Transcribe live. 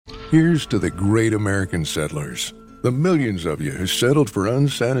Here's to the great American settlers, the millions of you who settled for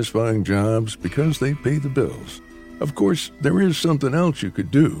unsatisfying jobs because they pay the bills. Of course, there is something else you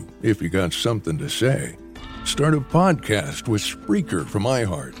could do if you got something to say. Start a podcast with Spreaker from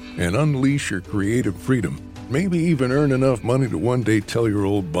iHeart and unleash your creative freedom. Maybe even earn enough money to one day tell your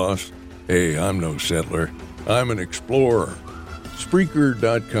old boss, "Hey, I'm no settler. I'm an explorer."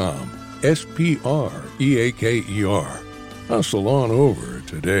 Spreaker.com. Spreaker. Hustle on over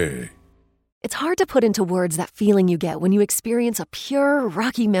today. It's hard to put into words that feeling you get when you experience a pure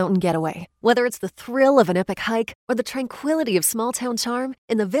Rocky Mountain getaway. Whether it's the thrill of an epic hike or the tranquility of small-town charm,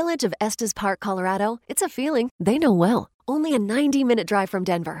 in the village of Estes Park, Colorado, it's a feeling they know well. Only a 90-minute drive from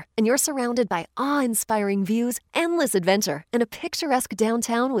Denver, and you're surrounded by awe-inspiring views, endless adventure, and a picturesque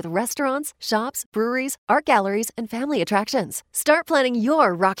downtown with restaurants, shops, breweries, art galleries, and family attractions. Start planning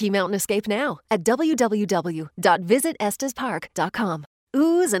your Rocky Mountain escape now at www.visitestespark.com.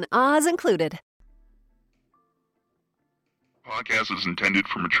 Oohs and ahs included. Podcast is intended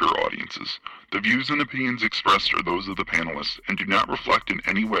for mature audiences. The views and opinions expressed are those of the panelists and do not reflect in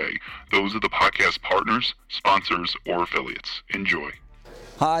any way those of the podcast partners, sponsors, or affiliates. Enjoy.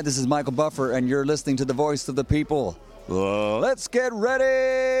 Hi, this is Michael Buffer, and you're listening to the Voice of the People. Let's get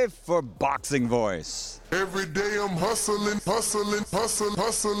ready for Boxing Voice. Every day I'm hustling. Every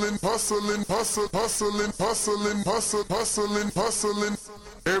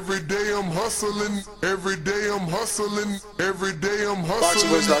day I'm hustling. Every day I'm hustling. Every day I'm hustling.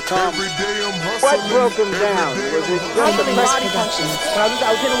 BoxingVoice.com. Every day I'm hustling. What broke him down? Was it just the body punching? When I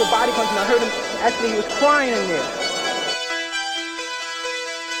was hitting him with body punching, I heard him, actually he was crying in there.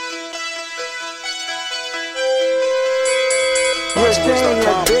 You were saying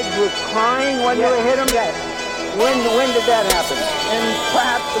that Biggs was crying when you hit him? Yes. When did that happen? And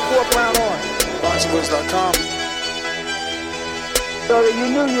perhaps the fourth round on? BoxingVoice.com. So that you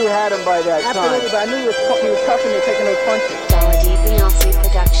knew you had him by that time. Absolutely, but I knew he was tough and taking those punches. Saladee Beyonce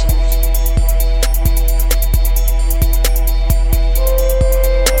Productions.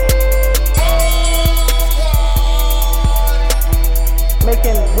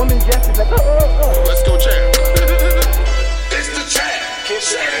 Making women gestures like, oh. Let's go, champ. It's the champ.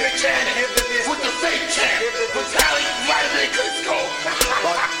 Shannon the champ. With the fake champ. Vitaly Vladimir Klitschko.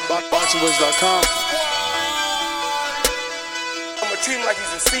 BoxingVoice.com. I'm gonna treat him like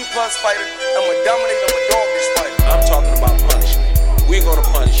he's a C+ fighter. I'm gonna dominate, I'm gonna dog this fight. I'm talking about punishment. We're gonna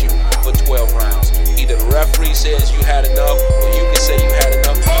punish you for 12 rounds. Either the referee says you had enough, or you can say you had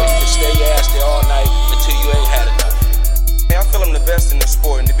enough, or you can stay your ass there all night until you ain't had enough. Man, I feel I'm the best in the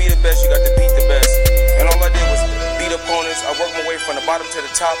sport, and to be the best, you got to beat the best. And all I did was beat opponents. I worked my way from the bottom to the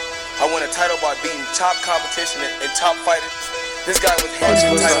top. I won a title by beating top competition and top fighters. This guy was hands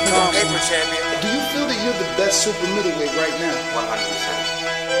title, he's a paper champion. Do you feel that you're the best super middleweight right now?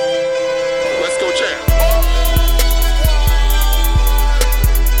 100%. Let's go, champ.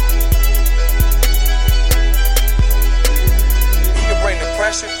 He can bring the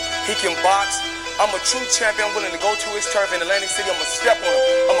pressure. He can box. I'm a true champion. I'm willing to go to his turf in Atlantic City. I'm going to step on him.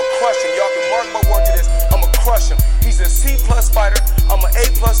 I'm going to crush him. Y'all can mark my word to this. I'm going to crush him. He's a C+ fighter. I'm an A+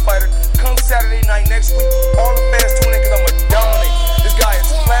 fighter. Come Saturday night next week, all the fans tune in because I'm going to dominate. This guy is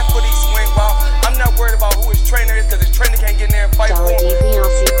flat-footed, swing wild. I'm not worried about who his trainer is because his trainer can't get in there and fight for him. Saladee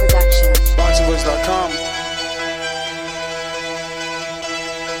Beyonce Productions. BoxingVoice.com.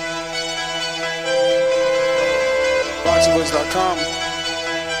 BoxingVoice.com.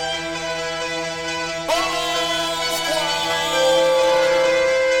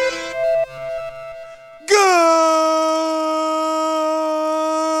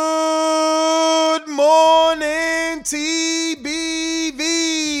 Good morning, TBV.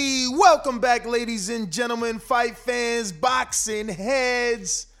 Welcome back, ladies and gentlemen, fight fans, boxing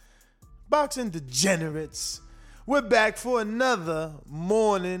heads, boxing degenerates. We're back for another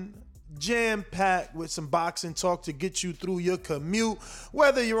morning jam-packed with some boxing talk to get you through your commute.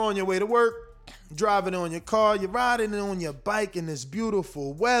 Whether you're on your way to work, driving on your car, you're riding on your bike in this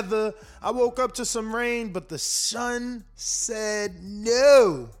beautiful weather. I woke up to some rain, but the sun said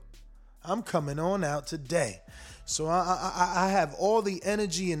no. I'm coming on out today. So I have all the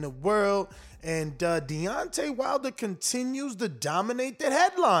energy in the world, and Deontay Wilder continues to dominate the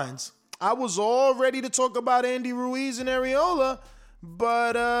headlines. I was all ready to talk about Andy Ruiz and Areola,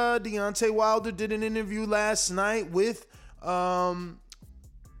 but Deontay Wilder did an interview last night with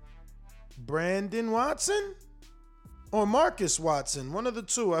Brandon Watson or Marcus Watson, one of the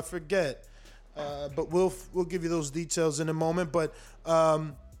two, I forget. But we'll give you those details in a moment. But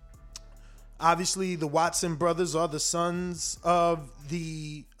obviously, the Watson brothers are the sons of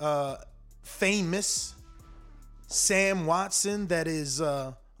the famous Sam Watson that is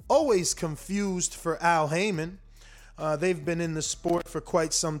always confused for Al Heyman. They've been in the sport for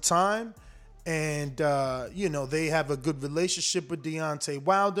quite some time, and they have a good relationship with Deontay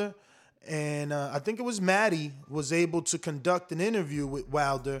Wilder. And I think it was Maddie was able to conduct an interview with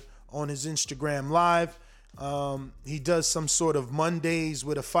Wilder on his Instagram Live. He does some sort of Mondays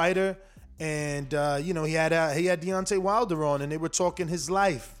with a fighter, and he had Deontay Wilder on, and they were talking his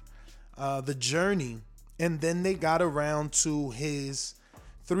life, the journey, and then they got around to his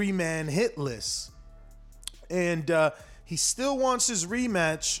 3-man hit list, and he still wants his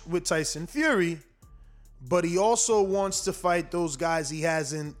rematch with Tyson Fury, but he also wants to fight those guys he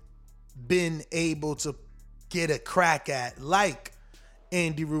hasn't been able to get a crack at, like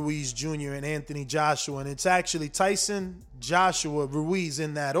Andy Ruiz Jr. and Anthony Joshua. And it's actually Tyson, Joshua, Ruiz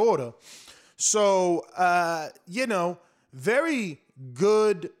in that order. So, very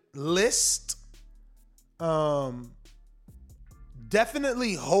good list.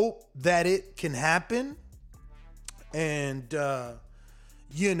 Definitely hope that it can happen. And,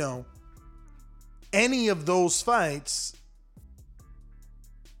 any of those fights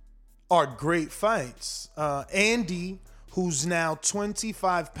are great fights. Andy, who's now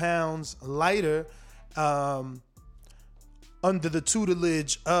 25 pounds lighter, under the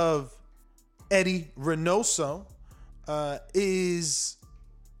tutelage of Eddie Reynoso, is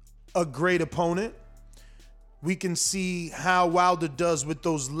a great opponent. We can see how Wilder does with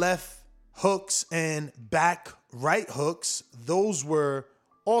those left hooks and back right hooks. Those were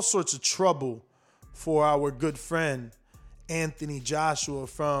all sorts of trouble for our good friend Anthony Joshua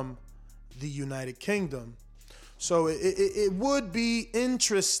from the United Kingdom. So it would be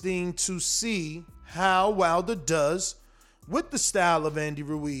interesting to see how Wilder does with the style of Andy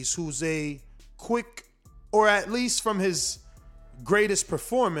Ruiz, who's a quick, or at least from his greatest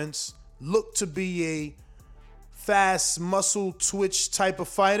performance, looked to be a fast muscle twitch type of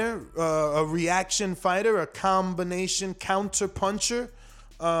fighter, a reaction fighter, a combination counter puncher.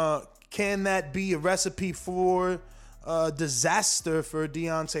 Can that be a recipe for disaster for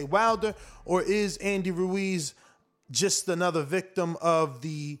Deontay Wilder, or is Andy Ruiz just another victim of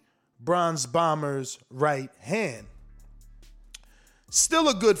the Bronze Bomber's right hand? Still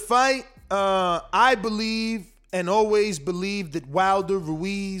a good fight. I believe and always believe that Wilder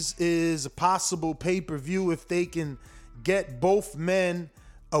Ruiz is a possible pay-per-view if they can get both men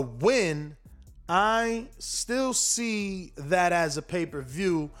a win. I still see that as a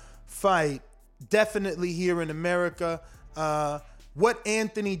pay-per-view fight, definitely here in America. What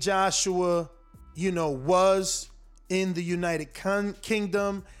Anthony Joshua, was in the United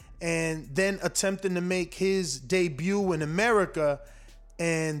Kingdom, and then attempting to make his debut in America,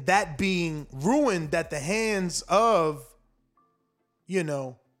 and that being ruined at the hands of,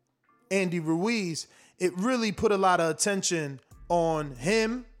 Andy Ruiz, it really put a lot of attention on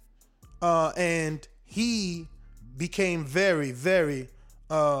him, and he became very, very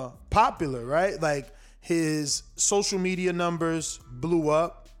popular, right? Like, his social media numbers blew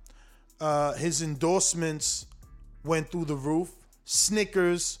up. His endorsements went through the roof.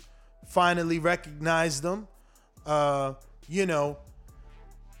 Snickers finally recognized him.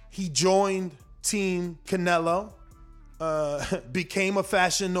 He joined Team Canelo, became a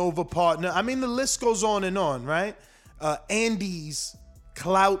Fashion Nova partner. I mean, the list goes on and on, right? Andy's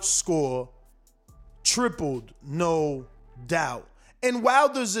clout score tripled, no doubt. And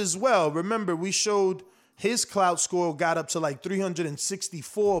Wilder's as well. Remember, we showed his clout score got up to like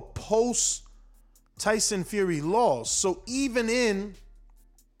 364 post Tyson Fury loss. So even in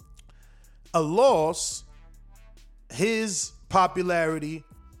a loss, his popularity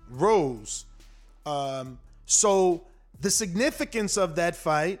rose. So the significance of that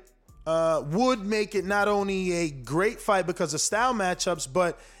fight would make it not only a great fight because of style matchups,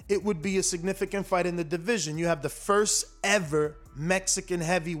 but it would be a significant fight in the division. You have the first ever Mexican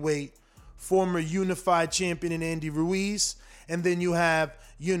heavyweight former unified champion in Andy Ruiz, and then you have,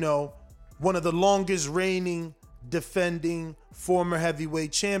 one of the longest reigning defending former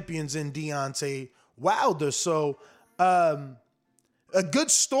heavyweight champions in Deontay Wilder. So a good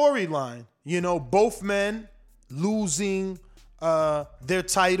storyline, both men losing their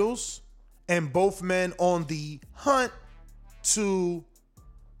titles and both men on the hunt to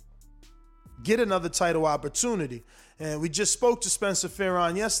get another title opportunity. And we just spoke to Spencer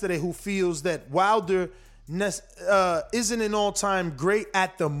Fearon yesterday, who feels that Wilder isn't an all-time great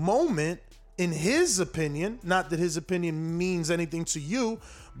at the moment, in his opinion. Not that his opinion means anything to you,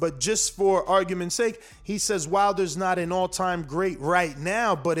 but just for argument's sake, he says Wilder's not an all-time great right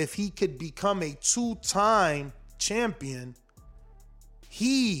now, but if he could become a two-time champion,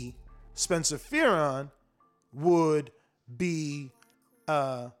 he, Spencer Fearon, would be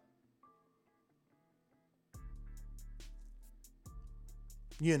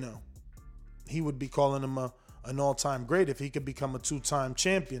he would be calling him an all-time great if he could become a 2-time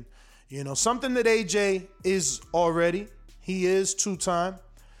champion. Something that AJ is already. He is 2-time.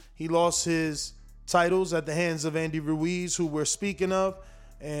 He lost his titles at the hands of Andy Ruiz, who we're speaking of.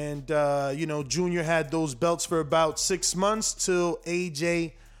 And, Junior had those belts for about 6 months till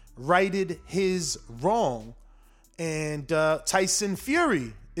AJ righted his wrong. And Tyson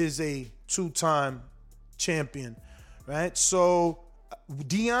Fury is a 2-time champion, right? So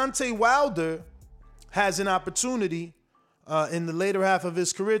Deontay Wilder has an opportunity in the later half of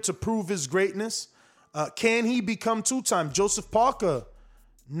his career to prove his greatness. Can he become 2-time? Joseph Parker,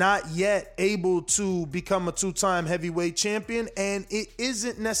 not yet able to become a 2-time heavyweight champion, and it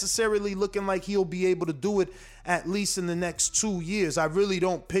isn't necessarily looking like he'll be able to do it at least in the next 2 years. I really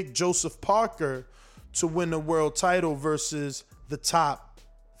don't pick Joseph Parker to win the world title versus the top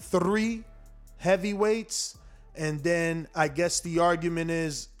 3 heavyweights. And then I guess the argument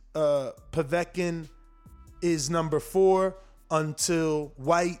is Povetkin is number 4 until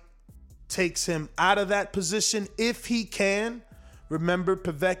White takes him out of that position if he can. Remember,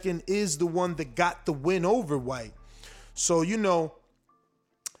 Povetkin is the one that got the win over White. So,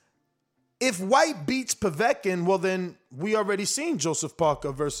 if White beats Povetkin, well, then we already seen Joseph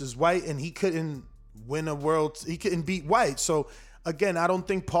Parker versus White, and he couldn't beat White. So, again, I don't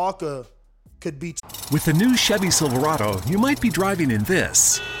think Parker could beat. With the new Chevy Silverado, you might be driving in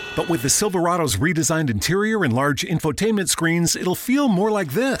this. But with the Silverado's redesigned interior and large infotainment screens, it'll feel more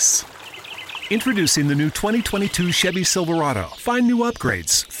like this. Introducing the new 2022 Chevy Silverado. Find new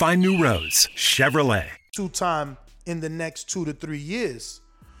upgrades. Find new roads. Chevrolet. 2-time in the next 2 to 3 years.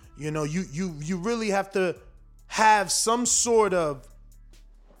 You really have to have some sort of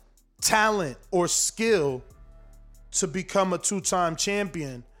talent or skill to become a 2-time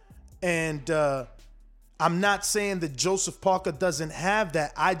champion. And I'm not saying that Joseph Parker doesn't have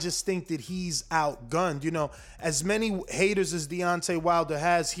that. I just think that he's outgunned. As many haters as Deontay Wilder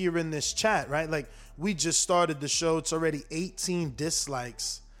has here in this chat, right? Like, we just started the show. It's already 18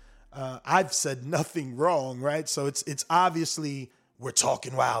 dislikes. I've said nothing wrong, right? So it's obviously we're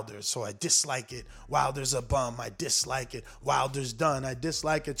talking Wilder, so I dislike it. Wilder's a bum. I dislike it. Wilder's done. I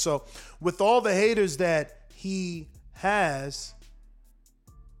dislike it. So with all the haters that he has,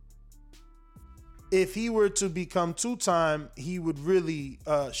 if he were to become 2-time, he would really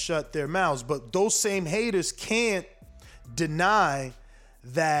shut their mouths. But those same haters can't deny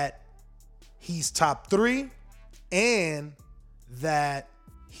that he's top 3 and that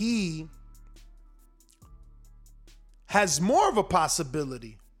he has more of a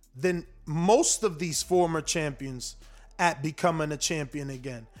possibility than most of these former champions at becoming a champion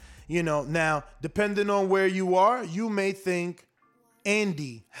again. Now, depending on where you are, you may think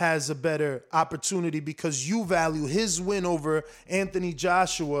Andy has a better opportunity because you value his win over Anthony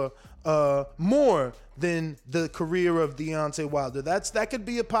Joshua more than the career of Deontay Wilder. That could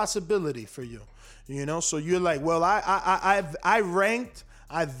be a possibility for you. So you're like, well, I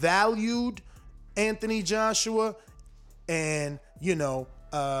valued Anthony Joshua, and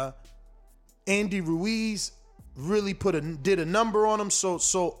Andy Ruiz really did a number on him.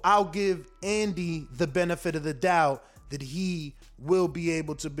 So I'll give Andy the benefit of the doubt that he will be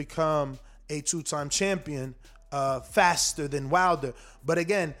able to become a 2-time champion faster than Wilder. But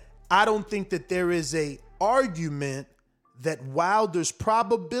again, I don't think that there is a argument that Wilder's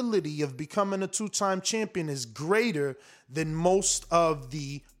probability of becoming a 2-time champion is greater than most of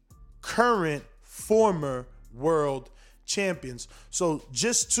the current former world champions. So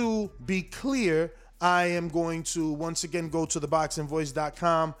just to be clear, I am going to once again go to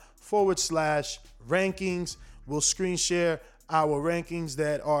theboxingvoice.com/rankings. We'll screen share our rankings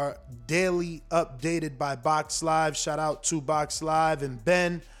that are daily updated by Box Live. Shout out to Box Live and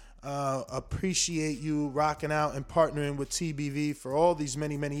Ben. Appreciate you rocking out and partnering with TBV for all these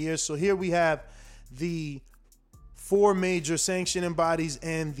many, many years. So here we have the 4 major sanctioning bodies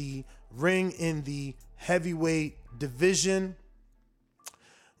and the ring in the heavyweight division.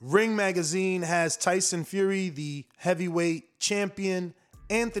 Ring Magazine has Tyson Fury, the heavyweight champion,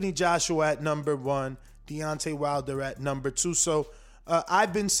 Anthony Joshua at number 1, Deontay Wilder at number 2. So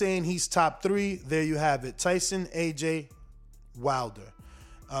I've been saying he's top 3. There you have it. Tyson, AJ, Wilder.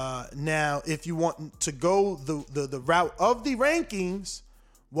 Now, if you want to go the route of the rankings,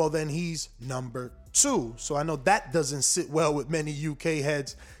 well, then he's number 2. So I know that doesn't sit well with many UK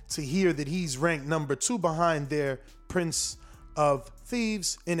heads to hear that he's ranked number 2 behind their Prince of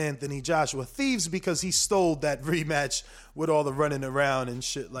Thieves in Anthony Joshua. Thieves because he stole that rematch with all the running around and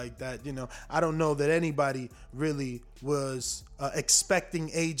shit like that. I don't know that anybody really was expecting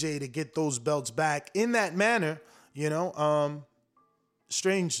AJ to get those belts back in that manner.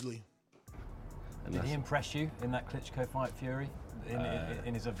 strangely. Did he impress you in that Klitschko fight, Fury?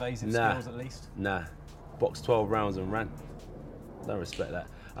 In his evasive skills, at least? Nah. Boxed 12 rounds and ran. Don't respect that.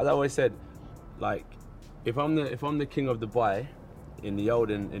 As I always said, like, if I'm the king of Dubai in the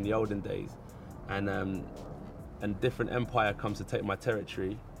olden days, and different empire comes to take my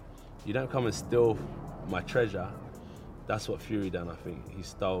territory, you don't come and steal my treasure. That's what Fury done. I think he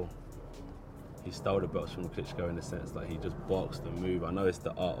stole the belts from Klitschko in a sense. Like, he just boxed and moved. I know it's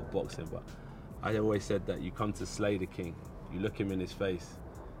the art of boxing, but I always said that you come to slay the king. You look him in his face,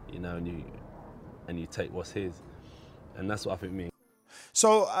 you know, and you take what's his, and that's what I think means.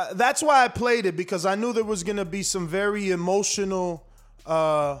 So that's why I played it, because I knew there was gonna be some very emotional,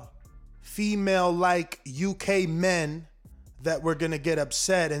 female-like UK men that were gonna get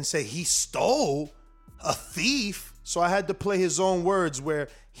upset and say he stole, a thief. So I had to play his own words where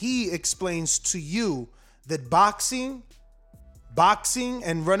he explains to you that boxing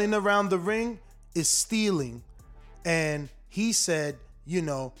and running around the ring is stealing. And he said, you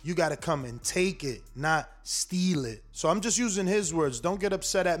know, you got to come and take it, not steal it. So I'm just using his words. Don't get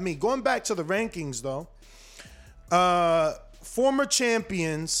upset at me. Going back to the rankings, though. Former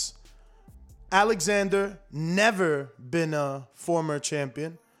champions. Alexander, never been a former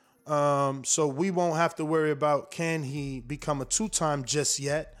champion. So we won't have to worry about can he become a two-time just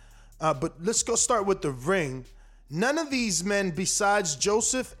yet. But let's go start with the ring. None of these men besides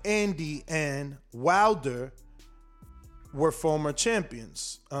Joseph, Andy, and Wilder were former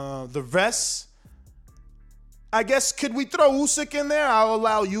champions. The rest, I guess, could we throw Usyk in there? I'll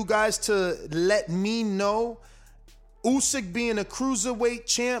allow you guys to let me know. Usyk being a cruiserweight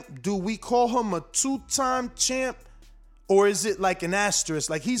champ, do we call him a two-time champ? Or is it like an asterisk?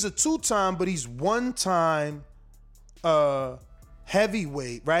 Like, he's a two-time, but he's one-time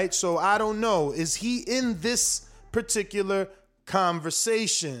heavyweight, right? So I don't know. Is he in this particular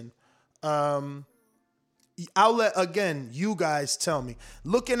conversation? I'll let, again, you guys tell me.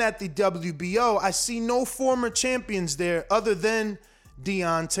 Looking at the WBO, I see no former champions there other than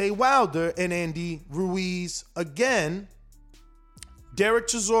Deontay Wilder and Andy Ruiz again. Derek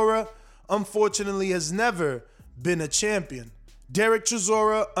Chisora, unfortunately, has never been a champion. Derek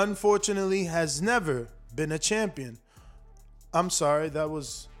Chisora, unfortunately, has never been a champion. I'm sorry, that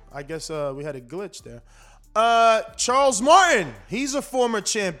was, I guess we had a glitch there. Charles Martin, he's a former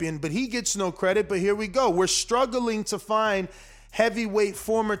champion, but he gets no credit. But here we go. We're struggling to find heavyweight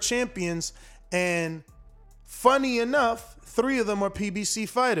former champions, and funny enough, 3 of them are PBC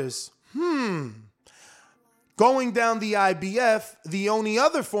fighters. Going down the IBF, the only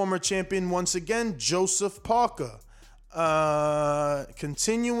other former champion, once again, Joseph Parker.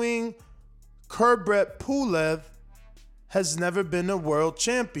 Continuing, Kurbet Pulev has never been a world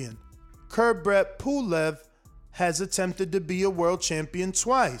champion. Kurbet Pulev has attempted to be a world champion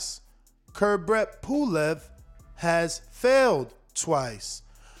twice. Kurbet Pulev has failed twice.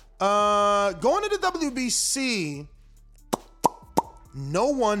 Going to the WBC, no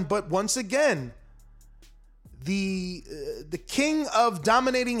one but, once again, the king of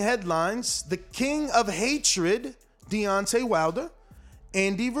dominating headlines, the king of hatred, Deontay Wilder,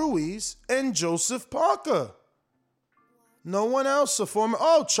 Andy Ruiz, and Joseph Parker. No one else, a former.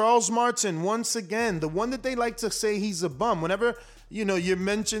 Oh, Charles Martin, once again, the one that they like to say he's a bum. Whenever, you know, you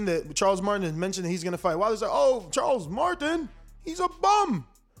mention that Charles Martin has mentioned that he's going to fight Wilder, like, oh, Charles Martin, he's a bum.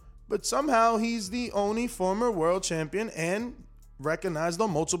 But somehow he's the only former world champion and recognized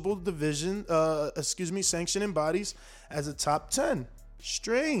on multiple sanctioning bodies as a top 10.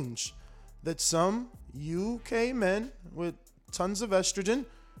 Strange that some UK men with tons of estrogen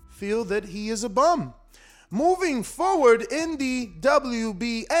feel that he is a bum. Moving forward in the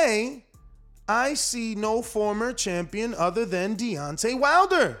WBA, I see no former champion other than Deontay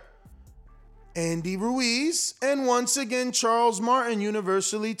Wilder, Andy Ruiz, and once again, Charles Martin,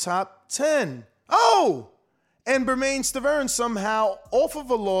 universally top 10. Oh, and Bermane Stiverne somehow, off of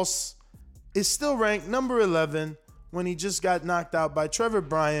a loss, is still ranked number 11 when he just got knocked out by Trevor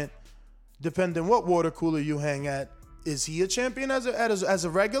Bryant. Depending what water cooler you hang at, is he a champion as a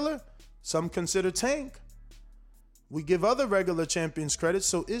regular? Some consider Tank. We give other regular champions credit.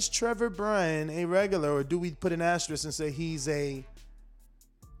 So is Trevor Bryant a regular, or do we put an asterisk and say he's a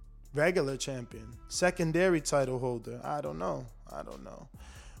regular champion, secondary title holder? I don't know.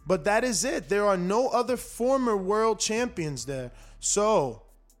 But that is it. There are no other former world champions there. So,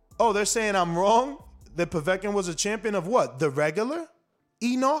 they're saying I'm wrong? That Povetkin was a champion of what? The regular?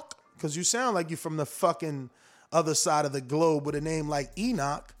 Enoch? Because you sound like you're from the fucking other side of the globe with a name like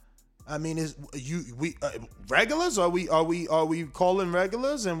Enoch. I mean, regulars? Are we calling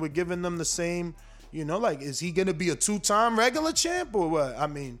regulars and we're giving them the same You know, like, is he going to be a 2-time regular champ or what? I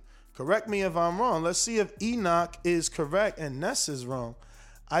mean, correct me if I'm wrong. Let's see if Enoch is correct and Ness is wrong.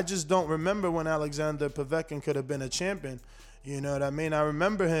 I just don't remember when Alexander Povetkin could have been a champion. You know what I mean? I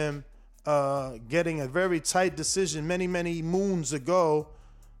remember him getting a very tight decision many, many moons ago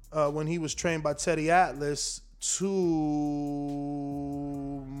when he was trained by Teddy Atlas to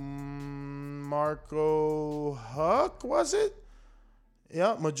Marco Huck, was it?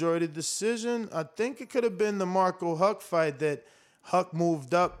 Yeah, majority decision. I think it could have been the Marco Huck fight that Huck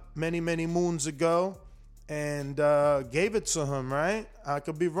moved up many, many moons ago and gave it to him, right? I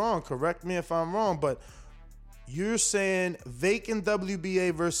could be wrong. Correct me if I'm wrong, but you're saying vacant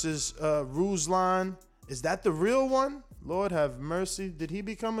WBA versus Ruslan. Is that the real one? Lord have mercy. Did he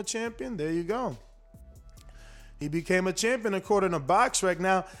become a champion? There you go. He became a champion according to BoxRec.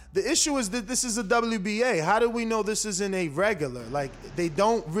 Now, the issue is that this is a WBA. How do we know this isn't a regular? Like, they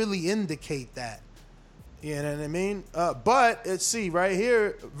don't really indicate that. You know what I mean? But, let's see, right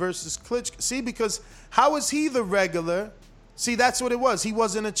here versus Klitschko. See, because how is he the regular? See, that's what it was. He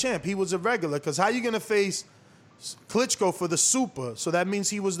wasn't a champ. He was a regular. Because how are you going to face Klitschko for the super? So that means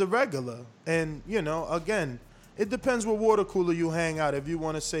he was the regular. And, you know, again, it depends what water cooler you hang out if you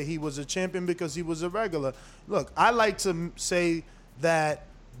want to say he was a champion because he was a regular. Look, I like to say that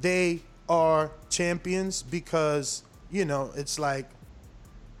they are champions because, you know, it's like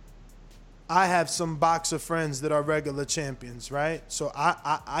I have some boxer friends that are regular champions, right? So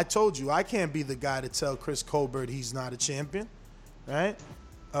I told you, I can't be the guy to tell Chris Colbert he's not a champion, right?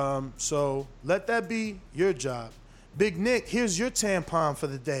 So let that be your job. Big Nick, here's your tampon for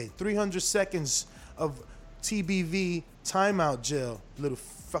the day. 300 seconds of TBV timeout jail, little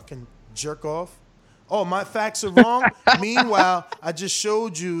fucking jerk off. Oh, my facts are wrong? Meanwhile, I just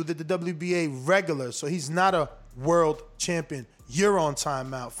showed you that the WBA regular, so he's not a world champion. You're on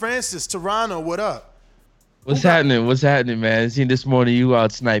timeout. Francis, Toronto, what up? What's happening? What's happening, man? I seen this morning you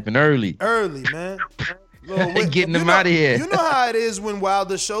out sniping early. Early, man. Getting them out of here. You know how it is when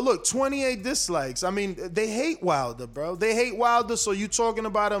Wilder show. Look, 28 dislikes. I mean, they hate Wilder, bro. They hate Wilder, so you talking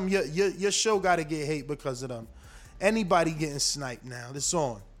about him, your show got to get hate because of them. Anybody getting sniped now. It's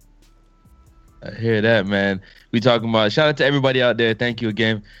on. I hear that, man. We talking about, shout out to everybody out there. Thank you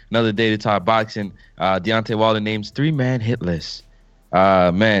again. Another day to talk boxing. Deontay Wilder names 3-man hit list.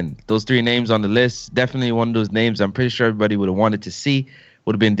 Man, those 3 names on the list, definitely one of those names I'm pretty sure everybody would have wanted to see.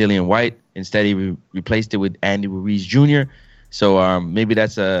 Would have been Dillian White. Instead, he replaced it with Andy Ruiz Jr. So maybe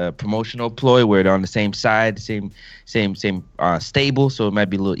that's a promotional ploy where they're on the same side, same stable. So it might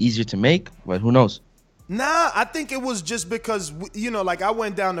be a little easier to make, but who knows? Nah, I think it was just because, you know, like I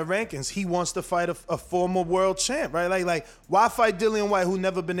went down the rankings. He wants to fight a former world champ, right? Like why fight Dillian White, who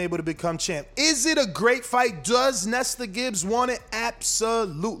never been able to become champ? Is it a great fight? Does Nesta Gibbs want it?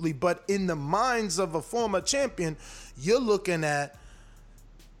 Absolutely. But in the minds of a former champion, you're looking at,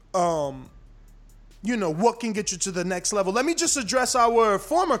 you know, what can get you to the next level. Let me just address our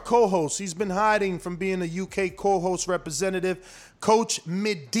former co-host. He's been hiding from being a UK co-host representative, Coach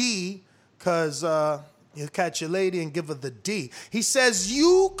Midi, because you catch your lady and give her the D. He says,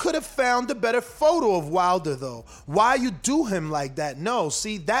 you could have found a better photo of Wilder, though. Why you do him like that? No,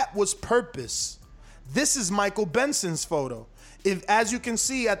 see, that was purpose. This is Michael Benson's photo. If, as you can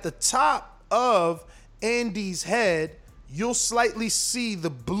see at the top of Andy's head, you'll slightly see the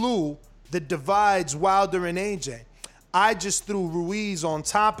blue that divides Wilder and AJ. I just threw Ruiz on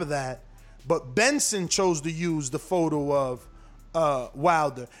top of that, but Benson chose to use the photo of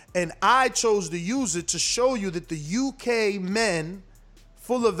Wilder. And I chose to use it to show you that the UK men,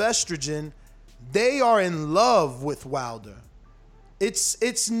 full of estrogen, they are in love with Wilder.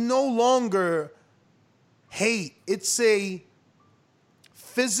 It's no longer hate. It's a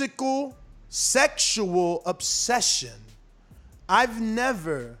physical, sexual obsession. I've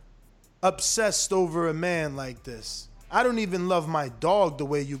never obsessed over a man like this. I don't even love my dog the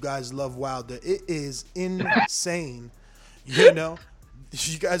way you guys love Wilder. It is insane. You know,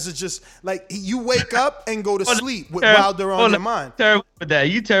 you guys are just like, you wake up and go to sleep with Wilder on your mind. Terrible for that.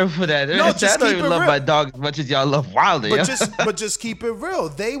 You terrible for that. No, just I don't keep even it love real. my dog as much as y'all love Wilder. But just keep it real.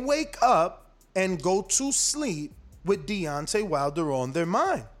 They wake up and go to sleep with Deontay Wilder on their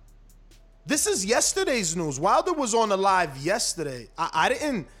mind. This is yesterday's news. Wilder was on a live yesterday. I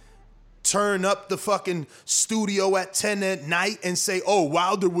didn't turn up the fucking studio at 10 at night and say, oh,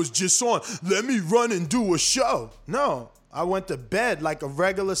 Wilder was just on. Let me run and do a show. No, I went to bed like a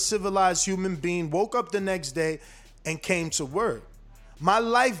regular civilized human being, woke up the next day and came to work. My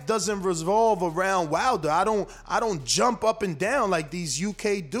life doesn't revolve around Wilder. I don't jump up and down like these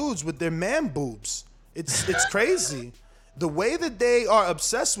UK dudes with their man boobs. It's crazy. The way that they are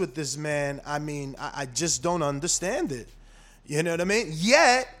obsessed with this man, I mean, I just don't understand it. You know what I mean?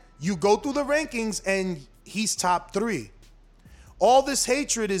 Yet, you go through the rankings and he's top 3. All this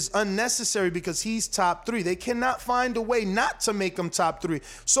hatred is unnecessary because he's top 3. They cannot find a way not to make him top 3.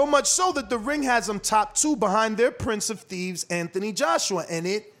 So much so that the ring has him top 2 behind their Prince of Thieves, Anthony Joshua, and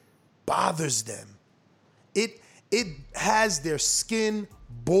it bothers them. It has their skin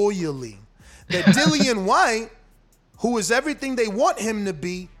boiling. That Dillian White, who is everything they want him to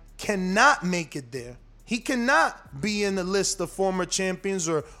be, cannot make it there. He cannot be in the list of former champions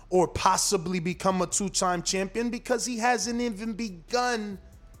or possibly become a 2-time champion because he hasn't even begun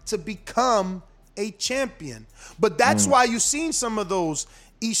to become a champion. But that's why you've seen some of those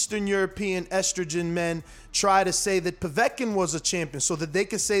Eastern European estrogen men try to say that Povetkin was a champion so that they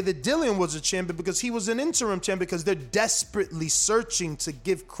could say that Dillian was a champion because he was an interim champion, because they're desperately searching to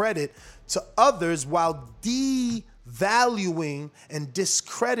give credit to others while devaluing and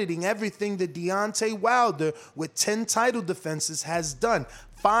discrediting everything that Deontay Wilder with 10 title defenses has done.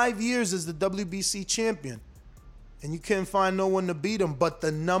 5 years as the WBC champion. And you can't find no one to beat him but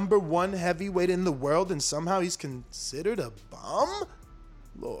the number 1 heavyweight in the world, and somehow he's considered a bum?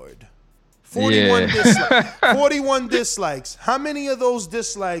 Lord. 41 dislikes. 41 dislikes. How many of those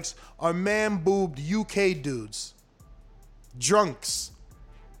dislikes are man-boobed UK dudes? Drunks.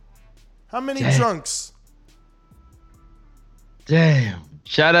 How many drunks? Damn.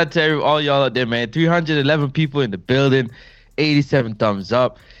 Shout out to all y'all out there, man. 311 people in the building. 87 thumbs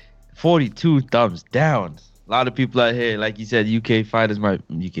up. 42 thumbs down. A lot of people out here, like you said, UK fans might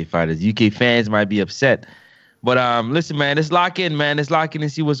be upset. But listen, man, let's lock in, man. Let's lock in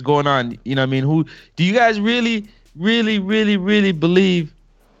and see what's going on. You know what I mean? Who do you guys really believe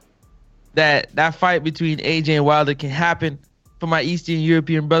that fight between AJ and Wilder can happen? For my Eastern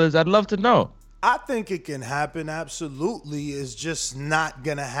European brothers, I'd love to know. I think it can happen, absolutely. It's just not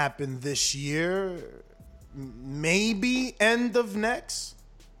going to happen this year. Maybe end of next.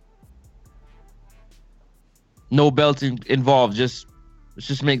 No belt involved. Let's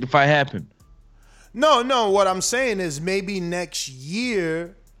just make the fight happen. No. What I'm saying is maybe next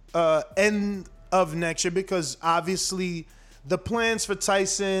year, end of next year, because obviously the plans for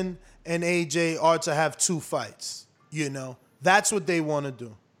Tyson and AJ are to have 2 fights, you know. That's what they want to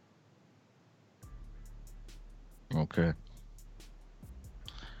do. Okay.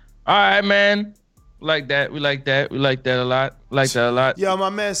 All right, man. We like that a lot. Yo,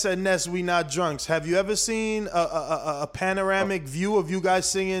 my man said, Ness, we not drunks. Have you ever seen a panoramic view of you guys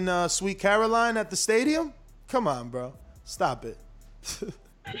singing Sweet Caroline at the stadium? Come on, bro. Stop it.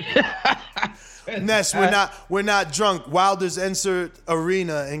 Ness, we're not drunk. Wilder's entered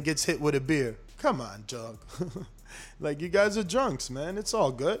arena and gets hit with a beer. Come on, dog. Like, you guys are drunks, man. It's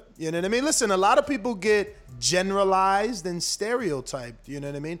all good. You know what I mean? Listen, a lot of people get generalized and stereotyped. You know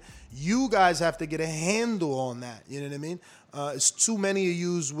what I mean? You guys have to get a handle on that. You know what I mean? It's too many of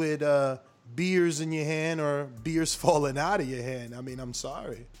yous with beers in your hand or beers falling out of your hand. I mean, I'm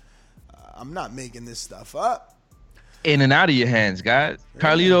sorry. I'm not making this stuff up. In and out of your hands, guys. Yeah.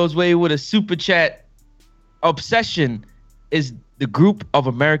 Carlito's Way with a super chat. Obsession is the group of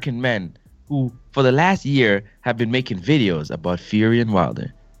American men who, for the last year, have been making videos about Fury and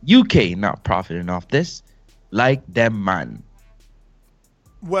Wilder. UK not profiting off this. Like them, man.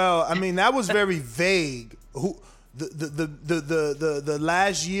 Well, I mean, that was very vague. The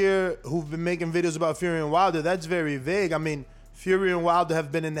last year who've been making videos about Fury and Wilder, that's very vague. I mean, Fury and Wilder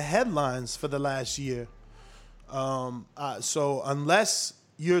have been in the headlines for the last year. So unless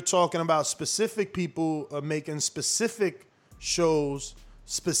you're talking about specific people making specific shows,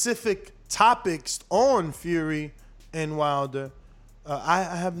 specific topics on Fury and Wilder,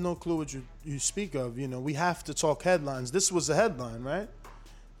 I have no clue what you speak of. You know, we have to talk headlines. This was a headline, right?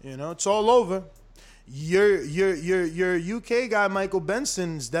 You know, it's all over. Your UK guy Michael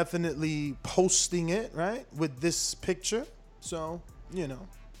Benson's definitely posting it, right, with this picture. So, you know,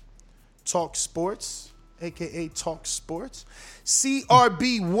 Talk Sports, aka Talk Sports.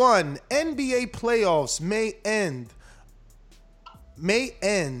 CRB1 NBA playoffs may end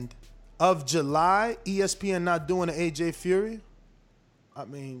of July. ESPN not doing an AJ Fury. I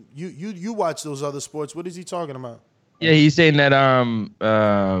mean, you watch those other sports. What is he talking about? Yeah, he's saying that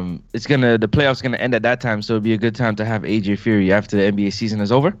the playoffs gonna end at that time, so it'd be a good time to have AJ Fury after the NBA season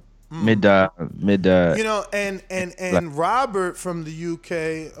is over. Mid. You know, and Robert from the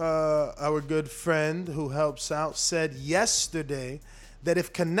UK, our good friend who helps out, said yesterday that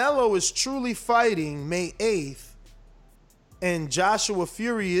if Canelo is truly fighting May 8th and Joshua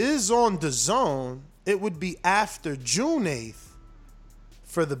Fury is on DAZN, it would be after June 8th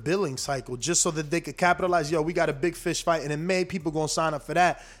for the billing cycle, just so that they could capitalize. Yo, we got a big fish fight, and in May, people going to sign up for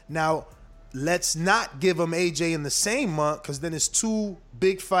that. Now, let's not give them AJ in the same month, because then it's 2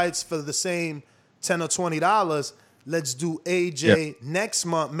 big fights for the same $10 or $20. Let's do AJ next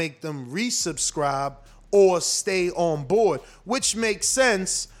month, make them resubscribe or stay on board, which makes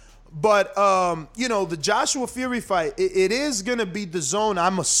sense. But, the Joshua Fury fight, it is going to be DAZN,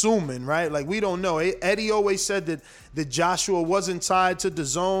 I'm assuming, right? Like, we don't know. Eddie always said that Joshua wasn't tied to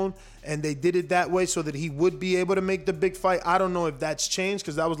DAZN, and they did it that way so that he would be able to make the big fight. I don't know if that's changed,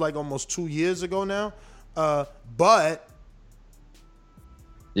 because that was like almost 2 years ago now. But,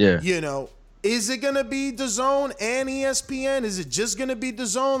 is it going to be DAZN and ESPN? Is it just going to be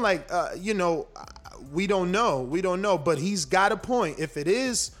DAZN? Like, we don't know. We don't know. But he's got a point. If it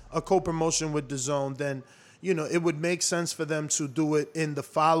is a co-promotion with DAZN, then, it would make sense for them to do it in the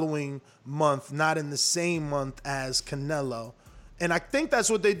following month, not in the same month as Canelo. And I think that's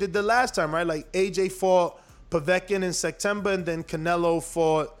what they did the last time, right? Like, AJ fought Povetkin in September, and then Canelo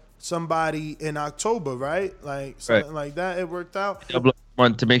fought somebody in October, right? Like, something like that. It worked out.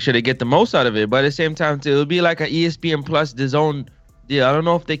 Want to make sure they get the most out of it, but at the same time, it'll be like an ESPN plus DAZN deal. I don't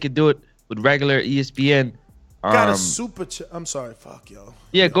know if they could do it with regular ESPN. Got a super chat. I'm sorry, fuck yo.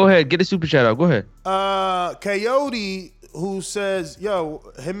 Yeah, go ahead. Get a super chat out. Go ahead. Coyote, who says, yo,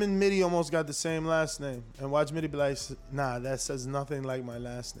 him and Mitty almost got the same last name. And watch Mitty be like, nah, that says nothing like my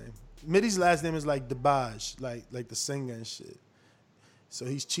last name. Mitty's last name is like DeBaj, like the singer and shit. So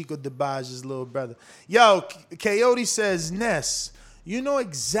he's Chico DeBaj's little brother. Yo, Coyote says, Ness, you know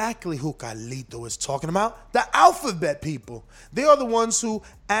exactly who Carlito is talking about. The Alphabet people. They are the ones who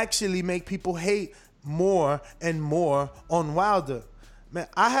actually make people hate more and more on Wilder. Man,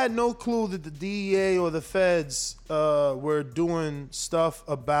 I had no clue that the DEA or the feds were doing stuff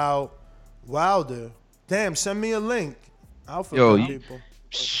about Wilder. Damn, send me a link. Alphabet people.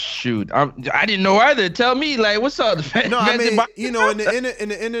 Shoot, I didn't know either. Tell me, like, what's up? No, I mean, in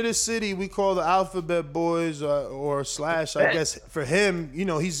the inner city, we call the Alphabet Boys or Slash. I guess for him,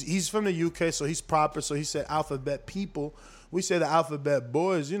 he's from the UK, so he's proper. So he said Alphabet people. We say the Alphabet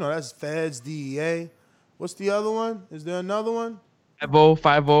Boys. That's Feds, DEA. What's the other one? Is there another one? 50.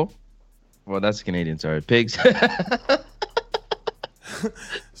 Well, that's Canadian. Sorry, pigs.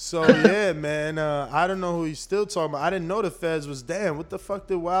 So yeah, man. I don't know who he's still talking about. I didn't know the feds was. Damn, what the fuck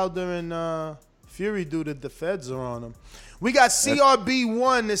did Wilder and Fury do that the feds are on him? We got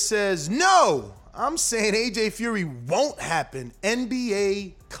CRB1 that says no. I'm saying AJ Fury won't happen.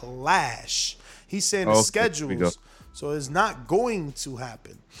 NBA clash. He's saying the schedules, so it's not going to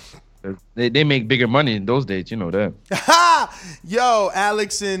happen. They make bigger money in those days, you know that. Yo,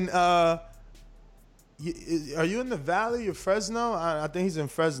 Alex and are you in the Valley or Fresno? I think he's in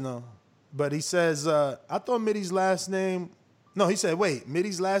Fresno. But he says, I thought Mitty's last name. No, he said, wait,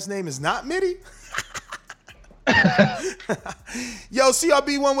 Mitty's last name is not Mitty? Yo,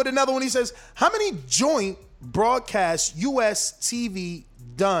 CRB1 with another one. He says, how many joint broadcasts U.S. TV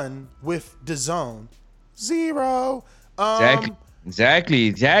done with DAZN? 0.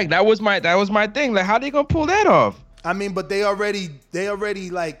 Exactly. That was my thing. Like, how they gonna pull that off? I mean, but they already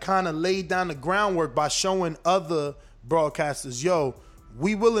like kind of laid down the groundwork by showing other broadcasters, yo,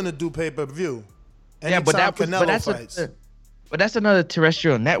 we willing to do pay-per-view. But that's another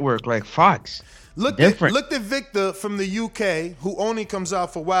terrestrial network like Fox. Look at Victor from the UK, who only comes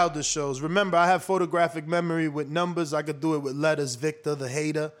out for Wilder shows. Remember, I have photographic memory with numbers. I could do it with letters. Victor, the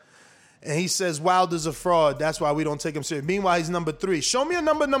hater. And he says Wilder's a fraud. That's why we don't take him serious. Meanwhile, he's number 3. Show me a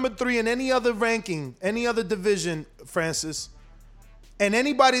number 3 in any other ranking, any other division, Francis. And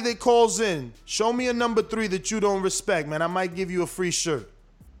anybody that calls in, show me a number 3 that you don't respect, man. I might give you a free shirt.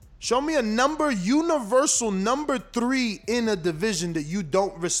 Show me a universal number 3 in a division that you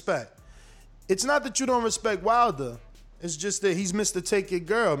don't respect. It's not that you don't respect Wilder. It's just that he's Mr. Take Your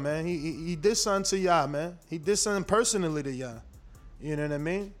Girl, man. He did something to y'all, man. He did something personally to y'all. You know what I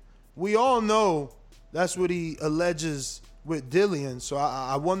mean? We all know that's what he alleges with Dillian. So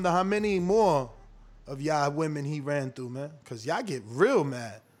I wonder how many more of y'all women he ran through, man. Because y'all get real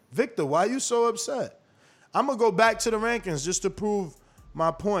mad. Victor, why you so upset? I'm going to go back to the rankings just to prove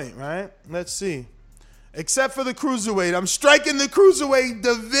my point, right? Let's see. Except for the cruiserweight. I'm striking the cruiserweight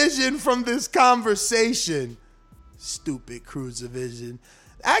division from this conversation. Stupid cruise division.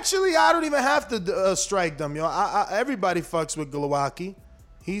 Actually, I don't even have to strike them, yo. Everybody fucks with Glowacki.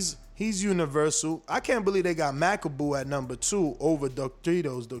 He's universal. I can't believe they got Macaboo at number 2 over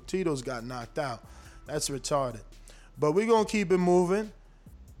Doctritos. Doctritos got knocked out. That's retarded. But we're going to keep it moving.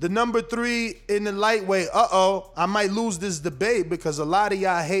 The number 3 in the lightweight, I might lose this debate because a lot of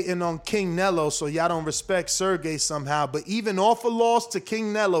y'all hating on King Nello, so y'all don't respect Sergey somehow. But even off a loss to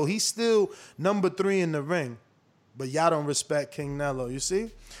King Nello, he's still number 3 in the ring. But y'all don't respect King Nello, you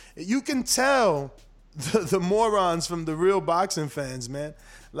see? You can tell the morons from the real boxing fans, man.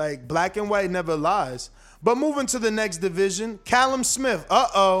 Like, black and white never lies. But moving to the next division, Callum Smith.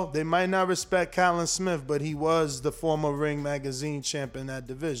 They might not respect Callum Smith, but he was the former Ring Magazine champ in that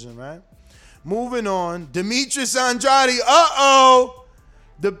division, right? Moving on, Demetrius Andrade.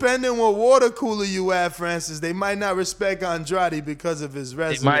 Depending what water cooler you at, Francis, they might not respect Andrade because of his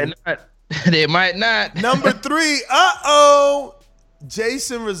resume. They might not. They might not. Number 3,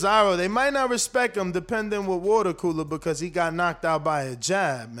 Jason Rosario. They might not respect him depending what water cooler because he got knocked out by a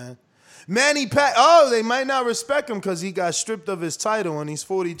jab, man. Manny Pacquiao, they might not respect him because he got stripped of his title and he's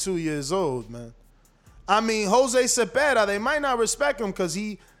 42 years old, man. I mean, Jose Cepeda, they might not respect him because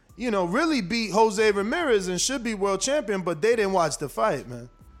he, really beat Jose Ramirez and should be world champion, but they didn't watch the fight, man.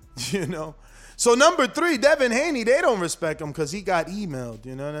 So number 3, Devin Haney, they don't respect him because he got emailed,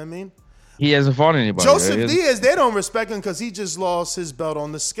 you know what I mean? He hasn't fought anybody. Joseph Diaz, they don't respect him because he just lost his belt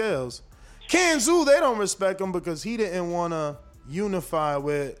on the scales. Ken Zhu, they don't respect him because he didn't want to unify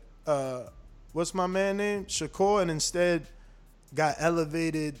with what's my man name? Shakur, and instead got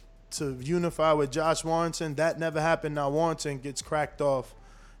elevated to unify with Josh Warrington. That never happened. Now Warrington gets cracked off,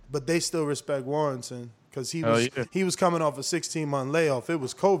 but they still respect Warrington because he was coming off a 16-month layoff. It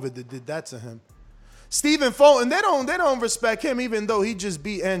was COVID that did that to him. Stephen Fulton, they don't respect him even though he just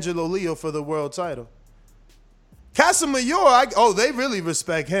beat Angelo Leo for the world title. Casamayor, they really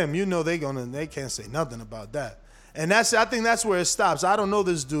respect him. They can't say nothing about that. And I think that's where it stops. I don't know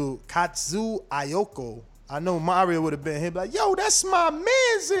this dude, Katsu Ayoko. I know Mario would have been here, like, yo, that's my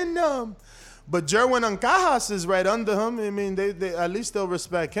man's in them. But Jerwin Ancajas is right under him. I mean, they at least they'll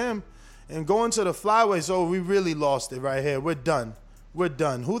respect him. And going to the flyweights, we really lost it right here. We're done.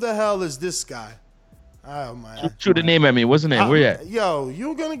 Who the hell is this guy? Oh, man. Shoot the name at me. What's the name? Where you at? Yo,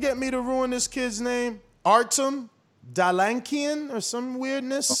 you going to get me to ruin this kid's name? Artem Dalankian or some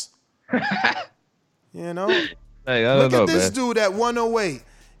weirdness? Look at this dude at 108.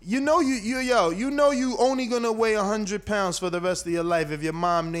 You only gonna weigh 100 pounds for the rest of your life if your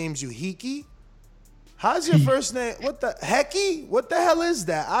mom names you Hiki. How's your first name? What the Hecky? What the hell is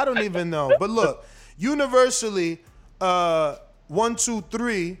that? I don't even know. But look, universally, 1, 2,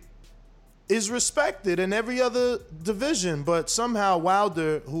 3 is respected in every other division, but somehow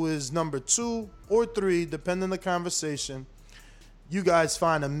Wilder, who is number 2 or 3, depending on the conversation, you guys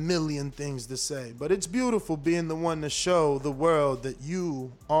find a million things to say. But it's beautiful being the one to show the world that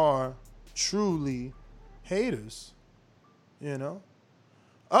you are truly haters. We got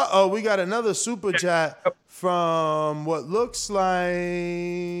another super chat from what looks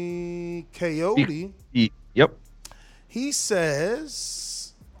like Coyote. Yep. He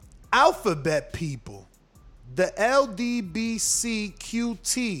says, Alphabet people, the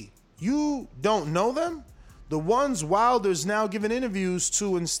LDBCQT, you don't know them? The ones Wilder's now giving interviews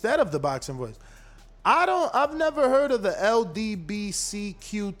to instead of the Boxing Voice. I've never heard of the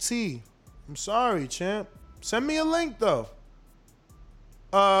LDBCQT. I'm sorry, champ. Send me a link though.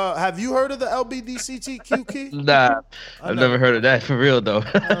 Have you heard of the LBDCTQT? Nah, I've never heard of that for real though.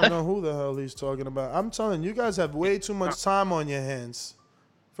 I don't know who the hell he's talking about. I'm telling you guys have way too much time on your hands.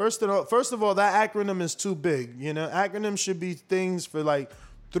 First of all, that acronym is too big. Acronyms should be things for like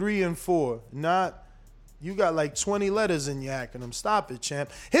 3 and 4, not. You got like 20 letters in your acronym. Stop it,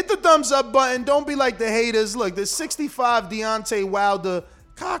 champ. Hit the thumbs up button. Don't be like the haters. Look, there's 65 Deontay Wilder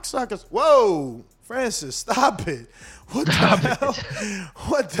cocksuckers. Whoa, Francis, stop it. What the hell?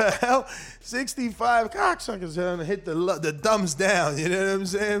 What the hell? 65 cocksuckers. Hit the thumbs down. You know what I'm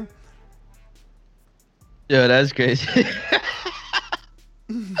saying? Yo, that's crazy.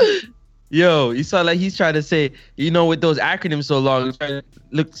 Yo, you saw like he's trying to say, with those acronyms so long,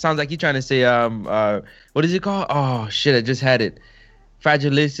 sounds like he's trying to say, what is it called? Oh shit, I just had it.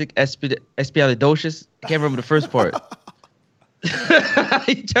 Fragilistic espialidocious. I can't remember the first part.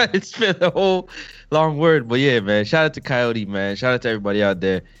 He tried to spell the whole long word, but yeah, man. Shout out to Coyote, man. Shout out to everybody out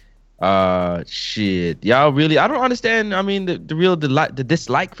there. Shit, y'all really, I don't understand. I mean, the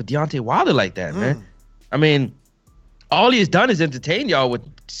dislike for Deontay Wilder like that, man. I mean, all he has done is entertain y'all with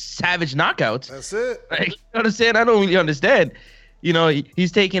savage knockouts. That's it. Like, you know what I'm saying? I don't really understand.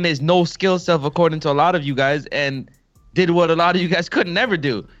 He's taking his no skill self, according to a lot of you guys, and did what a lot of you guys couldn't never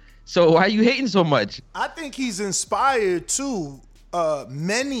do. So why are you hating so much? I think he's inspired too.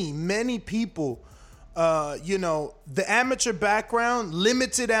 Many people. The amateur background,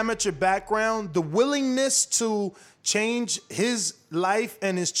 limited amateur background, the willingness to change his life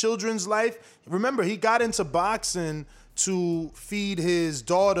and his children's life. Remember, he got into boxing to feed his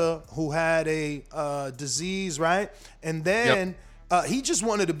daughter who had a disease, right? And then he just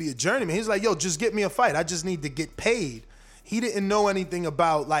wanted to be a journeyman. He's like, yo, just get me a fight. I just need to get paid. He didn't know anything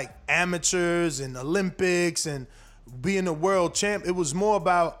about like amateurs and Olympics and being a world champ. It was more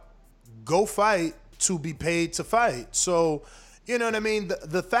about go fight to be paid to fight. So, you know what I mean?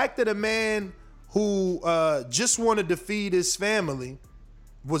 The fact that a man who just wanted to feed his family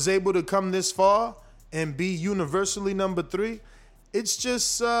was able to come this far and be universally number 3, it's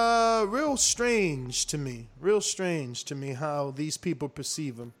just real strange to me. Real strange to me how these people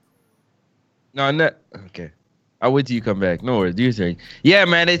perceive him. Okay. I'll wait till you come back. No worries. Do your thing. Yeah,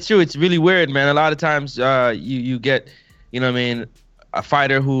 man, it's true. It's really weird, man. A lot of times you get, you know what I mean, a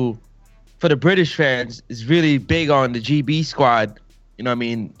fighter who, for the British fans, is really big on the GB squad, you know what I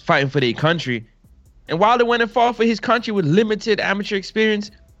mean, fighting for their country. And Wilder went and fought for his country with limited amateur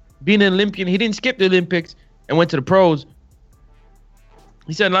experience, being an Olympian. He didn't skip the Olympics and went to the pros.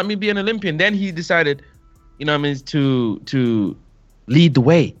 He said, let me be an Olympian. Then he decided, you know what I mean, to lead the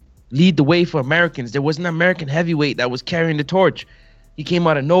way. Lead the way for Americans. There was an American heavyweight that was carrying the torch. He came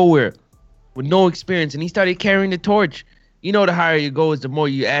out of nowhere with no experience, and he started carrying the torch. You know, the higher you go is the more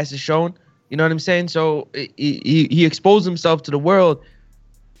your ass is shown. You know what I'm saying? So he exposed himself to the world,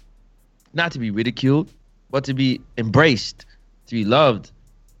 not to be ridiculed, but to be embraced, to be loved.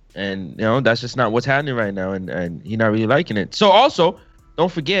 And, you know, that's just not what's happening right now, and he's not really liking it. So also,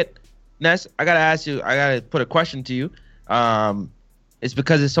 don't forget, Ness, I got to put a question to you. It's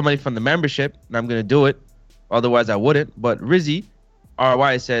because it's somebody from the membership, and I'm going to do it. Otherwise, I wouldn't. But Rizzy,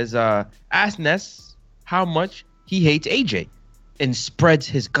 RY, says, ask Ness how much he hates AJ and spreads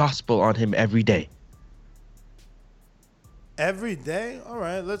his gospel on him every day. Every day? All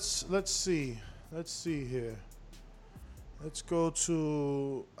right, let's see. Let's see here. Let's go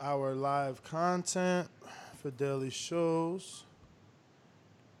to our live content for daily shows.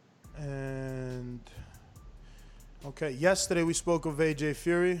 And... okay, yesterday we spoke of AJ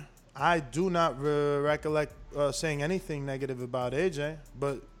Fury. I do not recollect saying anything negative about AJ,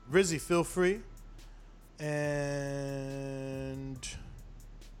 but Rizzy, feel free. And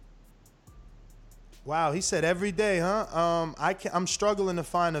wow, he said every day, huh? I'm struggling to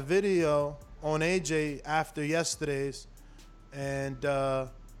find a video on AJ after yesterday's, and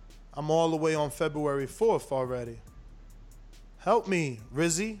I'm all the way on February 4th already. Help me,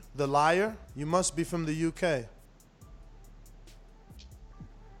 Rizzy, the liar. You must be from the UK.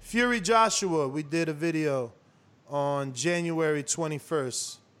 Fury Joshua, we did a video on January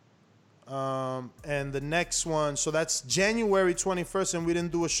 21st. And the next one, so that's January 21st, and we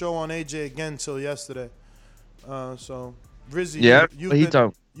didn't do a show on AJ again till yesterday. So, Rizzy, yeah,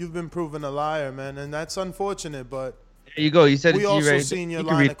 you've been proven a liar, man, and that's unfortunate, but there you go. You said we also seen your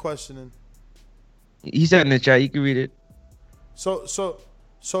line of questioning. He said in the chat, you can read it. So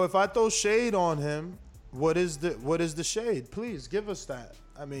if I throw shade on him, what is the shade? Please give us that.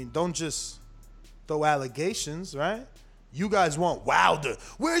 I mean, don't just throw allegations, right? You guys want Wilder.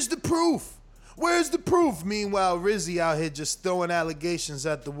 Where's the proof? Where's the proof? Meanwhile, Rizzy out here just throwing allegations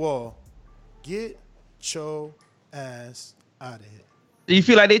at the wall. Get your ass out of here. Do you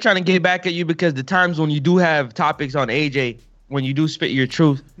feel like they're trying to get back at you because the times when you do have topics on AJ, when you do spit your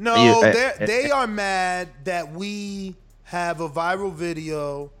truth? No, they are mad that we have a viral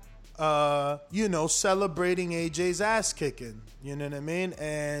video, celebrating AJ's ass kicking. You know what I mean?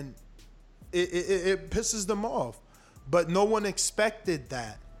 And it pisses them off. But no one expected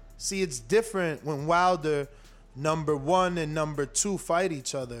that. See, it's different when Wilder number 1 and number 2 fight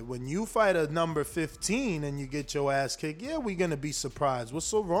each other. When you fight a number 15 and you get your ass kicked, yeah, we're going to be surprised. What's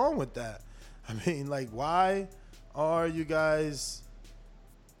so wrong with that? I mean, like, why are you guys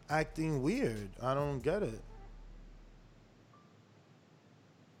acting weird? I don't get it.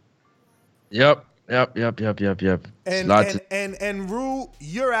 Yep. And Rue,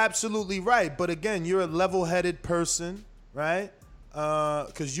 you're absolutely right. But again, you're a level-headed person, right?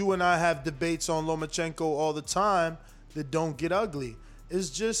 Because you and I have debates on Lomachenko all the time that don't get ugly. It's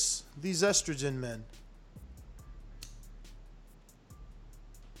just these estrogen men.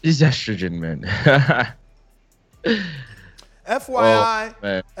 These estrogen men.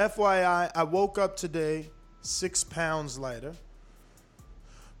 FYI, I woke up today 6 pounds lighter.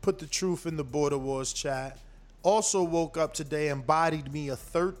 Put the truth in the Border Wars chat. Also woke up today and bodied me a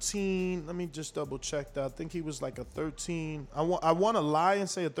 13. Let me just double check that. I think he was like a 13. I want to lie and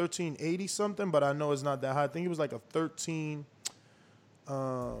say a 1380 something, but I know it's not that high. I think he was like a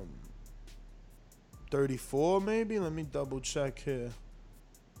 1334 maybe. Let me double check here.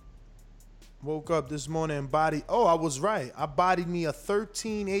 Woke up this morning and I was right. I bodied me a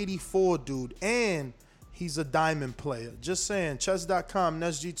 1384 dude, and he's a diamond player. Just saying, chess.com,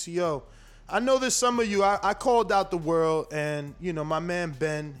 NestGTO. I know there's some of you, I called out the world, and, my man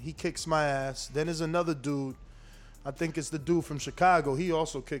Ben, he kicks my ass. Then there's another dude, I think it's the dude from Chicago. He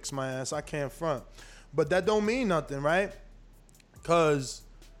also kicks my ass. I can't front. But that don't mean nothing, right? Because,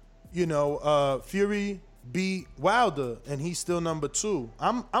 Fury beat Wilder, and he's still number 2.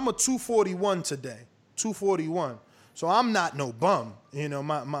 I'm a 241 today, 241. So I'm not no bum.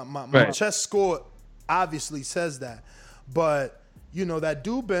 My chess score obviously says that. But, that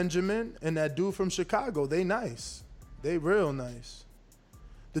dude Benjamin and that dude from Chicago, they nice. They real nice.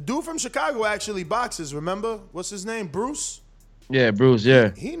 The dude from Chicago actually boxes, remember? What's his name? Bruce? Yeah, Bruce,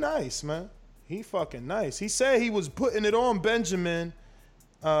 yeah. He nice, man. He fucking nice. He said he was putting it on Benjamin,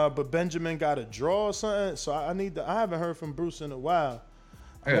 but Benjamin got a draw or something. So I haven't heard from Bruce in a while.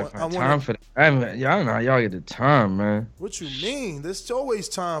 I gotta find time for that. I don't know how y'all get the time, man. What you mean? There's always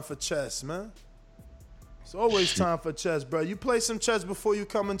time for chess, man. It's always time for chess, bro. You play some chess before you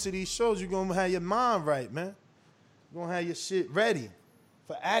come into these shows, you're gonna have your mind right, man. You're gonna have your shit ready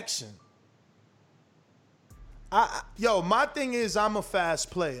for action. My thing is I'm a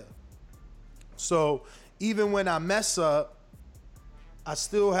fast player. So even when I mess up, I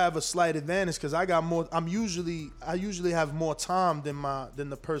still have a slight advantage because I got more. I usually have more time than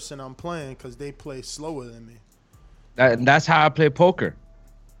the person I'm playing because they play slower than me. That's how I play poker.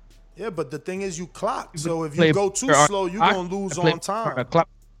 Yeah, but the thing is you clock. So if you go too slow, you're going to lose on time.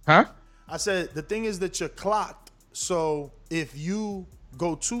 Huh? I said the thing is that you're clocked. So if you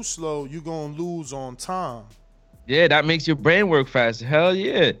go too slow, you're going to lose on time. Yeah, that makes your brain work faster. Hell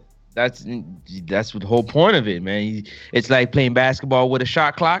yeah. That's the whole point of it, man. It's like playing basketball with a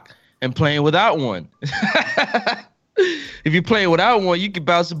shot clock and playing without one. If you play without one, you can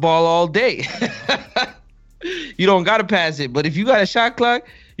bounce the ball all day. You don't got to pass it. But if you got a shot clock,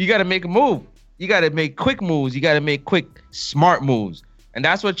 you got to make a move. You got to make quick moves. You got to make quick, smart moves. And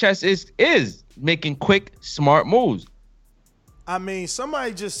that's what chess is making quick, smart moves. I mean,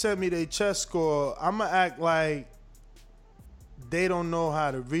 somebody just sent me their chess score. I'm going to act like they don't know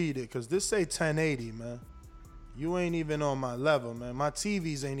how to read it because this say 1080, man. You ain't even on my level, man. My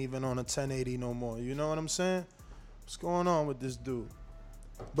TVs ain't even on a 1080 no more. You know what I'm saying? What's going on with this dude?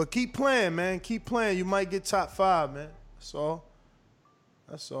 But keep playing, man. Keep playing. You might get top 5, man. That's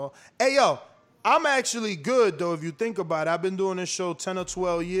all. Hey, yo, I'm actually good, though, if you think about it. I've been doing this show 10 or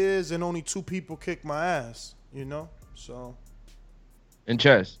 12 years, and only 2 people kick my ass, So. In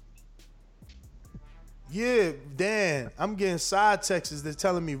chess? Yeah, Dan, I'm getting side texts. They're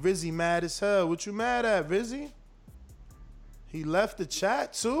telling me Rizzy mad as hell. What you mad at, Rizzy? He left the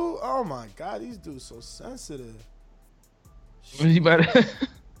chat, too? Oh, my God. These dudes so sensitive. What's he mad at?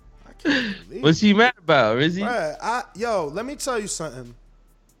 I can't believe What's he mad about, Rizzy? Right, let me tell you something.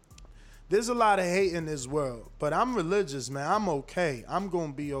 There's a lot of hate in this world, but I'm religious, man. I'm okay. I'm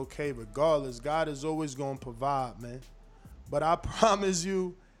going to be okay regardless. God is always going to provide, man. But I promise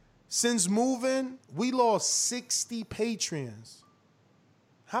you, since moving, we lost 60 Patreons.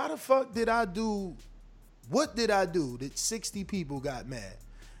 How the fuck did I do? What did I do that 60 people got mad?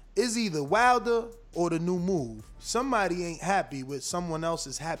 It's either Wilder or the new move. Somebody ain't happy with someone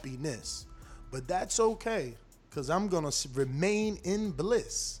else's happiness. But that's okay, because I'm going to remain in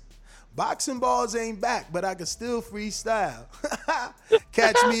bliss. Boxing balls ain't back, but I can still freestyle.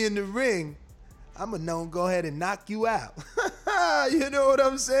 Catch me in the ring. I'm going to go ahead and knock you out. You know what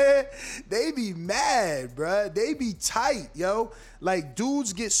I'm saying? They be mad, bruh. They be tight, yo. Like,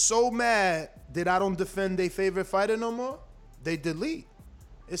 dudes get so mad that I don't defend their favorite fighter no more. They delete.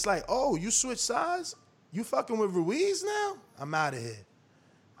 It's like, oh, you switch sides? You fucking with Ruiz now? I'm out of here.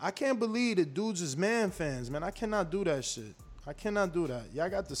 I can't believe that dudes is man fans, man. I cannot do that shit. I cannot do that. Y'all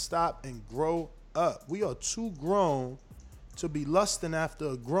got to stop and grow up. We are too grown to be lusting after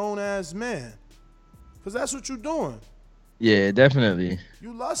a grown-ass man. Because that's what you're doing. Yeah, definitely.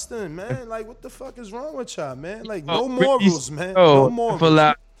 You lusting, man. Like, what the fuck is wrong with y'all, man? Like, no morals, man. Oh, no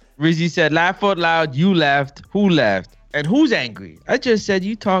morals. Rizzy said, laugh out loud. You laughed. Who laughed? And who's angry? I just said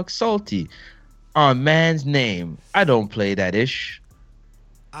you talk salty on man's name. I don't play that ish.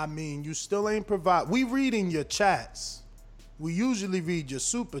 I mean, you still ain't provide. We reading your chats. We usually read your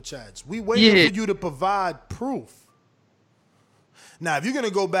super chats. We waiting for you to provide proof. Now, if you're going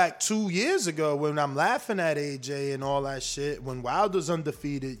to go back 2 years ago when I'm laughing at AJ and all that shit, when Wilder's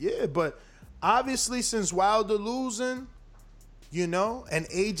undefeated, yeah, but obviously since Wilder losing, and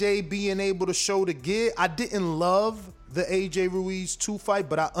AJ being able to show the gear, I didn't love the AJ Ruiz 2 fight,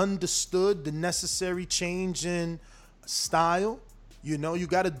 but I understood the necessary change in style. You know, you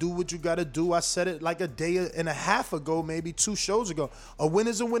got to do what you got to do. I said it like a day and a half ago, maybe 2 shows ago. A win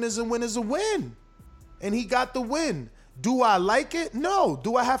is a win is a win is a win. And he got the win. Do I like it? No.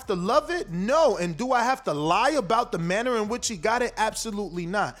 Do I have to love it? No. And do I have to lie about the manner in which he got it? Absolutely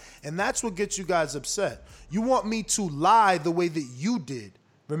not. And that's what gets you guys upset. You want me to lie the way that you did.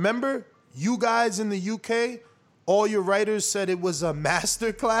 Remember, you guys in the UK, all your writers said it was a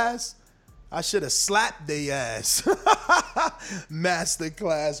masterclass. I should have slapped their ass.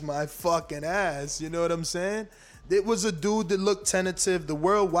 Masterclass my fucking ass. You know what I'm saying? It was a dude that looked tentative. The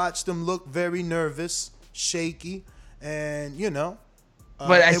world watched him look very nervous, shaky, and you know.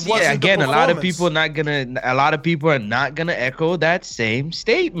 But I see again, a lot of people are not gonna echo that same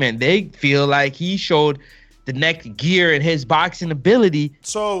statement. They feel like he showed the next gear in his boxing ability.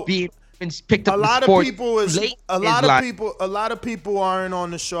 So being picked up a lot of people aren't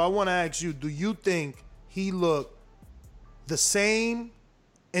on the show. I want to ask you, do you think he looked the same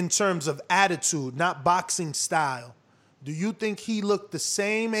in terms of attitude, not boxing style? Do you think he looked the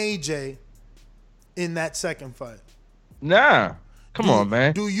same AJ in that second fight? Nah. Come on,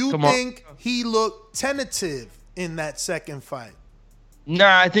 man. Do you think he looked tentative in that second fight?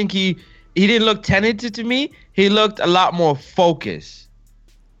 Nah, I think he didn't look tentative to me. He looked a lot more focused.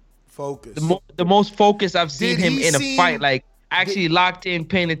 The most focused I've seen him in a fight, like actually locked in,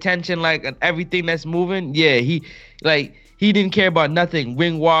 paying attention, like everything that's moving. Yeah, he didn't care about nothing,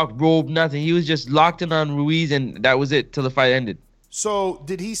 ring walk, robe, nothing. He was just locked in on Ruiz, and that was it till the fight ended. So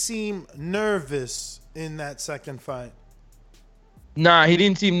did he seem nervous in that second fight? Nah, he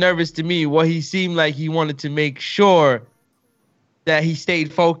didn't seem nervous to me. Well, he seemed like he wanted to make sure that he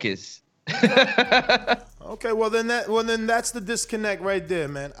stayed focused. Okay, well then that's the disconnect right there,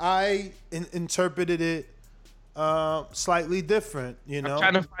 man. I interpreted it slightly different, you know. I'm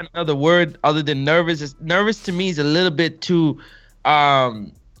trying to find another word other than nervous. Nervous to me is a little bit too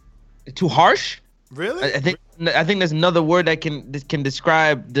harsh. Really? I think there's another word that can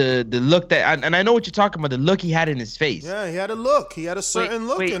describe the look that, and I know what you're talking about, the look he had in his face. Yeah, he had a look. He had a certain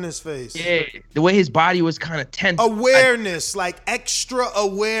look in his face. Yeah, the way his body was kind of tense. Awareness, like extra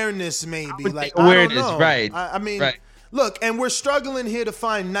awareness, maybe. Like awareness, I don't know. Right? I mean, right. Look, and we're struggling here to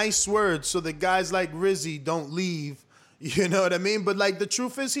find nice words so that guys like Rizzy don't leave. You know what I mean? But like the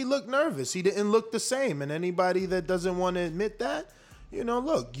truth is, he looked nervous. He didn't look the same. And anybody that doesn't want to admit that, you know,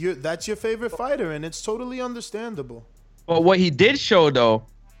 look, that's your favorite fighter, and it's totally understandable. But what he did show, though,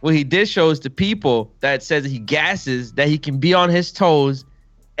 is to people that says he gasses, that he can be on his toes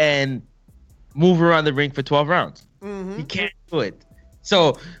and move around the ring for 12 rounds. Mm-hmm. He can't do it.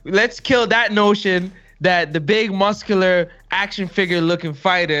 So let's kill that notion that the big, muscular, action figure-looking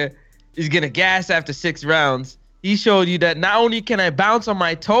fighter is going to gas after 6 rounds. He showed you that not only can I bounce on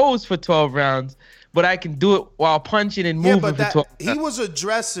my toes for 12 rounds, but I can do it while punching and moving for 12 rounds. He was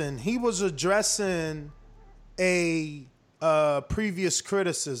addressing a previous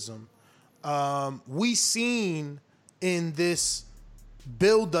criticism. We seen in this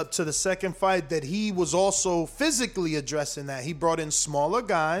build up to the second fight that he was also physically addressing that. He brought in smaller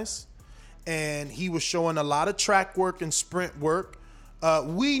guys, and he was showing a lot of track work and sprint work.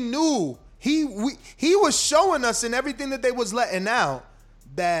 We knew he was showing us in everything that they was letting out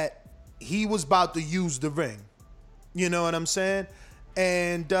that he was about to use the ring. You know what I'm saying?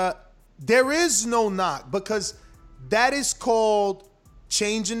 And there is no knock, because that is called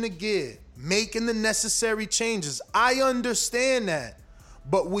changing the gear, making the necessary changes. I understand that,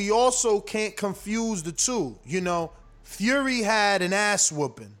 but we also can't confuse the two. You know, Fury had an ass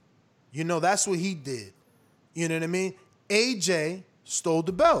whooping. You know, that's what he did. You know what I mean? AJ stole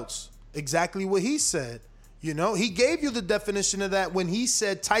the belts. Exactly what he said. You know, he gave you the definition of that when he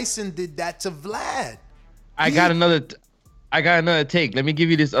said Tyson did that to Vlad. I got another take. Let me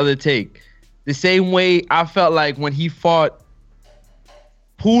give you this other take. The same way I felt like when he fought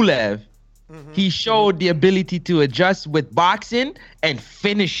Pulev, he showed the ability to adjust with boxing and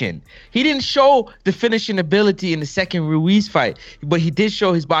finishing. He didn't show the finishing ability in the second Ruiz fight, but he did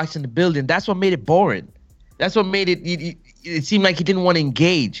show his boxing ability, and that's what made it boring. That's what made it seemed like he didn't want to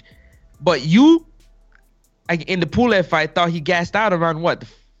engage. But you, in the Pulev fight, thought he gassed out around what, the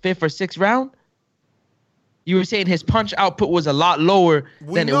 5th or 6th round? You were saying his punch output was a lot lower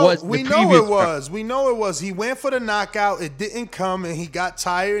than it was. We know it was. He went for the knockout. It didn't come, and he got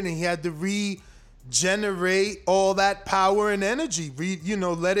tired, and he had to regenerate all that power and energy.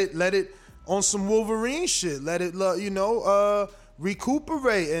 Let it on some Wolverine shit. Let it,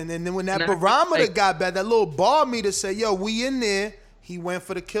 recuperate. And then when that barometer got bad, that little bar meter said, yo, we in there. he went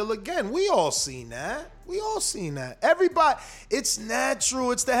for the kill again. We all seen that. Everybody, it's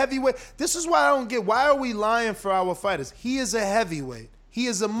natural. It's the heavyweight. This is why I don't get, why are we lying for our fighters? He is a heavyweight. He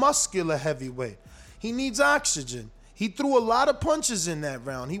is a muscular heavyweight. He needs oxygen. He threw a lot of punches in that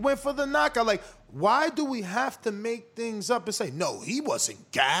round. He went for the knockout. Like, why do we have to make things up and say, no, he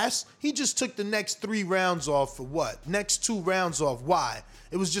wasn't gassed? He just took the next 3 rounds off for what? Next 2 rounds off. Why?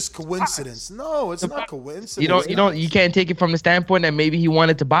 It was just coincidence. No, it's not coincidence. You can't take it from the standpoint that maybe he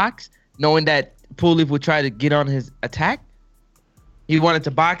wanted to box, knowing that Pulev would try to get on his attack. He wanted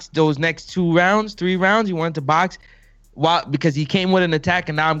to box those next 2 rounds, 3 rounds. He wanted to box because he came with an attack,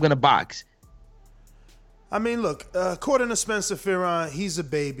 and now I'm gonna box. I mean, look, according to Spencer Fearon, he's a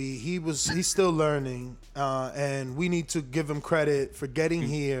baby. He's still learning, and we need to give him credit for getting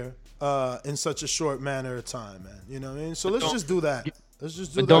here in such a short manner of time, man. You know what I mean? So let's just do that.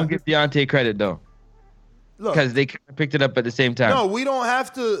 But don't give Deontay credit though, because they picked it up at the same time. No, we don't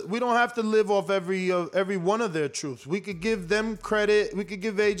have to. We don't have to live off every one of their troops. We could give them credit. We could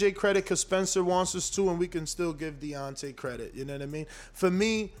give AJ credit because Spencer wants us to, and we can still give Deontay credit. You know what I mean? For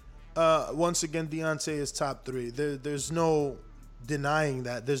me, once again, Deontay is top 3. There's no denying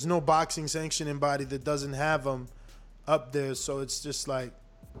that. There's no boxing sanctioning body that doesn't have him up there. So it's just like,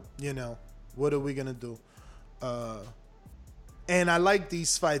 you know, what are we gonna do? And I like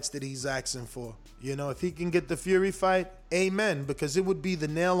these fights that he's asking for. You know, if he can get the Fury fight, amen, because it would be the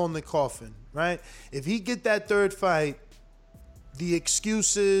nail on the coffin, right? If he get that 3rd fight, the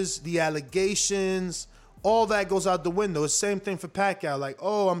excuses, the allegations, all that goes out the window. It's the same thing for Pacquiao. Like,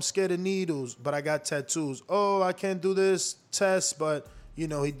 oh, I'm scared of needles, but I got tattoos. Oh, I can't do this test, but, you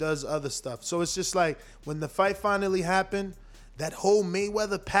know, he does other stuff. So it's just like when the fight finally happened, that whole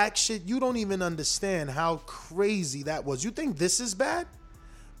Mayweather-Pac shit, you don't even understand how crazy that was. You think this is bad?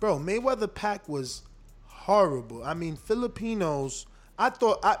 Bro, Mayweather-Pac was horrible. I mean, Filipinos,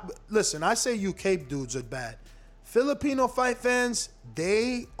 listen, I say you Cape dudes are bad. Filipino fight fans,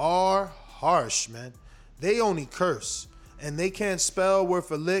 they are harsh, man. They only curse. And they can't spell word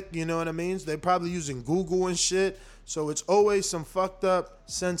for lick, you know what I mean? They're probably using Google and shit. So it's always some fucked up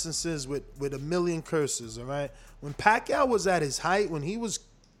sentences with a million curses, all right? When Pacquiao was at his height, when he was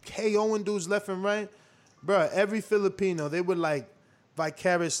KOing dudes left and right, bro, every Filipino, they would like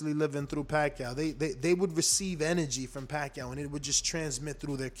vicariously living through Pacquiao. They would receive energy from Pacquiao, and it would just transmit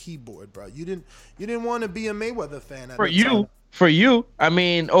through their keyboard, bro. You didn't want to be a Mayweather fan at the time. For you, I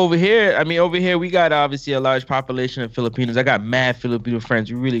mean, over here, we got obviously a large population of Filipinos. I got mad Filipino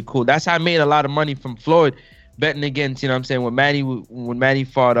friends. We're really cool. That's how I made a lot of money from Floyd, betting against, you know what I'm saying, when Manny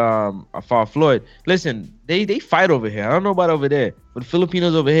fought Floyd. Listen, they fight over here. I don't know about over there, but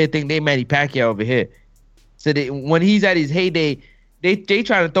Filipinos over here think they Manny Pacquiao over here. So when he's at his heyday, they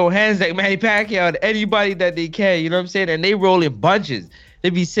trying to throw hands like Manny Pacquiao at anybody that they can, you know what I'm saying? And they roll in bunches. They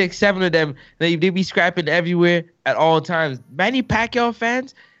be 6, 7 of them. They be scrapping everywhere at all times. Manny Pacquiao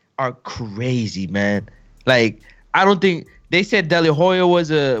fans are crazy, man. Like, I don't think they said De La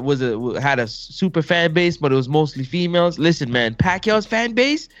Hoya had a super fan base, but it was mostly females. Listen, man, Pacquiao's fan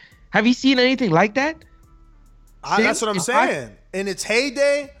base. Have you seen anything like that? That's what I'm saying. In its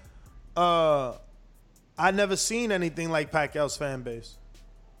heyday, I never seen anything like Pacquiao's fan base.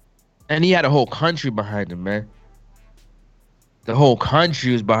 And he had a whole country behind him, man. The whole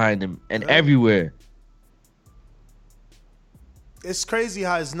country was behind him and everywhere. It's crazy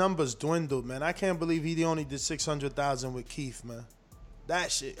how his numbers dwindled, man. I can't believe he only did 600,000 with Keith, man.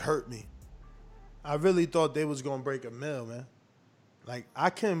 That shit hurt me. I really thought they was gonna break $1 million, man. Like,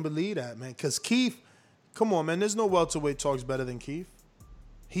 I couldn't believe that, man. Cause Keith, come on, man. There's no welterweight talks better than Keith.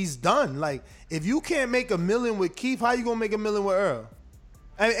 He's done. Like, if you can't make $1 million with Keith, how you gonna make $1 million with Earl?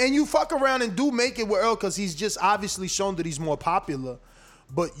 And you fuck around and do make it with Earl because he's just obviously shown that he's more popular.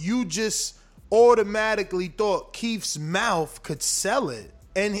 But you just automatically thought Keith's mouth could sell it.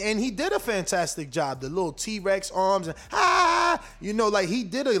 And he did a fantastic job. The little T-Rex arms and you know, like he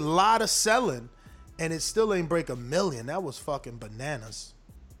did a lot of selling. And it still ain't break $1 million. That was fucking bananas.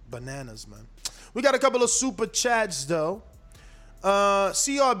 Bananas, man. We got a couple of super chats though.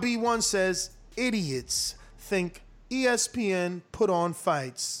 CRB1 says, idiots think ESPN put on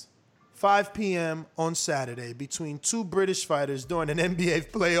fights 5 p.m. on Saturday between 2 British fighters during an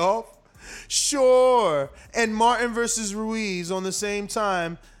NBA playoff? Sure. And Martin versus Ruiz on the same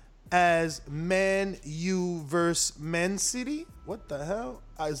time as Man U versus Man City? What the hell?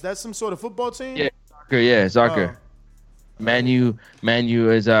 Is that some sort of football team? Yeah, soccer. Man U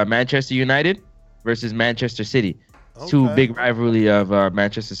is Manchester United versus Manchester City. Two big rivalry of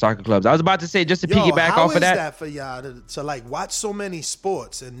Manchester soccer clubs. I was about to say, just to piggyback off of that. How is that for y'all to like watch so many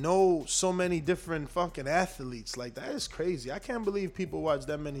sports and know so many different fucking athletes? Like, that is crazy. I can't believe people watch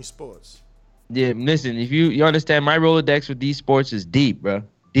that many sports. Yeah, listen, if you understand, my Rolodex with these sports is deep, bro.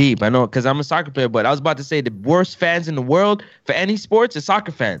 Deep. I know, because I'm a soccer player, but I was about to say the worst fans in the world for any sports is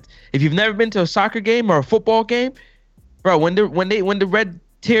soccer fans. If you've never been to a soccer game or a football game, bro, when the red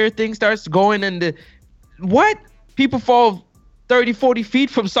tier thing starts going and people fall 30, 40 feet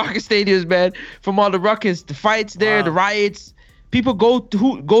from soccer stadiums, man, from all the ruckus, the fights there, the riots. People go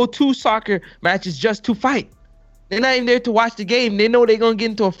to soccer matches just to fight. They're not even there to watch the game. They know they're going to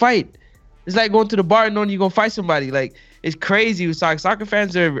get into a fight. It's like going to the bar and knowing you're going to fight somebody. Like, it's crazy with soccer. Soccer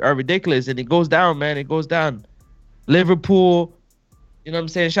fans are ridiculous, and it goes down, man. It goes down. Liverpool, you know what I'm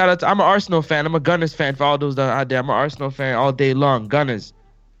saying? Shout out to, I'm an Arsenal fan. I'm a Gunners fan for all those that are out there. I'm an Arsenal fan all day long. Gunners.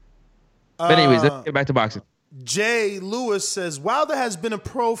 But anyways, let's get back to boxing. Jay Lewis says, Wilder has been a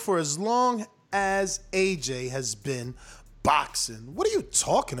pro for as long as AJ has been boxing. What are you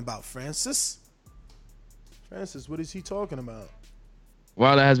talking about, Francis? Francis, what is he talking about?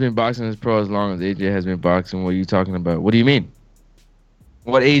 Wilder has been boxing as pro as long as AJ has been boxing. What are you talking about? What do you mean?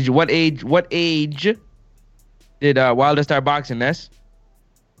 What age did Wilder start boxing, Ness?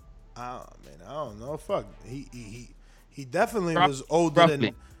 I don't know. Fuck. He definitely was older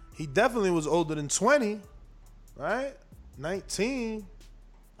than he definitely was older than 20, right? 19.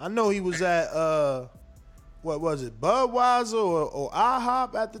 I know he was at what was it, Budweiser or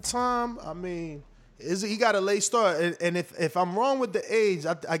IHOP at the time. I mean, he got a late start. And if I'm wrong with the age,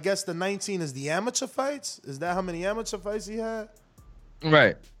 I guess the 19 is the amateur fights. Is that how many amateur fights he had?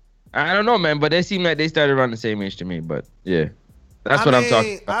 Right. I don't know, man, but they seem like they started around the same age to me. But yeah, that's what I'm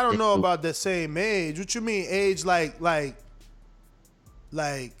talking about. I don't know about the same age. What you mean age? Like?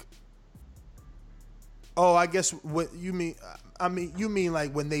 Oh, I guess what you mean. I mean, you mean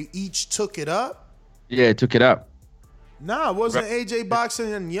like when they each took it up? Yeah, took it up. Nah, wasn't AJ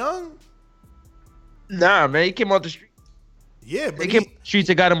boxing young? Nah, man, he came off the street. Yeah, but he came off the streets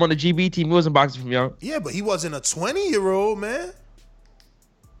and got him on the GB team. He wasn't boxing from young. Yeah, but he wasn't a 20-year-old, man.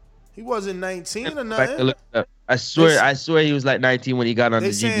 He wasn't 19 or nothing. I swear he was like 19 when he got on the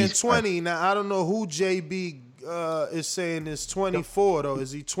GB. They saying 20. Now, I don't know who JB is saying is 24, though.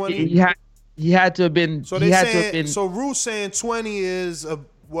 Is he 20? He had to have been. So they saying. So Rue's saying 20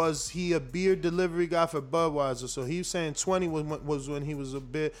 was he a beer delivery guy for Budweiser? So he was saying 20 was when he was a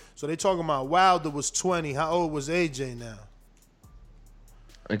beer. So they talking about Wilder was 20. How old was AJ now?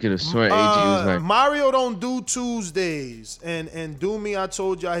 I could have sworn AJ was like. Mario don't do Tuesdays, and Doomy, I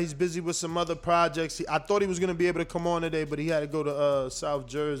told y'all he's busy with some other projects. I thought he was gonna be able to come on today, but he had to go to South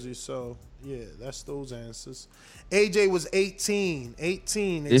Jersey. So yeah, that's those answers. AJ was 18.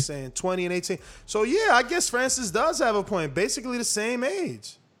 18, they're saying 20 and 18. So yeah, I guess Francis does have a point. Basically the same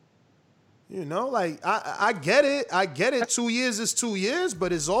age. You know, like I get it. I get it. 2 years is 2 years,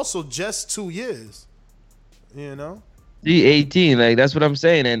 but it's also just 2 years. You know? 18, like that's what I'm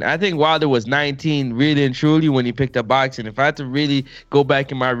saying. And I think Wilder was 19 really and truly when he picked up boxing. If I had to really go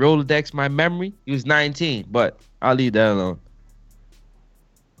back in my Rolodex, my memory, he was 19, but I'll leave that alone.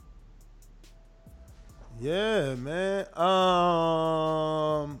 Yeah, man.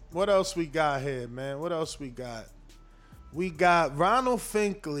 What else we got here, man? What else we got? We got Ronald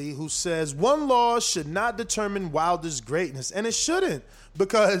Finkley, who says one loss should not determine Wilder's greatness, and it shouldn't,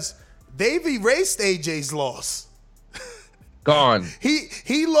 because they've erased AJ's loss. Gone.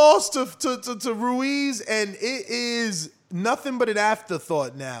 He lost to Ruiz, and it is nothing but an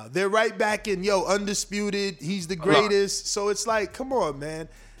afterthought now. They're right back in, undisputed. He's the greatest. So it's like, come on, man.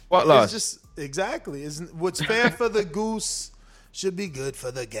 What loss? It's just exactly. What's fair for the goose should be good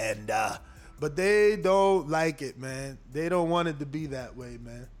for the gander. But they don't like it, man. They don't want it to be that way,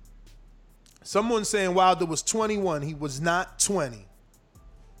 man. Someone saying Wilder was 21. He was not 20.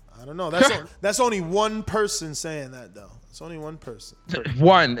 I don't know. That's only one person saying that, though. It's only one person.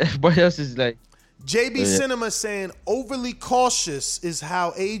 One. What else is like? JB Cinema saying overly cautious is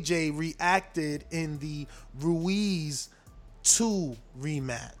how AJ reacted in the Ruiz 2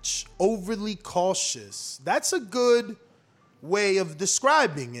 rematch. Overly cautious. That's a good way of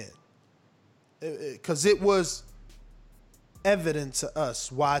describing it. Because it was evident to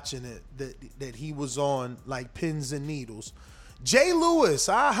us watching it that he was on like pins and needles. Jay Lewis,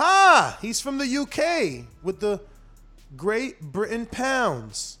 he's from the UK with the Great Britain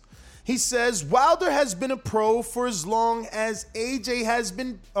Pounds. He says Wilder has been a pro for as long as AJ has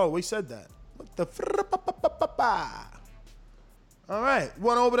been. Oh, we said that. What the? All right,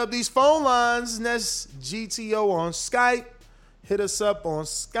 want to open up these phone lines? Ness GTO on Skype. Hit us up on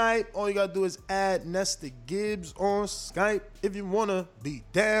Skype. All you gotta do is add Nesta Gibbs on Skype if you wanna be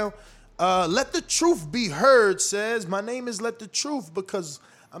down. Let the truth be heard says, my name is Let the Truth because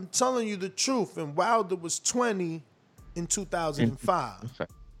I'm telling you the truth. And Wilder was 20 in 2005.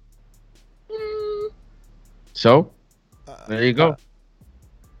 So, there you go.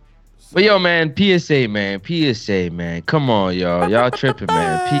 But yo, man, PSA, man. Come on, y'all. Y'all tripping,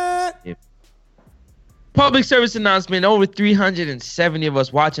 man. PSA. Public service announcement. Over 370 of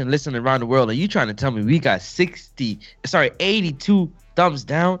us watching and listening around the world. Are you trying to tell me we got 82 thumbs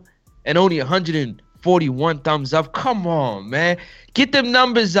down and only 141 thumbs up? Come on, man. Get them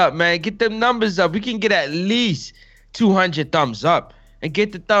numbers up, man. Get them numbers up. We can get at least 200 thumbs up and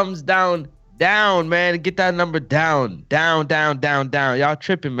get the thumbs down, man. Get that number down. Y'all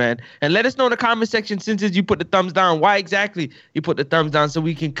tripping, man. And let us know in the comment section since you put the thumbs down, why exactly you put the thumbs down so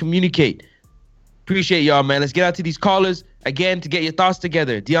we can communicate. Appreciate y'all, man. Let's get out to these callers again to get your thoughts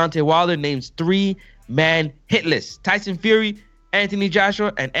together. Deontay Wilder names 3-man hit list. Tyson Fury, Anthony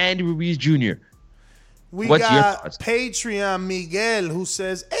Joshua, and Andy Ruiz Jr. What's got Patreon Miguel who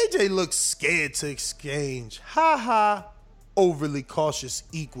says AJ looks scared to exchange. Ha ha. Overly cautious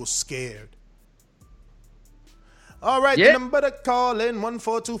equals scared. All right, the number to call in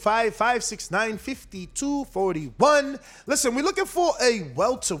 14255695241. Listen, we're looking for a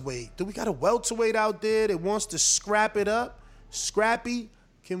welterweight. Do we got a welterweight out there that wants to scrap it up? Scrappy?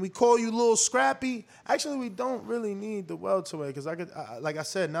 Can we call you Little Scrappy? Actually, we don't really need the welterweight because like I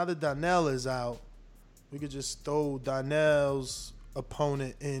said, now that Donnell is out, we could just throw Donnell's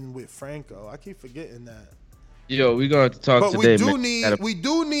opponent in with Franco. I keep forgetting that. Yo, we're going to talk today,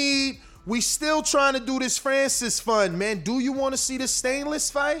 We still trying to do this Francis fund, man. Do you want to see the Stainless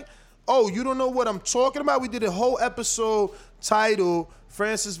fight? Oh, you don't know what I'm talking about? We did a whole episode titled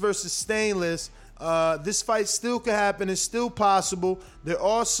Francis versus Stainless. This fight still could happen. It's still possible. There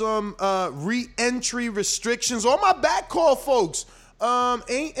are some re-entry restrictions. On my back call, folks.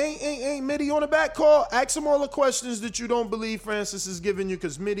 Ain't Mitty on the back call? Ask him all the questions that you don't believe Francis is giving you,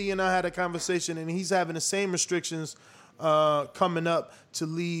 because Mitty and I had a conversation, and he's having the same restrictions coming up to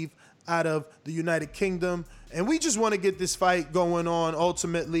leave out of the United Kingdom. And we just want to get this fight going on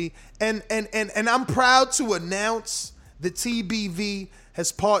ultimately. And I'm proud to announce that TBV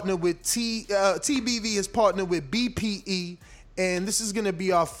has partnered with BPE, and this is going to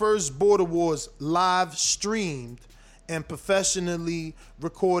be our first Border Wars live streamed and professionally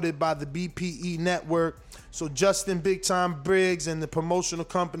recorded by the BPE network. So Justin Big Time Briggs and the promotional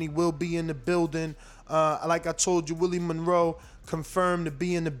company will be in the building. Like I told you, Willie Monroe confirmed to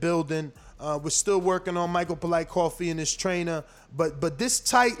be in the building. We're still working on Michael Polite Coffee and his trainer, but this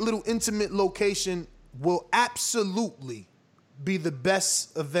tight little intimate location will absolutely be the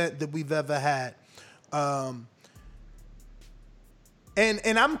best event that we've ever had.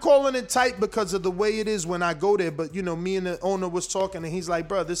 And I'm calling it tight because of the way it is when I go there. But, you know, me and the owner was talking, and he's like,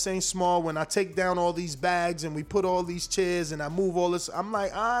 bro, this ain't small. When I take down all these bags and we put all these chairs and I move all this, I'm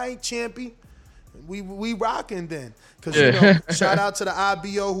like, all right, champy. We rocking then. Because, you know, shout out to the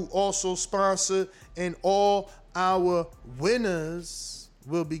IBO who also sponsored, and all our winners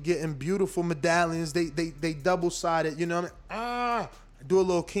will be getting beautiful medallions. They double-sided, you know what I mean? Do a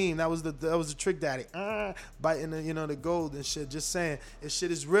little keen. That was the trick daddy. Biting the, the gold and shit. Just saying, this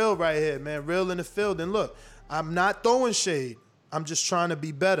shit is real right here, man. Real in the field. And look, I'm not throwing shade. I'm just trying to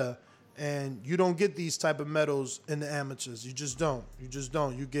be better. And you don't get these type of medals in the amateurs. You just don't. You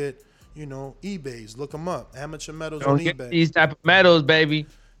get, eBays. Look them up. Amateur medals on eBay. Don't get these type of medals, baby.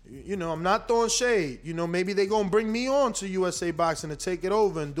 I'm not throwing shade. Maybe they gonna bring me on to USA Boxing to take it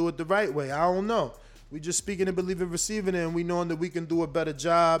over and do it the right way. I don't know. We just speaking and believing, receiving it, and we knowing that we can do a better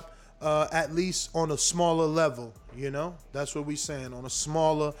job, at least on a smaller level. That's what we saying, on a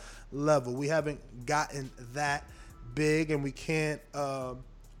smaller level. We haven't gotten that big, and we can't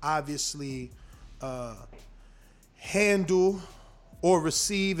obviously handle or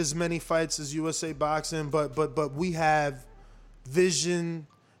receive as many fights as USA Boxing, but we have vision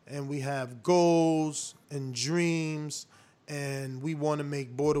and we have goals and dreams. And we want to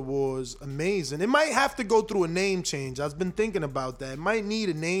make Border Wars amazing. It might have to go through a name change. I've been thinking about that. It might need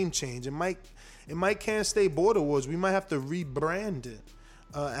a name change. It might can't stay Border Wars. We might have to rebrand it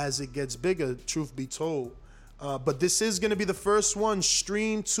as it gets bigger, truth be told. But this is going to be the first one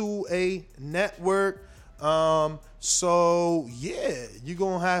streamed to a network. So, yeah, you're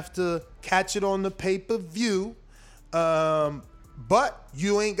going to have to catch it on the pay-per-view. But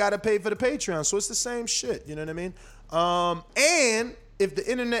you ain't got to pay for the Patreon. So it's the same shit. You know what I mean? And if the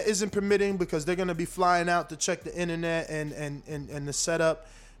internet isn't permitting, because they're going to be flying out to check the internet and the setup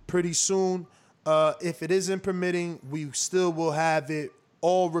pretty soon, If it isn't permitting, we still will have it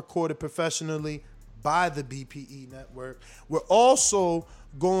all recorded professionally by the BPE network. We're also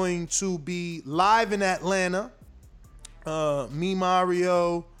going to be live in Atlanta. Me,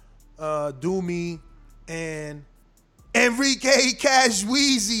 Mario, Doomy, and Enrique Cash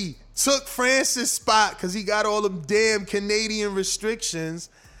Wheezy took Francis' spot because he got all them damn Canadian restrictions.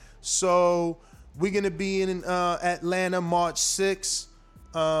 So we're going to be in Atlanta March 6th,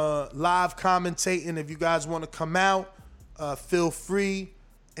 live commentating. If you guys want to come out, feel free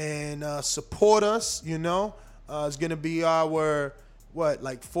and support us, you know. It's going to be our,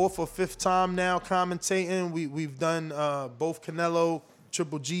 fourth or fifth time now commentating. We've done both Canelo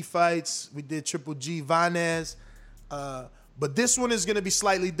Triple G fights. We did Triple G Vanez. But this one is going to be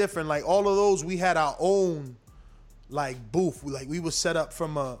slightly different. Like all of those, we had our own booth. We were set up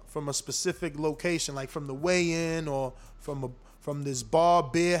from a specific location, like from the weigh-in or from this bar,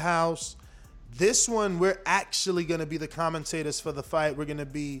 beer house. This one, we're actually going to be the commentators for the fight. We're going to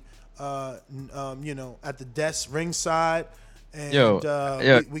be, at the desk ringside. And,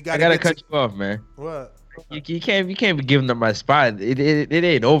 we gotta cut you off, man. What? You can't be giving up my spot. It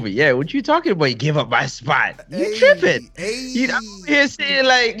ain't over yet. What you talking about? You give up my spot? You tripping? I'm here saying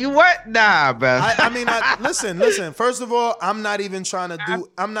like you what? Nah, bro. Listen. First of all, I'm not even trying to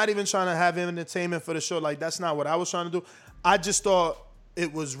have entertainment for the show. Like that's not what I was trying to do. I just thought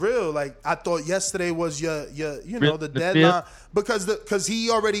it was real. Like I thought yesterday was your the deadline because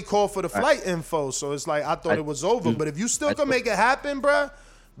he already called for the flight info. So it's like I thought it was over. But if you still can make it happen, bruh,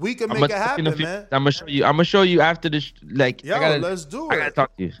 we can make it happen, man. I'm gonna show you after this. Let's do it. I gotta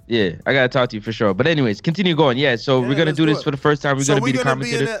talk to you. Yeah, I gotta talk to you for sure. But anyways, continue going. Yeah, so we're gonna do this for the first time. We're gonna be the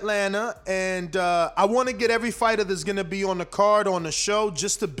commentator. We're gonna be in Atlanta, and I want to get every fighter that's gonna be on the card on the show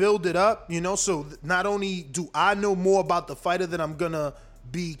just to build it up. You know, so not only do I know more about the fighter that I'm gonna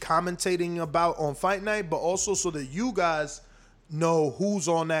be commentating about on Fight Night, but also so that you guys know who's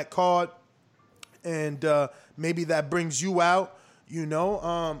on that card, and maybe that brings you out. You know,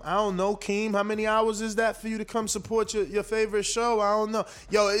 I don't know, Keem, how many hours is that for you to come support your favorite show? I don't know.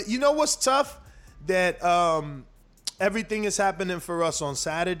 Yo, you know what's tough? That everything is happening for us on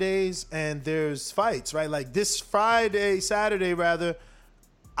Saturdays, and there's fights, right? Like this Saturday rather,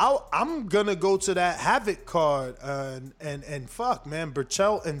 I'm going to go to that Havoc card, and fuck, man,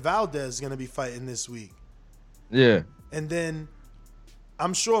 Burchell and Valdez going to be fighting this week. Yeah. And then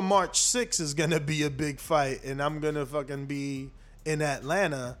I'm sure March 6th is going to be a big fight, and I'm going to fucking be in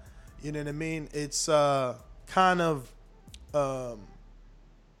Atlanta. You know what I mean? It's kind of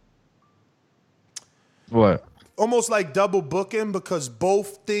what? Almost like double booking because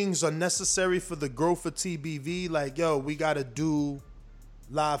both things are necessary for the growth of TBV. Like, yo, we got to do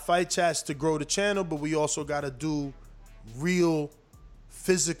live fight chats to grow the channel, but we also got to do real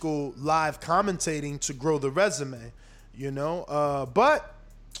physical live commentating to grow the resume, you know? But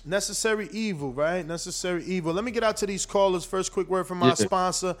necessary evil, right? Necessary evil. Let me get out to these callers. First, quick word from my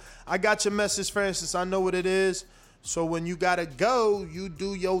sponsor. I got your message, Francis. I know what it is. So when you got to go, you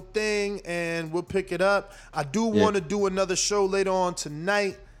do your thing, and we'll pick it up. I do want to do another show later on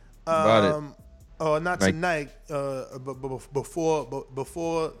tonight. Not tonight, but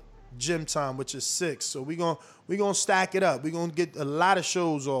before gym time, which is 6. So we gonna stack it up. We're going to get a lot of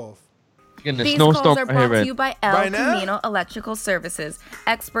shows off. These calls are brought to you by El Camino Electrical Services,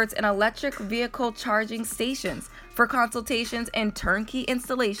 experts in electric vehicle charging stations. For consultations and turnkey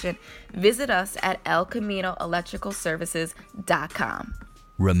installation, visit us at elcaminoelectricalservices.com.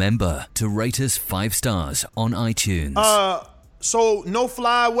 Remember to rate us 5 stars on iTunes. So no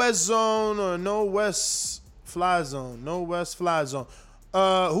fly west zone or no west fly zone. No west fly zone.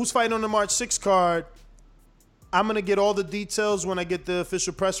 Who's fighting on the March 6th card? I'm going to get all the details when I get the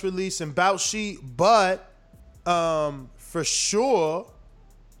official press release and bout sheet. But for sure,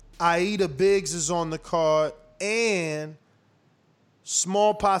 Aida Biggs is on the card. And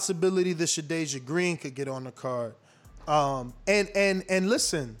small possibility that Shadeja Green could get on the card. And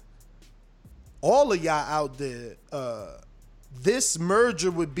listen, all of y'all out there, this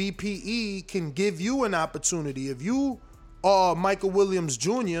merger with BPE can give you an opportunity. If you are Michael Williams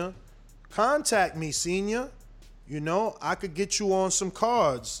Jr., contact me, senior. You know, I could get you on some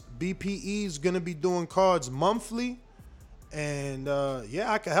cards. BPE is going to be doing cards monthly. And,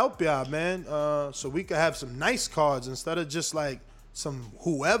 I can help y'all, man. So we could have some nice cards instead of just like some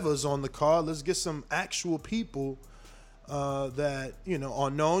whoever's on the card. Let's get some actual people that, you know, are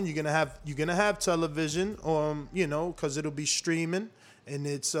known. You're gonna have television, because it'll be streaming, and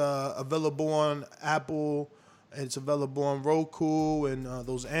it's available on Apple, and it's available on Roku and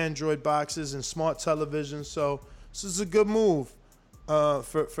those Android boxes and smart televisions. So this is a good move.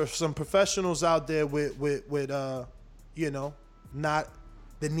 for some professionals out there with not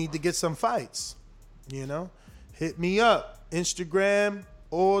that need to get some fights, hit me up, Instagram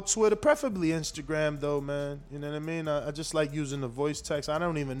or Twitter, preferably Instagram though, man. You know what I mean? I just like using the voice text. I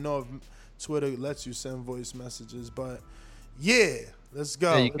don't even know if Twitter lets you send voice messages, but yeah, let's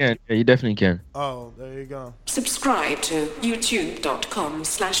go. Yeah, you can. Yeah, you definitely can. Oh, there you go. Subscribe to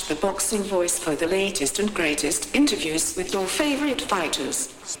youtube.com/theboxingvoice for the latest and greatest interviews with your favorite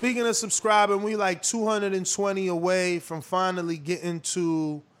fighters. Speaking of subscribing, we like 220 away from finally getting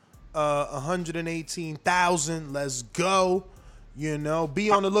to 118,000. Let's go.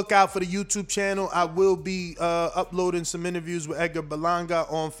 Be on the lookout for the YouTube channel. I will be uploading some interviews with Edgar Berlanga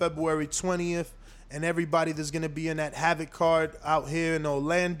on February 20th. And everybody that's going to be in that Havoc card out here in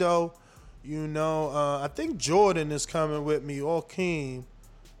Orlando. I think Jordan is coming with me, or Keem.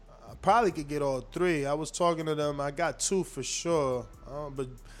 I probably could get all three. I was talking to them. I got two for sure. But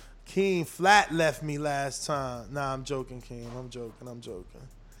Keem flat left me last time. Nah, I'm joking, Keem. I'm joking.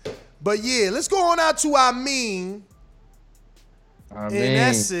 But yeah, let's go on out to Amin. In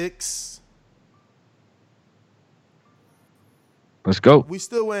Essex. Let's go. We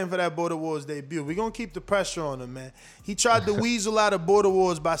still waiting for that Border Wars debut. We're going to keep the pressure on him, man. He tried to weasel out of Border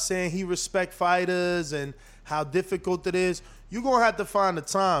Wars by saying he respect fighters and how difficult it is. You're going to have to find the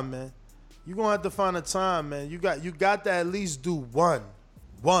time, man. You got to at least do one.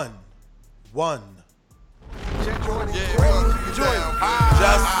 Just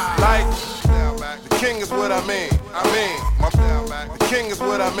like the king is what I mean. The king is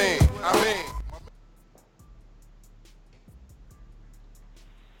what I mean.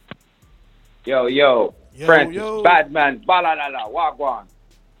 Yo, Francis, Batman, balalala, wagwan.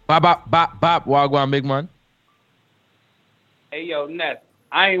 Bop, wagwan, big man. Hey, yo, Ness,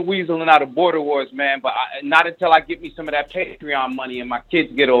 I ain't weaseling out of Border Wars, man, but not until I get me some of that Patreon money and my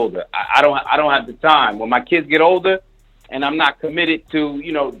kids get older. I don't have the time. When my kids get older and I'm not committed to,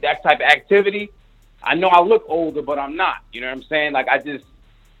 that type of activity, I know I look older, but I'm not. You know what I'm saying? Like, I just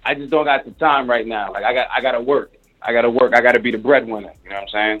don't got the time right now. Like, I got to work. I got to be the breadwinner. You know what I'm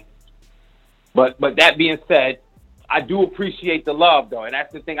saying? But that being said, I do appreciate the love, though, and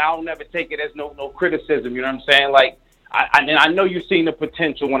that's the thing. I don't never take it as no criticism. You know what I'm saying? Like, I know you've seen the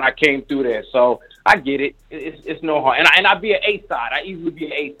potential when I came through there, so I get it. It's no harm. And I'd be an A side. I easily be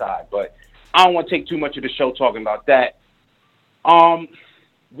an A side, but I don't want to take too much of the show talking about that. One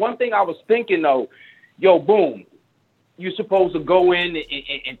thing I was thinking though, yo, boom, you're supposed to go in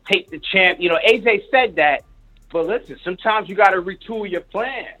and take the champ. AJ said that, but listen, sometimes you got to retool your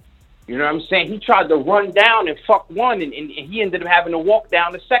plan. You know what I'm saying? He tried to run down and fuck one, and he ended up having to walk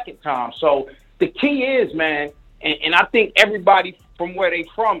down the second time. So the key is, man, and I think everybody from where they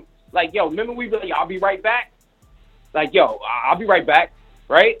from, like, yo, remember we be like, I'll be right back? Like, yo, I'll be right back,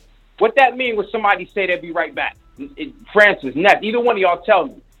 right? What that mean when somebody say they'll be right back? Francis, Ness, either one of y'all tell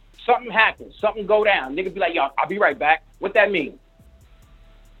me. Something happens, something go down. Nigga be like, yo, I'll be right back. What that mean?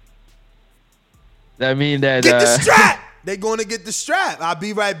 That mean that... Get the strap! They going to get the strap. I'll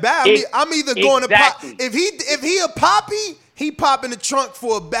be right back. I'm either going to pop. If he a poppy, he pop in the trunk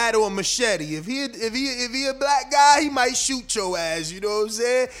for a bat or a machete. If he a black guy, he might shoot your ass. You know what I'm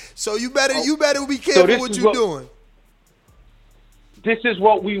saying? So you better be careful what you're doing. This is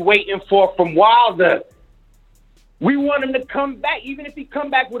what we waiting for from Wilder. We want him to come back, even if he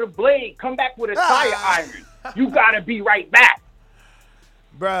come back with a blade, come back with a tire iron. You gotta be right back,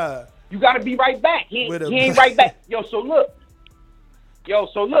 bruh. You got to be right back. He ain't right back. So look,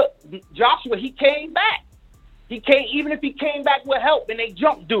 Joshua, he came back. Even if he came back with help and they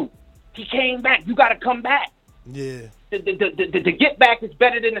jumped dude, he came back. You got to come back. Yeah. The get back is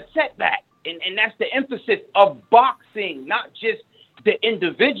better than the setback. And that's the emphasis of boxing, not just the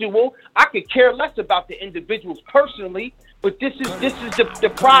individual. I could care less about the individuals personally, but this is the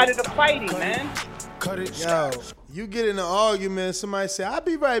pride of the fighting, man. Yo, you get in an argument, somebody say, I'll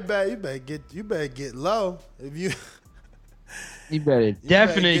be right back. You better get low. If you better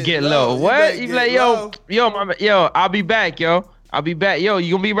definitely get low. What? You be like, yo, I'll be back, yo. I'll be back. Yo,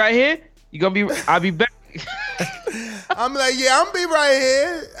 you gonna be right here? I'll be back. I'm like, yeah, I'm be right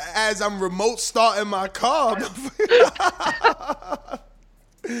here as I'm remote starting my car.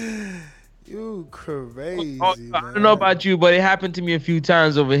 You crazy, man. I don't know about you, but it happened to me a few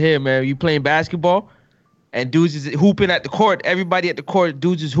times over here, man. You playing basketball, and dudes is hooping at the court. Everybody at the court,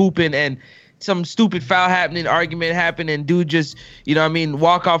 dudes is hooping, and some stupid foul happening, argument happened, and dude just,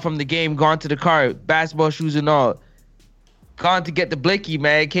 walk out from the game, gone to the car, basketball shoes and all. Gone to get the blicky,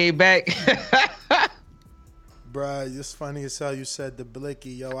 man. Came back. Bruh, it's funny as hell you said the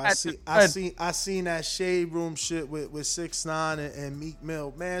Blicky, yo. I seen that Shade Room shit with 6ix9ine and Meek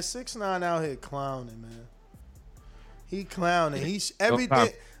Mill. Man, 6ix9ine out here clowning, man. He clowning. He's everything.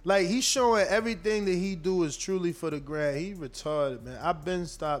 Like, he's showing everything that he do is truly for the grand. He retarded, man. I've been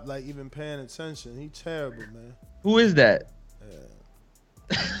stopped, like, even paying attention. He terrible, man. Who is that?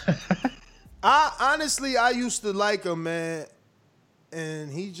 Yeah. I used to like him, man.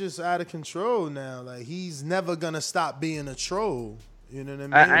 And he just out of control now. Like, he's never gonna stop being a troll. You know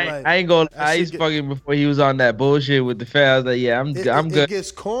what I mean? I ain't gonna lie. He's fucking before he was on that bullshit with the fans. Like, yeah, I'm good. It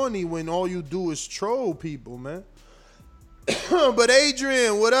gets corny when all you do is troll people, man. But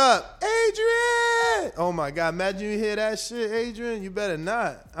Adrian, what up? Adrian! Oh my God, imagine you hear that shit, Adrian. You better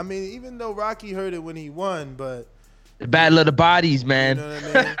not. I mean, even though Rocky heard it when he won, but the battle of the bodies, man. You know what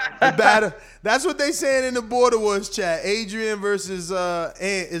I mean? The battle. That's what they saying in the Border Wars chat. Adrian versus Ant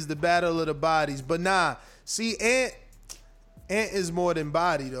is the battle of the bodies. But nah, see, Ant is more than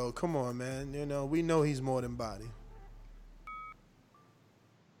body though. Come on, man. You know, we know he's more than body.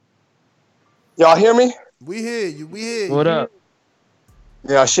 Y'all hear me? We hear you. We hear you. What up?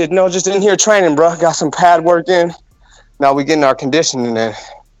 Yeah, shit. No, just in here training, bro. Got some pad work in. Now we getting our conditioning in.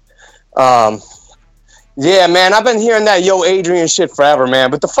 Yeah, man, I've been hearing that Yo Adrian shit forever,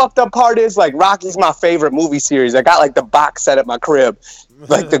 man. But the fucked up part is, like, Rocky's my favorite movie series. I got, like, the box set at my crib,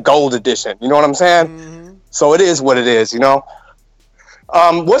 like the gold edition. You know what I'm saying? Mm-hmm. So it is what it is, you know?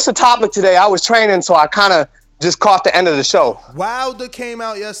 What's the topic today? I was training, so I kind of just caught the end of the show. Wilder came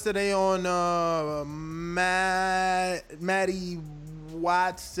out yesterday on Matty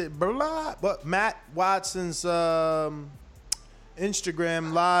Watson, Matt Watson's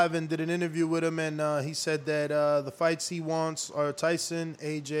Instagram live and did an interview with him, and he said that the fights he wants are Tyson,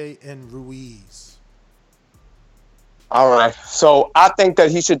 AJ, and Ruiz. All right. So I think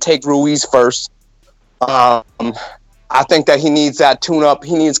that he should take Ruiz first. I think that he needs that tune-up.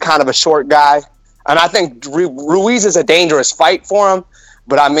 He needs kind of a short guy. And I think Ruiz is a dangerous fight for him.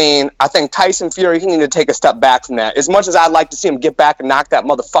 But, I mean, I think Tyson Fury, he needs to take a step back from that. As much as I'd like to see him get back and knock that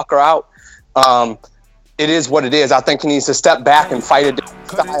motherfucker out, it is what it is. I think he needs to step back and fight a different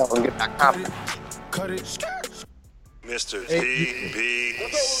style and get that confidence. Mr.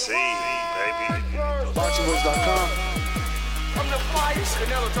 PBC, baby. BoxingVoice.com. I'm the flyest.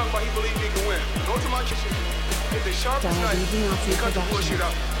 Canelo talking about he believe he can win. Go to my kitchen. If they sharp as night, you cut the bullshit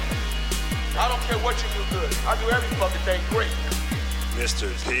out. I don't care what you do good. I do every fucking thing great. Mr.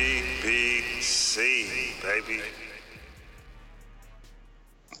 PBC, baby.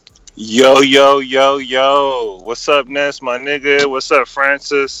 Yo. What's up, Ness, my nigga? What's up,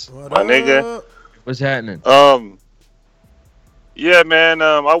 Francis? My nigga. What's happening? Yeah, man.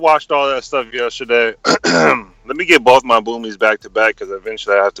 I watched all that stuff yesterday. Let me get both my boomies back to back because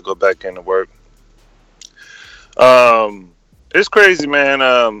eventually I have to go back into work. It's crazy, man.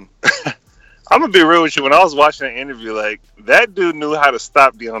 I'm gonna be real with you. When I was watching the interview, like, that dude knew how to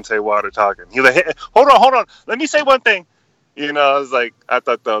stop Deontay Wilder talking. He like, hey, hold on. Let me say one thing. You know, I was like, I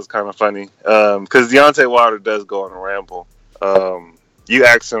thought that was kind of funny. Because Deontay Wilder does go on a ramble. You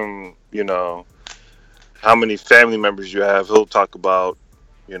ask him, you know, how many family members you have, he'll talk about,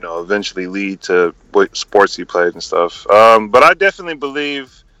 you know, eventually lead to what sports he played and stuff. But I definitely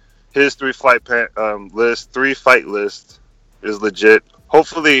believe his three-fight list is legit.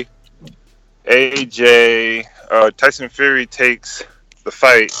 Hopefully, AJ, Tyson Fury takes the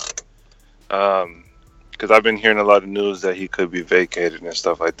fight. Because I've been hearing a lot of news that he could be vacated and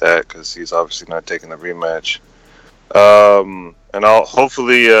stuff like that because he's obviously not taking the rematch. And I'll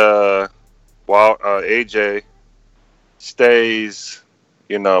hopefully while AJ stays,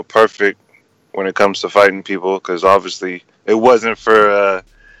 you know, perfect when it comes to fighting people, because obviously it wasn't for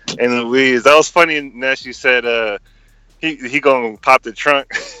and Louise. That was funny, Ness. You said he gonna pop the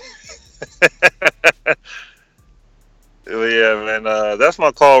trunk. Yeah, man. That's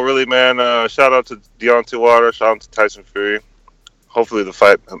my call, really, man. Shout out to Deontay Wilder. Shout out to Tyson Fury. Hopefully the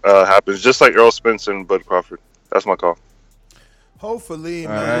fight happens, just like Errol Spence and Bud Crawford. That's my call. Hopefully,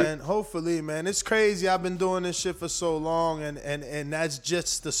 man. Right. Hopefully, man. It's crazy. I've been doing this shit for so long, and that's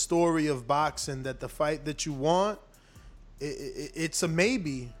just the story of boxing, that the fight that you want, it's a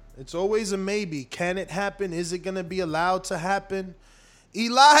maybe. It's always a maybe. Can it happen? Is it going to be allowed to happen?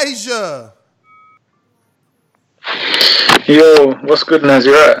 Elijah! Yo, what's good, Naz?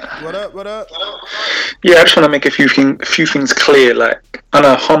 You right? What up? Yeah, I just want to make a few things clear, like, on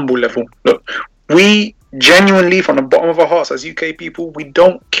a humble level. Look, we genuinely, from the bottom of our hearts as UK people, we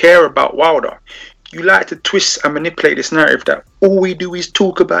don't care about Wilder. You like to twist and manipulate this narrative that all we do is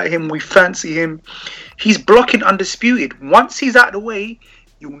talk about him, we fancy him. He's blocking Undisputed. Once he's out of the way,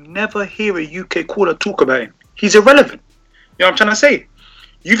 you'll never hear a UK caller talk about him. he's irrelevant. You know what I'm trying to say?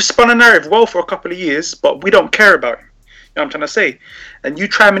 You've spun a narrative well for a couple of years, but we don't care about him. You know what I'm trying to say? And you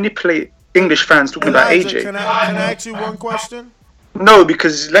try and manipulate English fans talking about AJ. Can I ask you one question? No,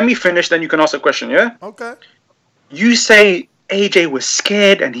 because let me finish, then you can ask a question, yeah? Okay. You say AJ was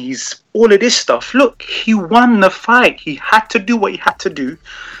scared and he's all of this stuff. Look, he won the fight. He had to do what he had to do.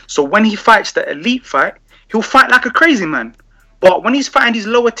 So when he fights the elite fight, he'll fight like a crazy man. But when he's fighting these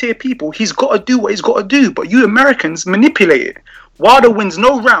lower tier people, he's got to do what he's got to do. But you Americans manipulate it. Wilder wins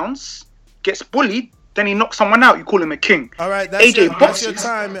no rounds, gets bullied, then he knocks someone out. You call him a king. All right, that's your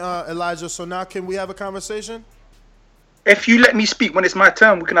time, Elijah. So now can we have a conversation? If you let me speak when it's my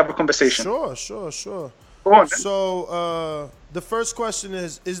turn, we can have a conversation. Sure. Go on, then. So the first question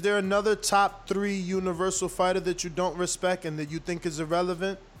is there another top 3 Universal fighter that you don't respect and that you think is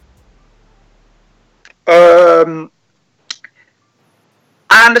irrelevant? I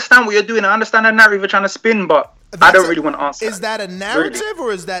understand what you're doing. I understand the narrative you're trying to spin, but I don't really want to answer. Is that a narrative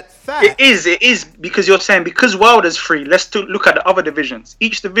or is that fact? It is because you're saying because Wilder's free. Let's look at the other divisions.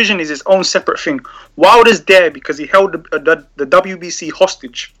 Each division is its own separate thing. Wilder's there because he held the WBC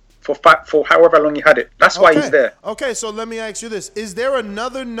hostage for however long he had it. That's why he's there. Okay, so let me ask you this: is there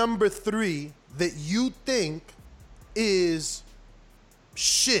another number 3 that you think is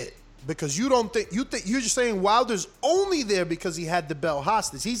shit? Because you're just saying Wilder's only there because he had the belt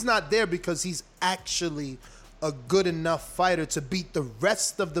hostage. He's not there because he's actually a good enough fighter to beat the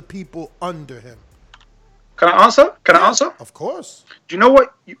rest of the people under him. Can I answer? Of course. Do you know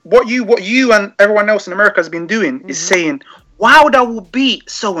what you and everyone else in America has been doing is saying Wilder will beat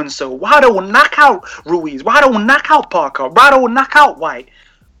so and so. Wilder will knock out Ruiz. Wilder will knock out Parker. Wilder will knock out White.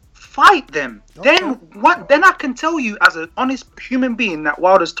 Fight them. Okay. Then I can tell you as an honest human being that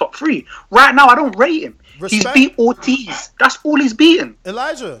Wilder's top 3. Right now I don't rate him. Respect. He's beat Ortiz. That's all he's beaten.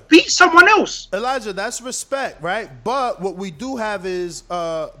 Elijah. Beat someone else. Elijah, that's respect, right? But what we do have is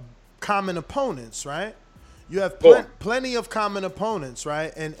common opponents, right? You have plenty of common opponents,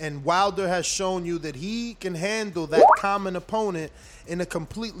 right? And Wilder has shown you that he can handle that common opponent in a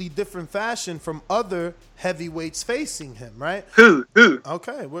completely different fashion from other heavyweights facing him, right? Who?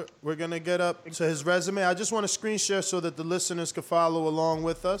 Okay, we're going to get up to his resume. I just want to screen share so that the listeners can follow along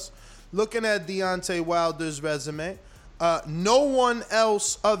with us. Looking at Deontay Wilder's resume, no one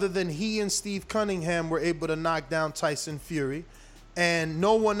else other than he and Steve Cunningham were able to knock down Tyson Fury. And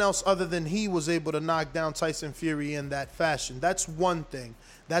no one else other than he was able to knock down Tyson Fury in that fashion. That's one thing.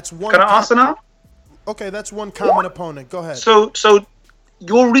 That's one. Can I answer now? Okay, that's one common opponent. Go ahead. So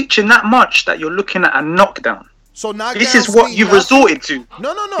you're reaching that much that you're looking at a knockdown. So this is what you've resorted to.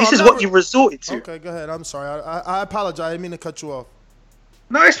 No. This is what you've resorted to. Okay, go ahead. I'm sorry. I apologize. I didn't mean to cut you off.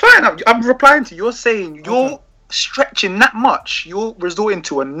 No, it's fine. I'm replying to you. You're saying you're stretching that much. You're resorting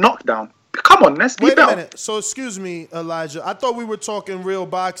to a knockdown. Come on, let's be Wait better. a minute. So excuse me, Elijah. I thought we were talking real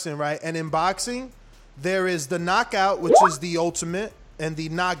boxing, right? And in boxing, there is the knockout, which is the ultimate, and the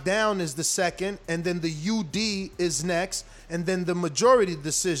knockdown is the second, and then the UD is next, and then the majority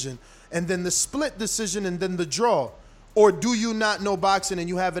decision, and then the split decision, and then the draw. Or do you not know boxing and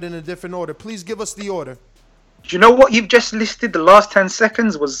you have it in a different order? Please give us the order. Do you know what you've just listed? The last 10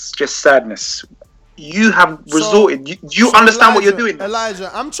 seconds was just sadness. You have resorted. You understand Elijah, what you're doing.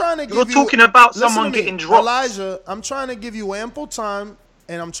 Elijah, I'm trying to give you. You're talking about someone getting dropped. Elijah, I'm trying to give you ample time,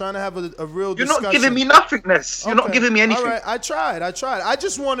 and I'm trying to have a real discussion. You're not giving me nothingness. You're not giving me anything. All right, I tried. I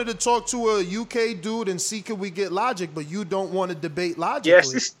just wanted to talk to a UK dude and see could we get logic, but you don't want to debate logically.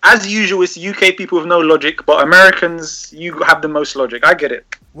 Yes, as usual, it's UK people with no logic, but Americans, you have the most logic. I get it.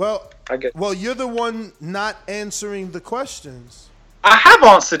 Well, you're the one not answering the questions. I have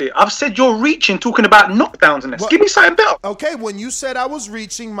answered it. I've said you're reaching, talking about knockdowns and this. Give me something better. Okay, when you said I was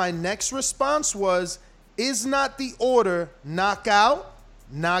reaching, my next response was, is not the order knockout,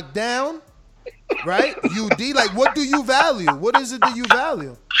 knockdown, right? UD, like what do you value? What is it that you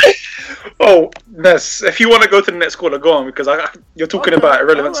value? Oh, Ness, if you want to go to the next caller, go on, because you're talking about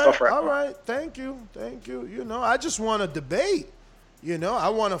irrelevant stuff right now. All right, thank you. You know, I just want to debate. You know, I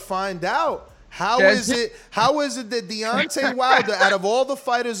want to find out. How is it that Deontay Wilder, out of all the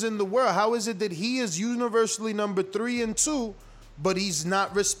fighters in the world, how is it that he is universally number 3 and 2, but he's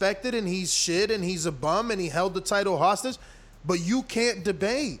not respected and he's shit and he's a bum and he held the title hostage, but you can't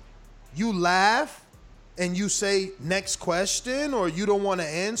debate. You laugh and you say next question, or you don't want to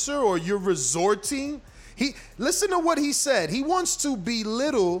answer, or you're resorting. Listen to what he said. He wants to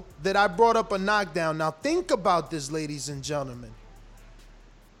belittle that I brought up a knockdown. Now think about this, ladies and gentlemen.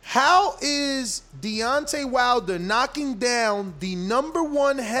 How is Deontay Wilder knocking down the number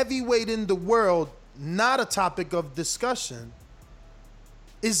 1 heavyweight in the world not a topic of discussion?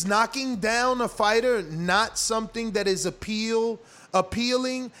 Is knocking down a fighter not something that is appealing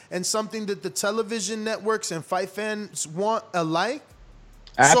and something that the television networks and fight fans want alike?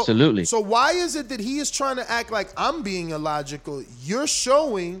 Absolutely. So why is it that he is trying to act like I'm being illogical? You're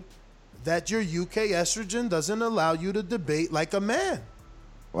showing that your UK estrogen doesn't allow you to debate like a man.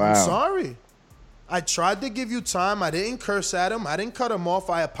 Wow. I'm sorry. I tried to give you time. I didn't curse at him. I didn't cut him off.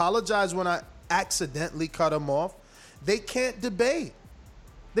 I apologize when I accidentally cut him off. They can't debate.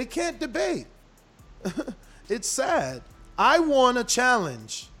 They can't debate. It's sad. I want a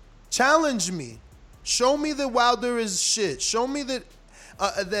challenge. Challenge me. Show me that Wilder is shit. Show me that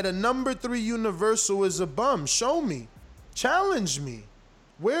that a number 3 Universal is a bum. Show me. Challenge me.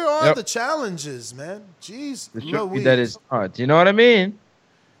 Where are the challenges, man? Jeez. That is hard. You know what I mean?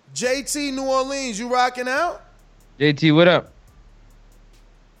 JT New Orleans, you rocking out? JT, what up?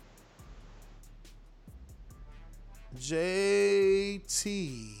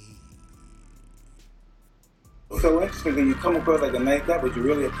 JT. So interesting that you come across like a nice guy, but you're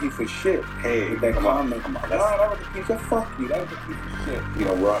really a piece of shit. Hey, that comment. Come on. That was a piece of fuck you. That was a piece of shit. You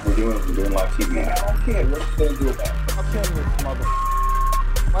know, we're doing live TV. Man, I don't care. What you gonna do about it? I'm telling this mother.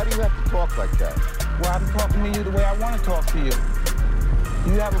 Why do you have to talk like that? Well, I'm talking to you the way I want to talk to you.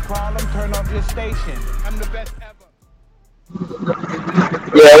 You have a problem? Turn off your station. I'm the best ever.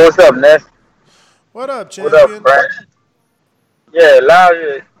 Yeah, what's up, Ness? What up, champion? What up, Brad? Yeah,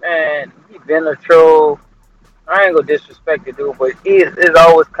 Elijah, man, he been a troll. I ain't gonna disrespect the dude, but there's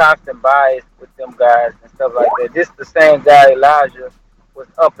always constant bias with them guys and stuff like that. This the same guy Elijah was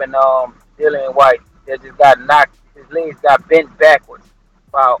up in Dillian White that just got knocked. His legs got bent backwards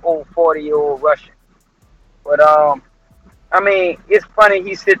by an old 40-year-old Russian. But I mean, it's funny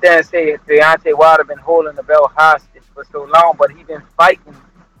he sit there and say Deontay Wilder been holding the belt hostage for so long, but he been fighting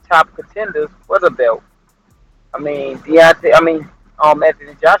top contenders for the belt. I mean, Anthony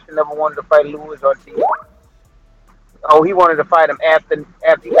Joshua never wanted to fight Luis Ortiz. Oh, he wanted to fight him after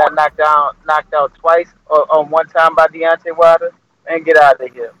he got knocked out twice or one time by Deontay Wilder. Man, get out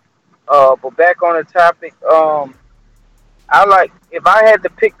of here. But back on the topic, if I had to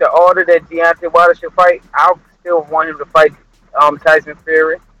pick the order that Deontay Wilder should fight, I still want him to fight Tyson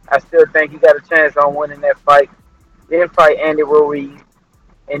Fury. I still think he got a chance on winning that fight. Then fight Andy Ruiz,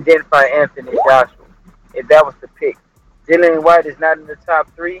 and then fight Anthony Joshua. If that was the pick. Dillian White is not in the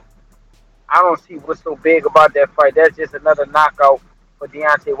top 3. I don't see what's so big about that fight. That's just another knockout for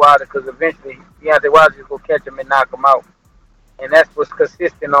Deontay Wilder because eventually Deontay Wilder just gonna catch him and knock him out. And that's what's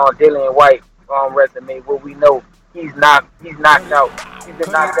consistent on Dillian White's resume, where we know he's knocked out. He's been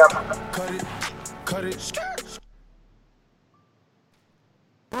knocked out. Cut it.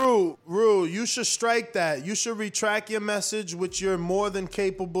 Rue, you should strike that. You should retract your message, which you're more than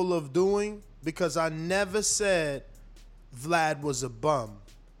capable of doing, because I never said Vlad was a bum.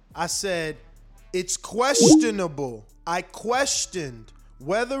 I said it's questionable. I questioned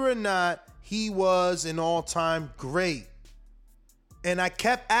whether or not he was an all-time great. And I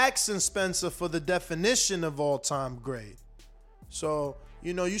kept asking Spencer for the definition of all-time great. So,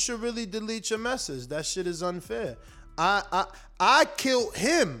 you should really delete your message. That shit is unfair. I killed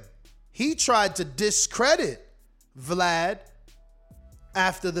him. He tried to discredit Vlad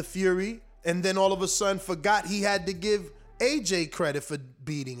after the Fury, and then all of a sudden forgot he had to give AJ credit for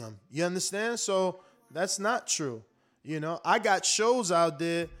beating him. You understand? So that's not true. I got shows out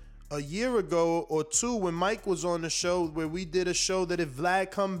there a year ago or 2 when Mike was on the show where we did a show that if Vlad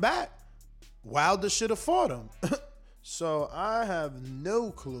come back, Wilder should have fought him. So I have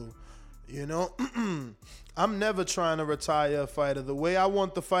no clue. I'm never trying to retire a fighter. The way I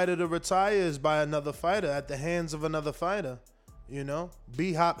want the fighter to retire is by another fighter, at the hands of another fighter.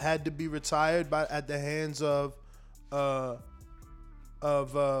 B-Hop had to be retired at the hands of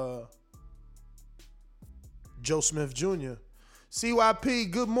Joe Smith Jr.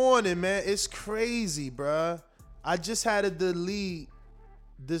 CYP, good morning, man. It's crazy, bruh. I just had to delete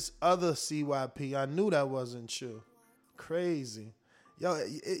this other CYP. I knew that wasn't true. Crazy.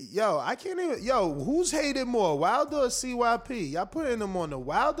 Yo, I can't even. Yo, who's hated more, Wilder or CYP? Y'all putting them on the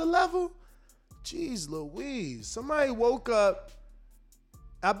Wilder level? Jeez Louise. Somebody woke up.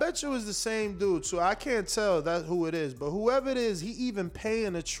 I bet you it was the same dude, so I can't tell that's who it is. But whoever it is, he even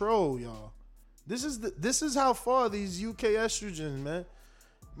paying a troll, y'all. This is how far these UK estrogens, man.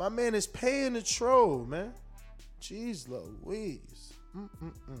 My man is paying a troll, man. Jeez Louise.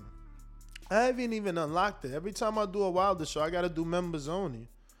 I haven't even unlocked it. Every time I do a Wilder show, I gotta do members only.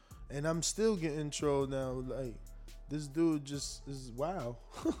 And I'm still getting trolled now. Like, this dude just is wow.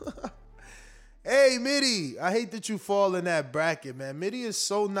 Hey, Mitty, I hate that you fall in that bracket, man. Mitty is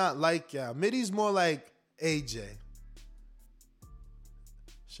so not like y'all. Mitty's more like AJ.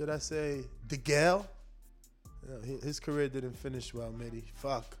 should I say, DeGale? His career didn't finish well, Mitty.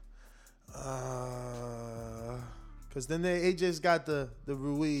 Fuck. Because then AJ's got the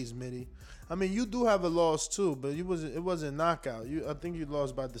Ruiz, Mitty. I mean, you do have a loss too, but it wasn't knockout. I think you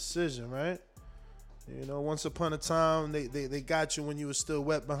lost by decision, right? You know, once upon a time, they got you when you were still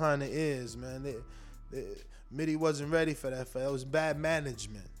wet behind the ears, man. Mitty wasn't ready for that fight. It was bad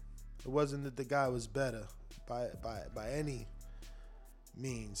management. It wasn't that the guy was better by any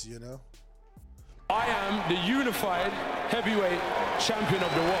means, you know? I am the unified heavyweight champion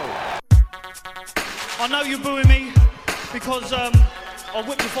of the world. I know you're booing me because I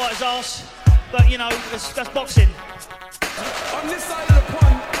whipped the fighter's ass, but you know, that's boxing. On this side of the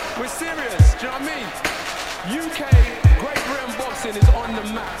pond, we're serious, do you know what I mean? UK Great Britain boxing is on the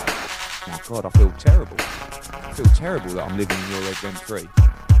map. Oh God, I feel terrible. I feel terrible that I'm living in your red rent free.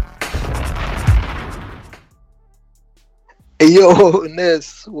 Hey, yo,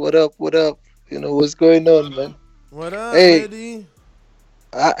 Ness, what up, what up? You know, what's going on, man? What up, hey, Eddie?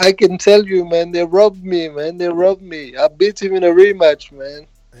 I can tell you, man, they robbed me, man. They robbed me. I beat him in a rematch, man.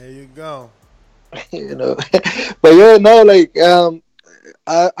 There you go. You know, but yeah, now, like,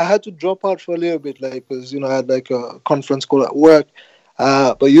 I had to drop out for a little bit, like, because, you know, I had, like, a conference call at work.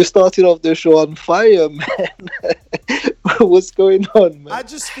 But you started off the show on fire, man. What's going on, man? I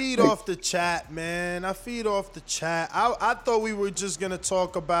just feed off the chat, man. I feed off the chat. I thought we were just going to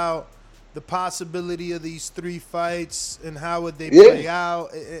talk about the possibility of these 3 fights and how would they play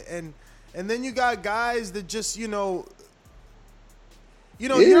out. And then you got guys that just, you're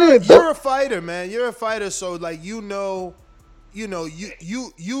a fighter, man. You're a fighter, so like you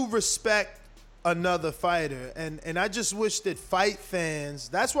respect another fighter, and I just wish that fight fans,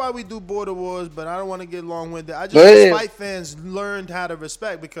 that's why we do Border Wars, but I don't want to get long-winded. I just wish fight fans learned how to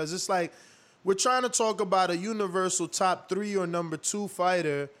respect, because it's like we're trying to talk about a universal top 3 or number 2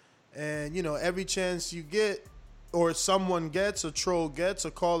 fighter, and every chance you get, or someone gets, a troll gets,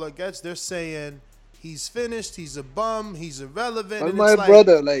 a caller gets, they're saying he's finished, he's a bum, he's irrelevant. But my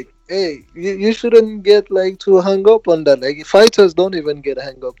brother, like, hey, you shouldn't get like too hung up on that. Like, fighters don't even get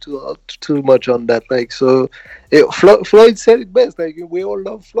hung up too much on that. Like, so Floyd said it best. Like, we all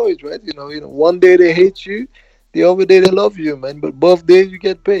love Floyd, right? You know, one day they hate you, the other day they love you, man. But both days you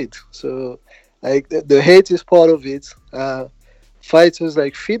get paid. So, like, the hate is part of it. Fighters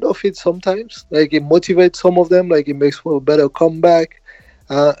like feed off it sometimes. Like, it motivates some of them. Like, it makes for a better comeback.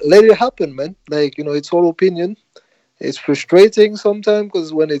 Let it happen, man. Like, it's all opinion. It's frustrating sometimes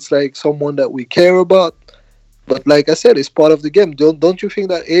because when it's like someone that we care about. But like I said, it's part of the game. Don't you think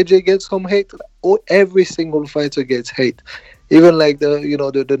that AJ gets some hate? Oh, every single fighter gets hate. Even like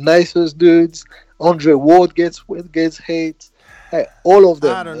the nicest dudes. Andre Ward gets hate. Hey, all of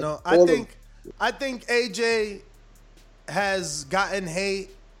them. I don't know. I think AJ has gotten hate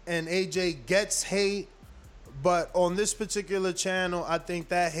and AJ gets hate. But on this particular channel, I think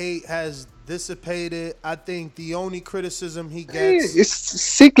that hate has dissipated. I think the only criticism he gets... It's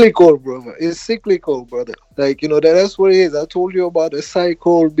cyclical, brother. It's cyclical, brother. Like, that's what it is. I told you about a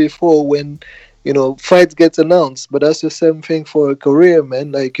cycle before when, fights get announced. But that's the same thing for a career,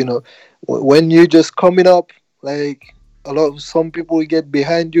 man. Like, when you're just coming up, like, some people will get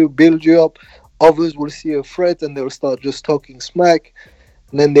behind you, build you up. Others will see a threat and they'll start just talking smack.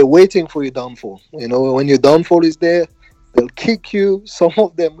 And then they're waiting for your downfall. When your downfall is there, they'll kick you, some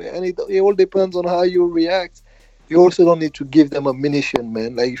of them. And it all depends on how you react. You also don't need to give them ammunition,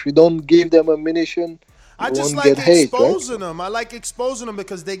 man. Like, if you don't give them ammunition, I just like exposing them. I like exposing them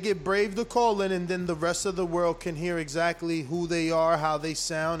because they get brave to call in, and then the rest of the world can hear exactly who they are, how they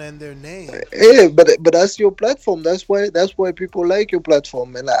sound, and their name. Yeah, but that's your platform. That's why people like your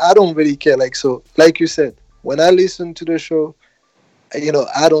platform, man. Like, I don't really care. Like, so, like you said, when I listen to the show,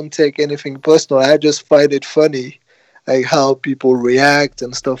 I don't take anything personal. I just find it funny, like how people react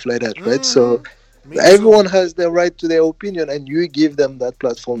and stuff like that, right? So everyone has the right to their opinion, and you give them that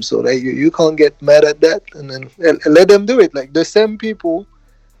platform. So like you can't get mad at that, and then let them do it. Like, the same people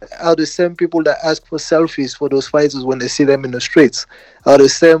are the same people that ask for selfies for those fighters when they see them in the streets, are the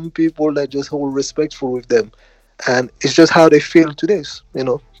same people that just hold respectful with them. And it's just how they feel today,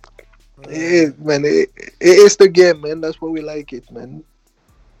 Yeah, man, it's the game, man. That's why we like it, man.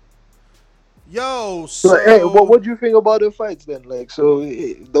 Yo, hey, what do you think about the fights then? Like, so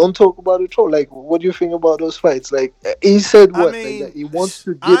don't talk about the troll. Like, what do you think about those fights? Like, he said what? Like, that he wants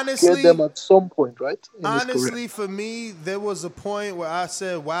to get them at some point, right? Honestly, for me, there was a point where I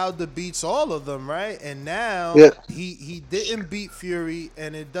said Wilder beats all of them, right? And now he didn't beat Fury,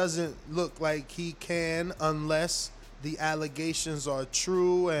 and it doesn't look like he can unless the allegations are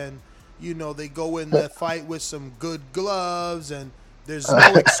true and they go in that fight with some good gloves and There's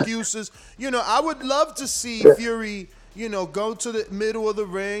no excuses. You know, I would love to see Fury, you know, go to the middle of the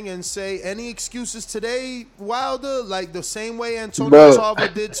ring and say, any excuses today, Wilder? Like the same way Antonio Tarver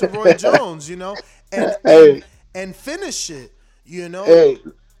did to Roy Jones, you know, and finish it, you know. Hey,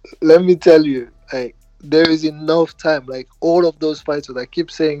 let me tell you, like, there is enough time. Like, all of those fighters, I keep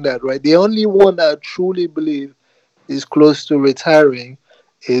saying that, right? The only one that I truly believe is close to retiring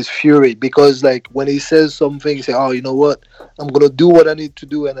is Fury, because like when he says something, he say, oh, you know what, I'm gonna do what I need to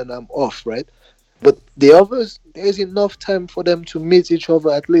do and then I'm off, right? But the others, there's enough time for them to meet each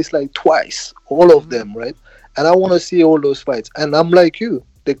other at least like twice, all of them, right? And I want to see all those fights. And I'm like you,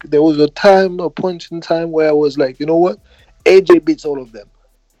 there was a point in time where I was like, you know what, AJ beats all of them.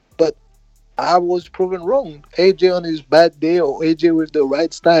 But I was proven wrong. AJ on his bad day, or AJ with the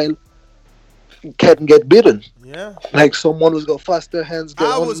right style, can get beaten. Yeah. Like someone who's got faster hands.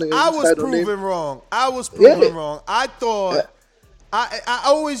 I was proven wrong. I was proven wrong. I thought... Yeah. I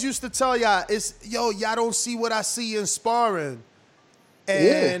always used to tell y'all, y'all don't see what I see in sparring.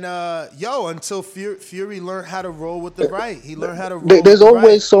 And, until Fury learned how to roll with the right. He learned how to roll There's with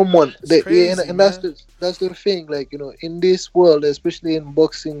always someone. crazy, and that's the thing. Like, you know, in this world, especially in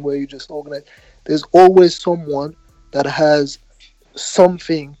boxing where you just organize, there's always someone that has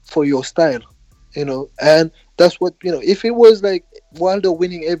something for your style, you know. And that's what, you know, if it was like Wilder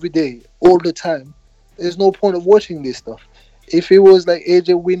winning every day, all the time, there's no point of watching this stuff. If it was like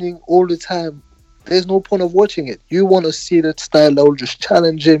AJ winning all the time, there's no point of watching it. You want to see that style that will just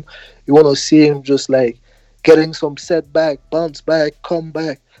challenge him. You want to see him just like getting some setback, bounce back, come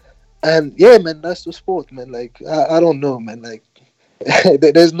back. And yeah, man, that's the sport, man. Like, I don't know, man. Like,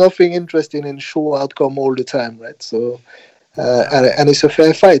 there's nothing interesting in show outcome all the time, right? So, and it's a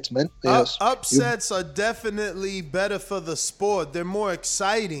fair fight, man. Yes. Upsets are definitely better for the sport. They're more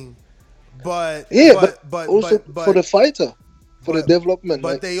exciting. But also for the fighter. For the development,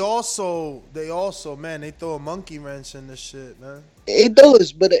 but they also, man, they throw a monkey wrench in this shit, man. It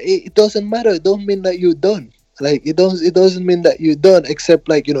does, but it doesn't matter. It don't mean that you're done. Like it doesn't mean that you're done. Except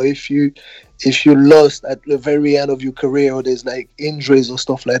like, you know, if you lost at the very end of your career, or there's like injuries or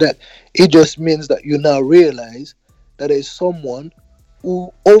stuff like that, it just means that you now realize that there's someone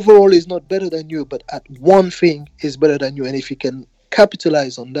who overall is not better than you, but at one thing is better than you, and if you can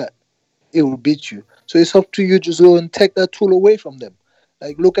capitalize on that, it will beat you. So it's up to you to go and take that tool away from them.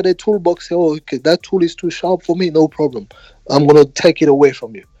 Like, look at the toolbox, say, oh, okay, that tool is too sharp for me, no problem. I'm going to take it away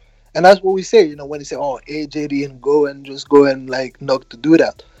from you. And that's what we say, you know, when they say, oh, AJ didn't go and like not to do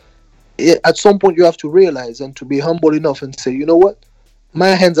that. At some point you have to realize and to be humble enough and say, you know what? My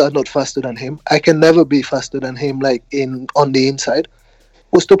hands are not faster than him. I can never be faster than him, like on the inside.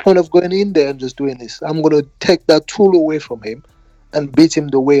 What's the point of going in there and just doing this? I'm going to take that tool away from him and beat him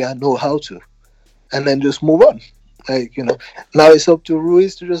the way I know how to. And then just move on. Like, you know, now it's up to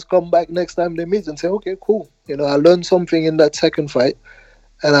Ruiz to just come back next time they meet and say, okay, cool. You know, I learned something in that second fight,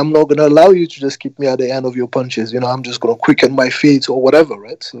 and I'm not going to allow you to just keep me at the end of your punches. You know, I'm just going to quicken my feet or whatever,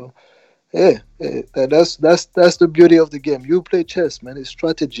 right? So, yeah, that's the beauty of the game. You play chess, man. It's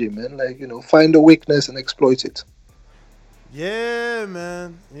strategy, man. Like, you know, find a weakness and exploit it. Yeah,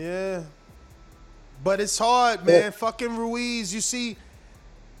 man. Yeah. But it's hard, man. Yeah. Fucking Ruiz. You see,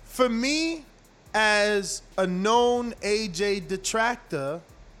 for me, as a known AJ detractor,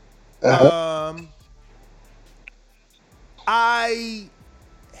 I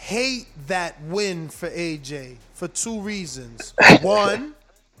hate that win for AJ for two reasons. One,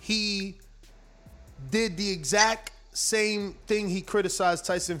 he did the exact same thing he criticized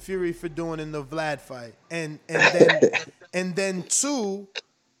Tyson Fury for doing in the Vlad fight. And then two,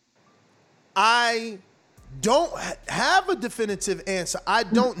 I don't have a definitive answer. I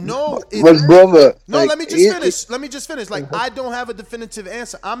don't know. Brother. No, like, let me just finish. Like, I don't have a definitive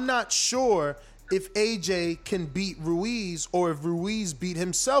answer. I'm not sure if AJ can beat Ruiz or if Ruiz beat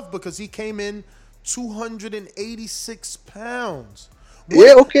himself, because he came in 286 pounds.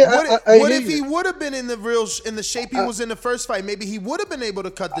 What if he would have been in the shape he was in the first fight? Maybe he would have been able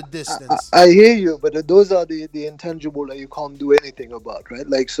to cut the distance. I hear you, but those are the intangible that you can't do anything about, right?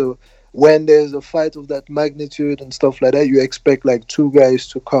 Like, so when there's a fight of that magnitude and stuff like that, you expect like two guys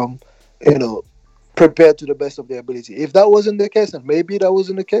to come, you know, prepared to the best of their ability. If that wasn't the case, and maybe that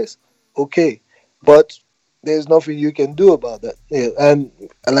wasn't the case, okay. But there's nothing you can do about that. Yeah. And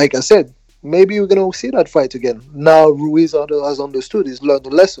like I said, maybe you're going to see that fight again. Now Ruiz has understood, he's learned a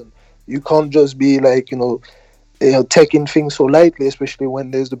lesson. You can't just be like, you know, taking things so lightly, especially when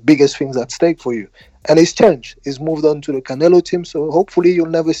there's the biggest things at stake for you. And he's changed. He's moved on to the Canelo team, so hopefully you'll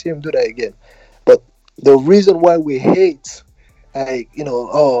never see him do that again. But the reason why we hate, like, you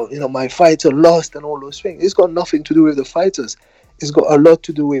know, my fighter lost and all those things, it's got nothing to do with the fighters. it's got a lot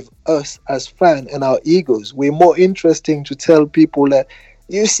to do with us as fans and our egos. We're more interesting to tell people that,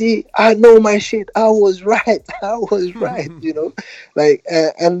 you see, I know my shit. I was right. I was right. You know, like,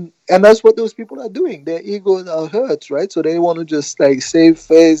 and that's what those people are doing. Their egos are hurt, right? So they want to just like save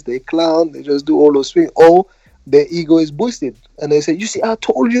face. They clown. They just do all those things. Or their ego is boosted, and they say, "You see, I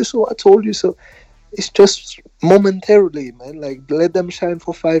told you so. I told you so." It's just momentarily, man. Like, let them shine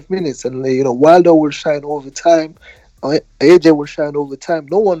for 5 minutes, and you know, Wilder will shine over time. AJ will shine over time.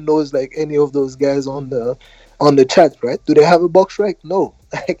 No one knows like any of those guys on the chat, right? Do they have a box rank? No.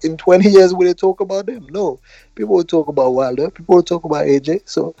 Like in 20 years, will they talk about them? No. People will talk about Wilder. People will talk about AJ.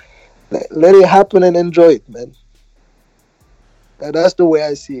 So let it happen and enjoy it, man. That's the way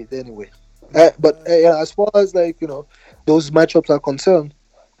I see it, anyway. But as far as like, you know, those matchups are concerned,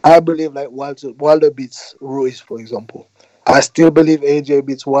 I believe like Wilder beats Ruiz, for example. I still believe AJ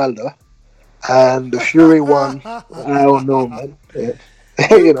beats Wilder, and the Fury one, I don't know, man. Yeah.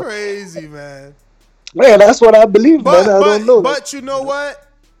 You know, crazy, man. Man, that's what I believe, man. I don't know. But you know what?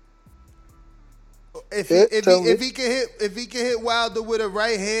 If he can hit Wilder with a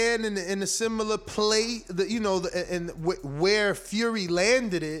right hand in a similar play, where Fury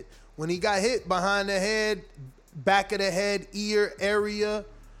landed it when he got hit behind the head, back of the head, ear area,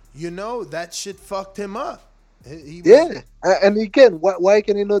 you know, that shit fucked him up. And he can. Why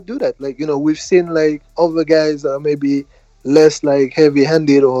can he not do that? Like, you know, we've seen like other guys that are maybe less like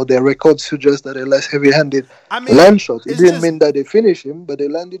heavy-handed, or their records suggest that they're less heavy-handed. I mean, land shots. It didn't mean that they finish him, but they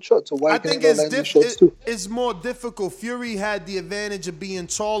landed shots. So why can't they land shots too? It's more difficult. Fury had the advantage of being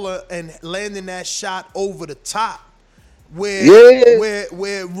taller and landing that shot over the top. Where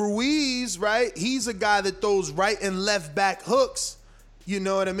Ruiz, right? He's a guy that throws right and left back hooks. You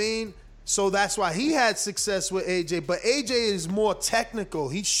know what I mean? So that's why he had success with AJ. But AJ is more technical.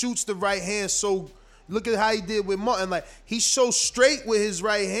 He shoots the right hand so. Look at how he did with Martin. Like, he's so straight with his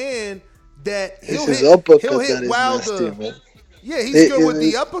right hand that he'll hit Wilder. Nasty, yeah, he's good with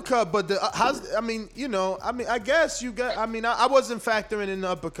the uppercut, but I guess you got. I mean, I wasn't factoring in the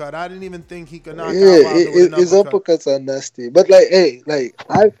uppercut. I didn't even think he could knock out Wilder with an his uppercuts are nasty. But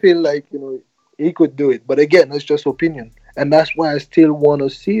I feel like, you know, he could do it. But again, it's just opinion, and that's why I still want to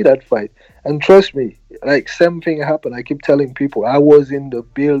see that fight. And trust me, like, same thing happened. I keep telling people, I was in the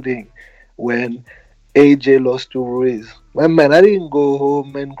building when AJ lost to Ruiz. Man, I didn't go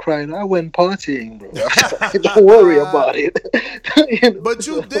home and crying. I went partying, bro. Don't worry about it. You know? But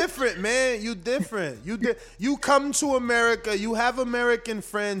you different, man. You different. You come to America. You have American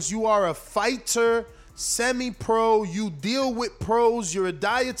friends. You are a fighter, semi-pro. You deal with pros. You're a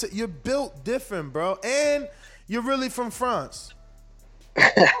dieter. You're built different, bro. And you're really from France.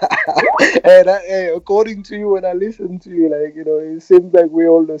 Hey, according to you, when I listen to you, like, you know, it seems like we're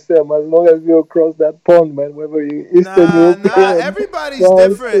all the same. As long as you cross that pond, man, whether you Eastern European, everybody's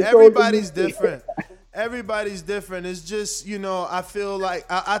different. Everybody's different. Everybody's different. It's just, you know, I feel like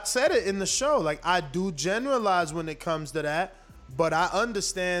I said it in the show. Like, I do generalize when it comes to that, but I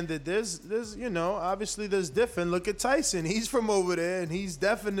understand that there's you know, obviously there's different. Look at Tyson. He's from over there, and he's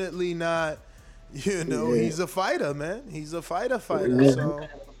definitely not. You know, he's a fighter, man. He's a fighter. Yeah. So,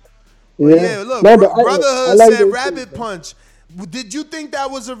 look, Brotherhood said rabbit punch. Did you think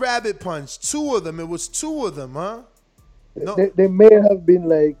that was a rabbit punch? Two of them. It was two of them, huh? No, they may have been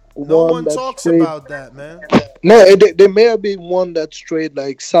like no one talks about that, man. No, they may have been one that straight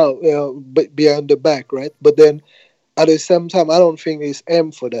like south, but behind the back, right? But then at the same time, I don't think it's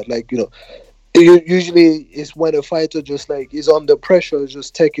aim for that. Like, you know. Usually it's when a fighter just like is under pressure,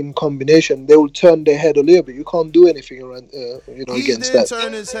 just taking combination, they will turn their head a little bit. You can't do anything around, against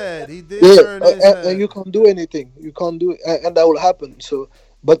that. He did turn his head. And you can't do anything. You can't do it, and that will happen. So,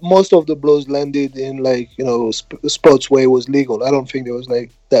 but most of the blows landed in like, you know, spots where it was legal. I don't think there was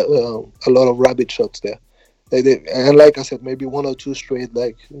like that a lot of rabbit shots there. And like I said, maybe one or two straight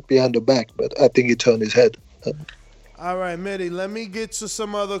like behind the back, but I think he turned his head. All right, Mitty, let me get to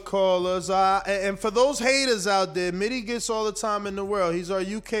some other callers. And for those haters out there, Mitty gets all the time in the world. He's our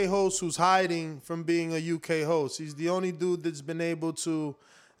UK host who's hiding from being a UK host. He's the only dude that's been able to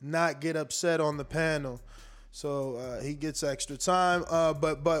not get upset on the panel. So he gets extra time.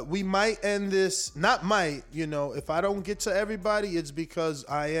 But we might end this, not might, you know, if I don't get to everybody, it's because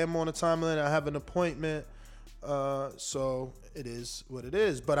I am on a time limit. I have an appointment. So it is what it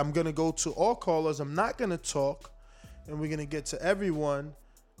is. But I'm going to go to all callers. I'm not going to talk. And we're going to get to everyone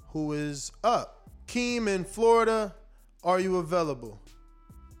who is up. Keem in Florida, are you available?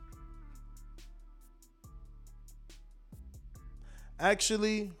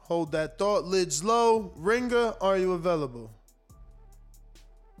 Actually, hold that thought. Lids low. Ringer, are you available?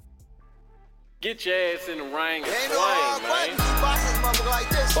 Get your ass in the ring and swing, man. motherfucker like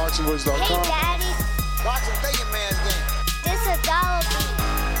this. BoxingWords.com. Hey, Daddy. Boxing thinking man's game. This a dollar beat.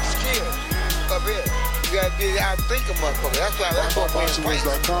 Skill. Up here. You gotta get out and think of motherfucker. That's what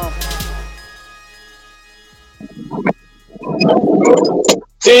BoxingWords.com.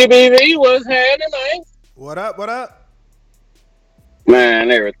 TBV was happening, What up? What up? man.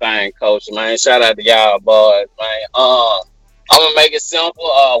 Everything, coach, man. Shout out to y'all boys, man. I'm gonna make it simple.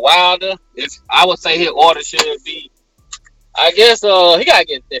 Wilder, if I would say his order should be, I guess he gotta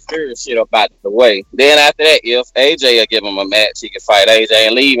get that Fury shit up out the way. Then after that, if AJ will give him a match, he can fight AJ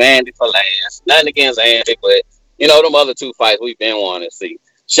and leave Andy for last. Nothing against Andy, but you know them other two fights we've been wanting to see.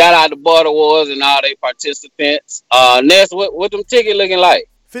 Shout out to Border Wars and all their participants. Ness, what them tickets looking like?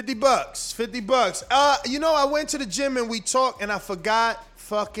 $50. $50. You know, I went to the gym and we talked, and I forgot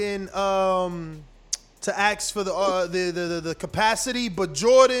fucking to ask for the capacity. But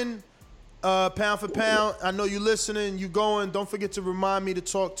Jordan, pound for pound, I know you listening, you going. Don't forget to remind me to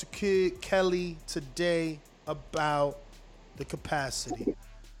talk to Kid Kelly today about the capacity.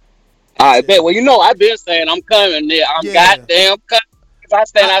 All right, bet. Well, you know, I've been saying I'm coming there. I'm goddamn coming. If I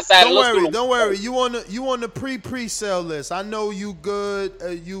stand outside, Don't worry. You on the pre-sale list. I know you good.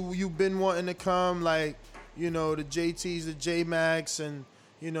 You've been wanting to come, like, you know, the JTs, the J-Max, and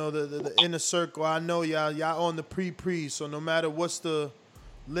you know the inner circle. I know y'all on the pre. So no matter what's the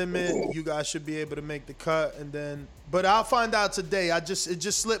limit, you guys should be able to make the cut. And then, but I'll find out today. It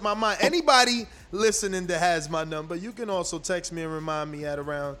just slipped my mind. Anybody listening that has my number, you can also text me and remind me at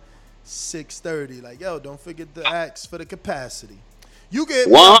around 6:30. Like, yo, don't forget to ask for the capacity. You get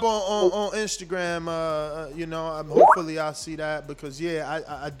me up on Instagram. You know, hopefully I'll see that because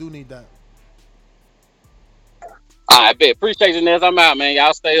I do need that. All right, bet. Appreciate you, Ness. I'm out, man.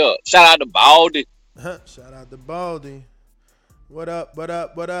 Y'all stay up. Shout out to Baldy. Shout out to Baldy. What up?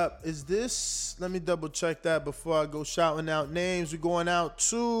 Is this? Let me double check that before I go shouting out names. We're going out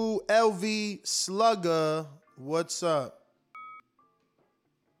to LV Slugger. What's up?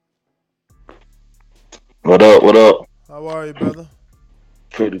 What up? How are you, brother?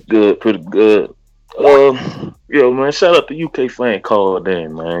 Pretty good. Yo, man, shout out to UK fan called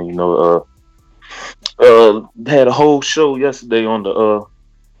in, man. You know, had a whole show yesterday on the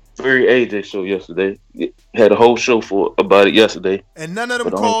Fury AJ show yesterday. Had a whole show about it yesterday. And none of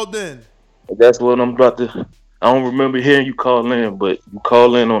them called in. That's what I'm about to. I don't remember hearing you call in, but you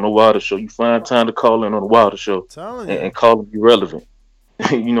call in on the Wilder show. You find time to call in on the Wilder show and call them irrelevant.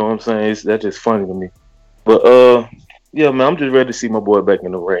 You know what I'm saying? That's just funny to me. But yeah, man, I'm just ready to see my boy back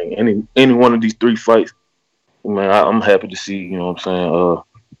in the ring. Any one of these three fights, man, I'm happy to see. You know what I'm saying?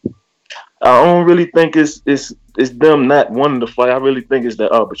 I don't really think it's them not wanting to fight. I really think it's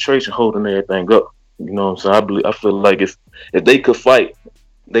that arbitration holding everything up. You know what I'm saying? I feel like if they could fight,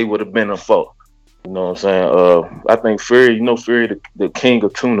 they would have been a fault. You know what I'm saying? I think Fury, the king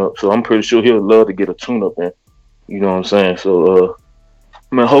of tune-up, so I'm pretty sure he'll love to get a tune-up in. You know what I'm saying? So,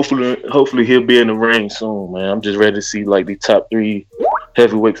 man, hopefully he'll be in the ring soon, man. I'm just ready to see like the top three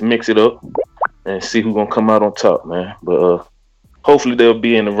heavyweights mix it up and see who's gonna come out on top, man. But hopefully they'll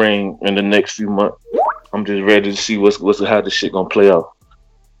be in the ring in the next few months. I'm just ready to see how this shit gonna play out.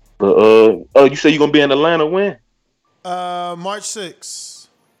 But you say you gonna be in Atlanta when? March 6th.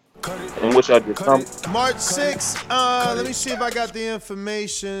 And what y'all did? March 6th. Let me see if I got the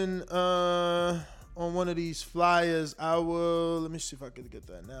information on one of these flyers. Let me see if I can get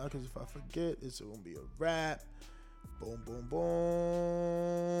that now, because if I forget, it's gonna be a wrap. Boom, boom,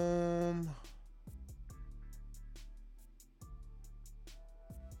 boom.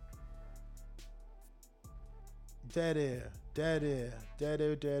 Dead air.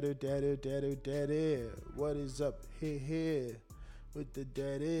 What is up here with the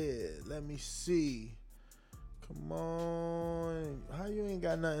dead air? Let me see. Come on. How you ain't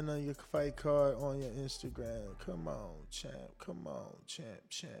got nothing on your fight card on your Instagram? Come on, champ. Come on.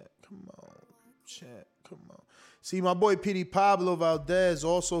 See, my boy Petey Pablo Valdez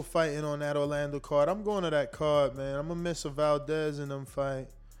also fighting on that Orlando card. I'm going to that card, man. I'm going to miss a Valdez in them fight,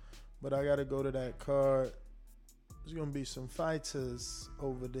 but I got to go to that card. There's going to be some fighters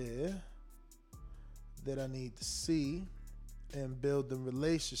over there that I need to see and build them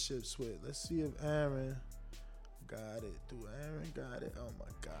relationships with. Let's see if Aaron got it. Do Aaron got it? Oh,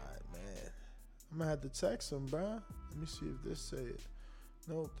 my God, man. I'm going to have to text him, bro. Let me see if this say it.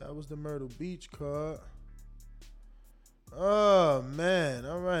 Nope, that was the Myrtle Beach card. Oh, man.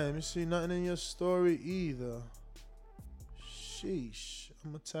 All right, let me see. Nothing in your story either. Sheesh.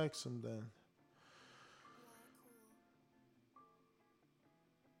 I'm going to text him then.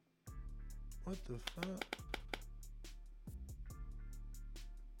 What the fuck?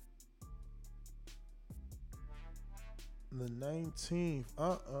 The 19th.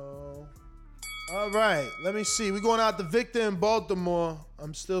 Uh-oh. All right. Let me see. We're going out to Victor in Baltimore.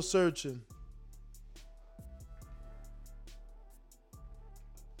 I'm still searching.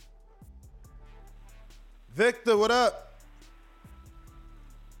 Victor, what up?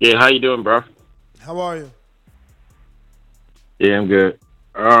 Yeah, how you doing, bro? How are you? Yeah, I'm good.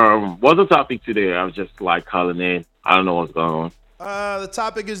 What's the topic today? I was just like calling in. I don't know what's going on. The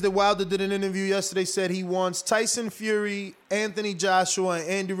topic is that Wilder did an interview yesterday, said he wants Tyson Fury, Anthony Joshua, and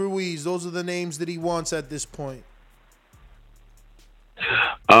Andy Ruiz. Those are the names that he wants at this point.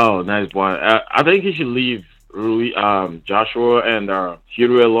 Oh, nice one. I think he should leave Joshua and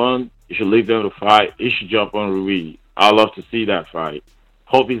Fury alone. You should leave them to fight. He should jump on Ruiz. I'd love to see that fight.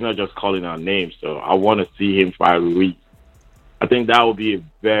 Hope he's not just calling out names, so I want to see him fight Ruiz. I think that would be a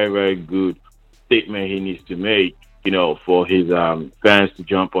very, very good statement he needs to make, you know, for his fans to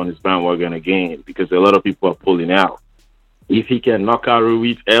jump on his bandwagon again, because a lot of people are pulling out. If he can knock out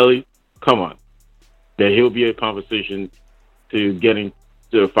Ruiz early, come on, then he'll be a conversation to get into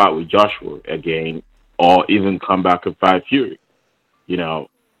a fight with Joshua again, or even come back and fight Fury, you know.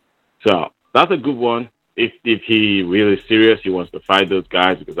 So that's a good one. If he really serious, he wants to fight those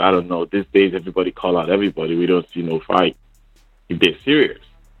guys, because I don't know, these days everybody call out everybody. We don't see no fight. If they're serious,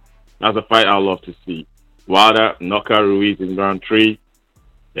 that's a fight I'd love to see. Wilder knock out Ruiz in round 3,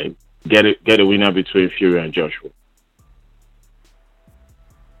 then get a winner between Fury and Joshua.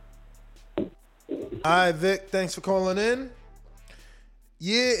 All right, Vic, thanks for calling in.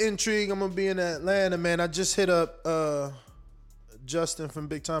 Yeah, Intrigue, I'm gonna be in Atlanta, man. I just hit up Justin from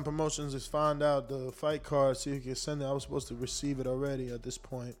Big Time Promotions to find out the fight card so you can send it. I was supposed to receive it already at this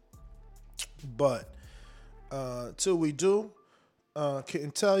point, but till we do,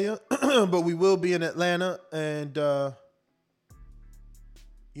 couldn't tell you. But we will be in Atlanta, and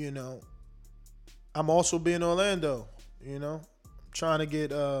you know, I'm also be in Orlando. You know, trying to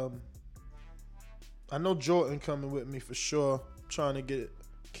get I know Jordan coming with me for sure. Trying to get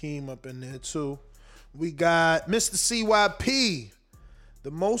Keem up in there too. We got Mr. CYP,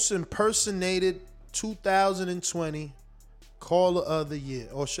 the most impersonated 2020 caller of the year,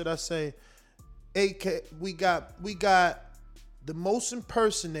 or should I say, AK? We got the most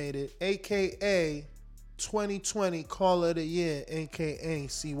impersonated, aka 2020 caller of the year, aka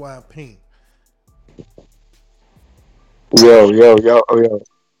CYP. Yo.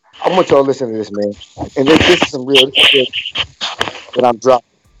 I want y'all to listen to this, man. And this is some real shit that I'm dropping.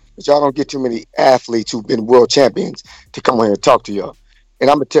 But y'all don't get too many athletes who've been world champions to come on here and talk to y'all. And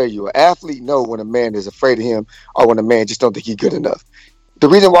I'm going to tell you, an athlete know when a man is afraid of him or when a man just don't think he's good enough. The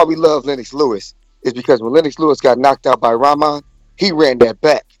reason why we love Lennox Lewis is because when Lennox Lewis got knocked out by Rahman, he ran that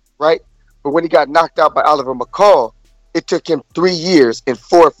back, right? But when he got knocked out by Oliver McCall, it took him 3 years and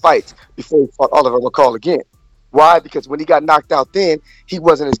 4 fights before he fought Oliver McCall again. Why? Because when he got knocked out then, he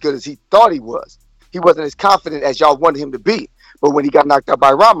wasn't as good as he thought he was. He wasn't as confident as y'all wanted him to be. But when he got knocked out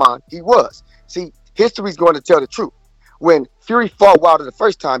by Rahman, he was. See, history's going to tell the truth. When Fury fought Wilder the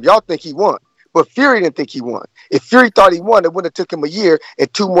first time, y'all think he won. But Fury didn't think he won. If Fury thought he won, it would have took him a year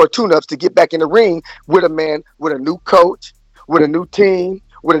and 2 more tune-ups to get back in the ring with a man with a new coach, with a new team,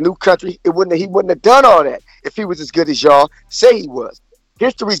 with a new country. He wouldn't have done all that if he was as good as y'all say he was.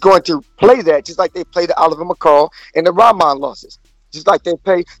 History's going to play that just like they play the Oliver McCall and the Rahman losses. Just like they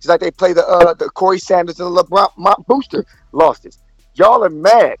play the Corey Sanders and the LeBron Booster losses. Y'all are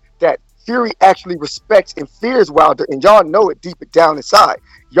mad that Fury actually respects and fears Wilder, and y'all know it deep down inside.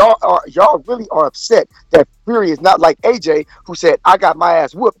 Y'all really are upset that Fury is not like AJ, who said, I got my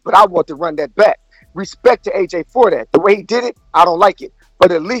ass whooped, but I want to run that back. Respect to AJ for that. The way he did it, I don't like it.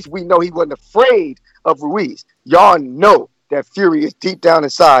 But at least we know he wasn't afraid of Ruiz. Y'all know that Fury is deep down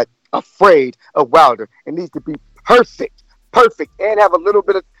inside afraid of Wilder and needs to be perfect, and have a little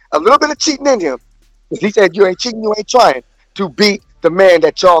bit of cheating in him. Because he said, you ain't cheating, you ain't trying to beat the man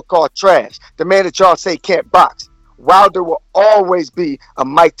that y'all call trash, the man that y'all say can't box. Wilder will always be a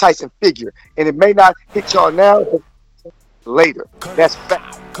Mike Tyson figure, and it may not hit y'all now, but later. That's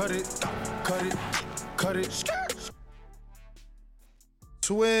fact. Cut it.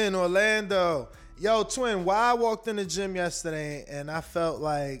 Twin, Orlando. Yo, Twin, why I walked in the gym yesterday and I felt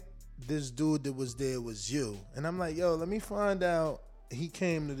like this dude that was there was you. And I'm like, yo, let me find out he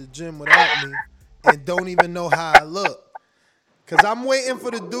came to the gym without me and don't even know how I look. Because I'm waiting for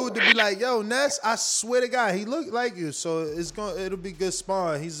the dude to be like, yo, Ness, I swear to God, he looked like you. So it'll be good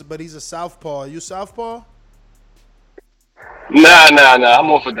sparring. But he's a southpaw. You southpaw? Nah. I'm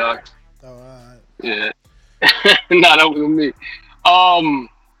orthodox. All right. Yeah. Nah, that wasn't me.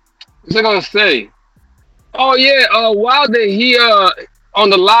 What's I gonna say? Oh yeah, Wilder, he on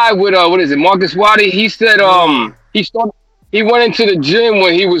the live with what is it, Marcus Waddy, he said he started he went into the gym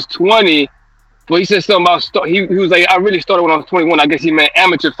when he was 20, but he said something about he was like, I really started when I was 21. I guess he meant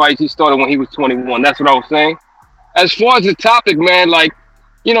amateur fights. He started when he was 21. That's what I was saying. As far as the topic, man, like,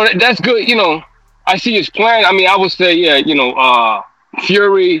 you know, that's good. You know, I see his plan. I mean, I would say, yeah, you know,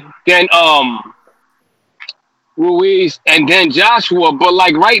 Fury, then Ruiz, and then Joshua. But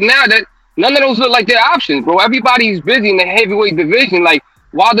like right now, that none of those look like their options, bro. Everybody's busy in the heavyweight division. Like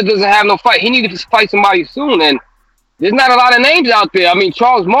Wilder doesn't have no fight. He needed to fight somebody soon, and there's not a lot of names out there. I mean,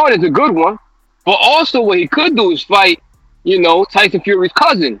 Charles Martin is a good one, but also what he could do is fight, you know, Tyson Fury's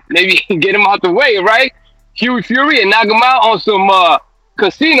cousin. Maybe he can get him out the way, right? Huey Fury and knock him out on some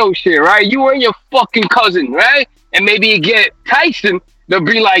casino shit, right? You and your fucking cousin, right? And maybe you get Tyson to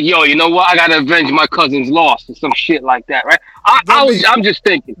be like, yo, you know what? I gotta avenge my cousin's loss or some shit like that, right? I'm just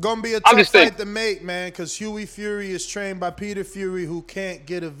thinking. Gonna be a tough fight to make, man, because Huey Fury is trained by Peter Fury, who can't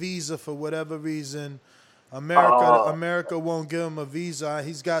get a visa for whatever reason. America won't give him a visa.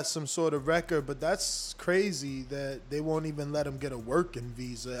 He's got some sort of record, but that's crazy that they won't even let him get a working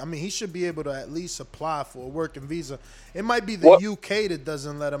visa. I mean, he should be able to at least apply for a working visa. It might be the UK that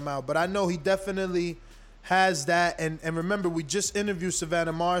doesn't let him out, but I know he definitely has that. And remember, we just interviewed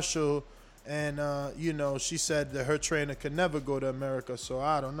Savannah Marshall, and you know, she said that her trainer could never go to America. So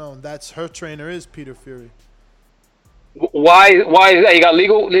I don't know. That's her trainer is Peter Fury. Why is that? You got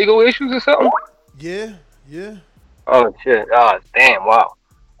legal issues or something? Yeah. Oh shit! Oh damn! Wow.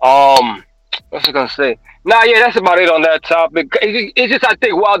 What's I gonna say? Nah, yeah, that's about it on that topic. It's just I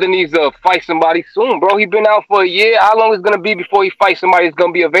think Wilder needs to fight somebody soon, bro. He's been out for a year. How long is it gonna be before he fights somebody that's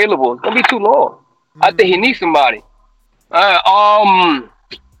gonna be available? It's gonna be too long. I think he needs somebody. What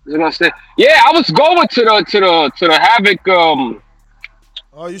was I gonna say? Yeah, I was going to the Havoc.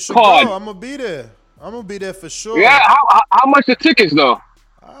 Oh, you should card. Go. I'm gonna be there. I'm gonna be there for sure. Yeah. How much the tickets though?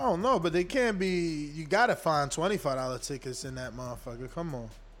 I don't know, but they can't be. You gotta find $25 tickets in that motherfucker. Come on.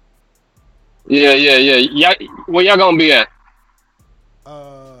 Yeah. Where y'all gonna be at?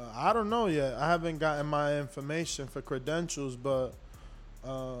 I don't know yet. I haven't gotten my information for credentials, but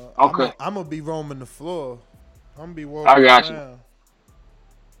okay. I'm gonna be roaming the floor. I'm gonna be walking around. I got you. All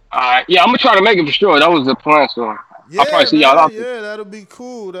right. Yeah, I'm gonna try to make it for sure. That was the plan, so I'll probably see y'all out there. Yeah, that'll be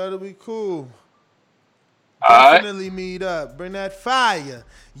cool. All Definitely right. Meet up. Bring that fire.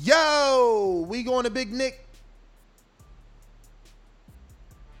 Yo, we going to Big Nick.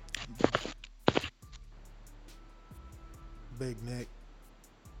 Big Nick.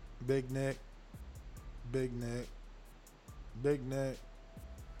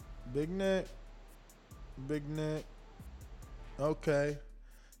 Okay.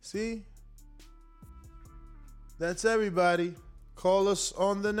 See? That's everybody. Call us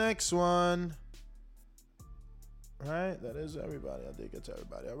on the next one. All right, that is everybody. I did get to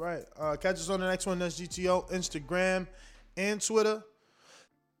everybody. All right. Catch us on the next one. That's GTO, Instagram, and Twitter.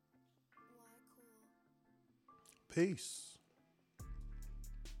 Peace.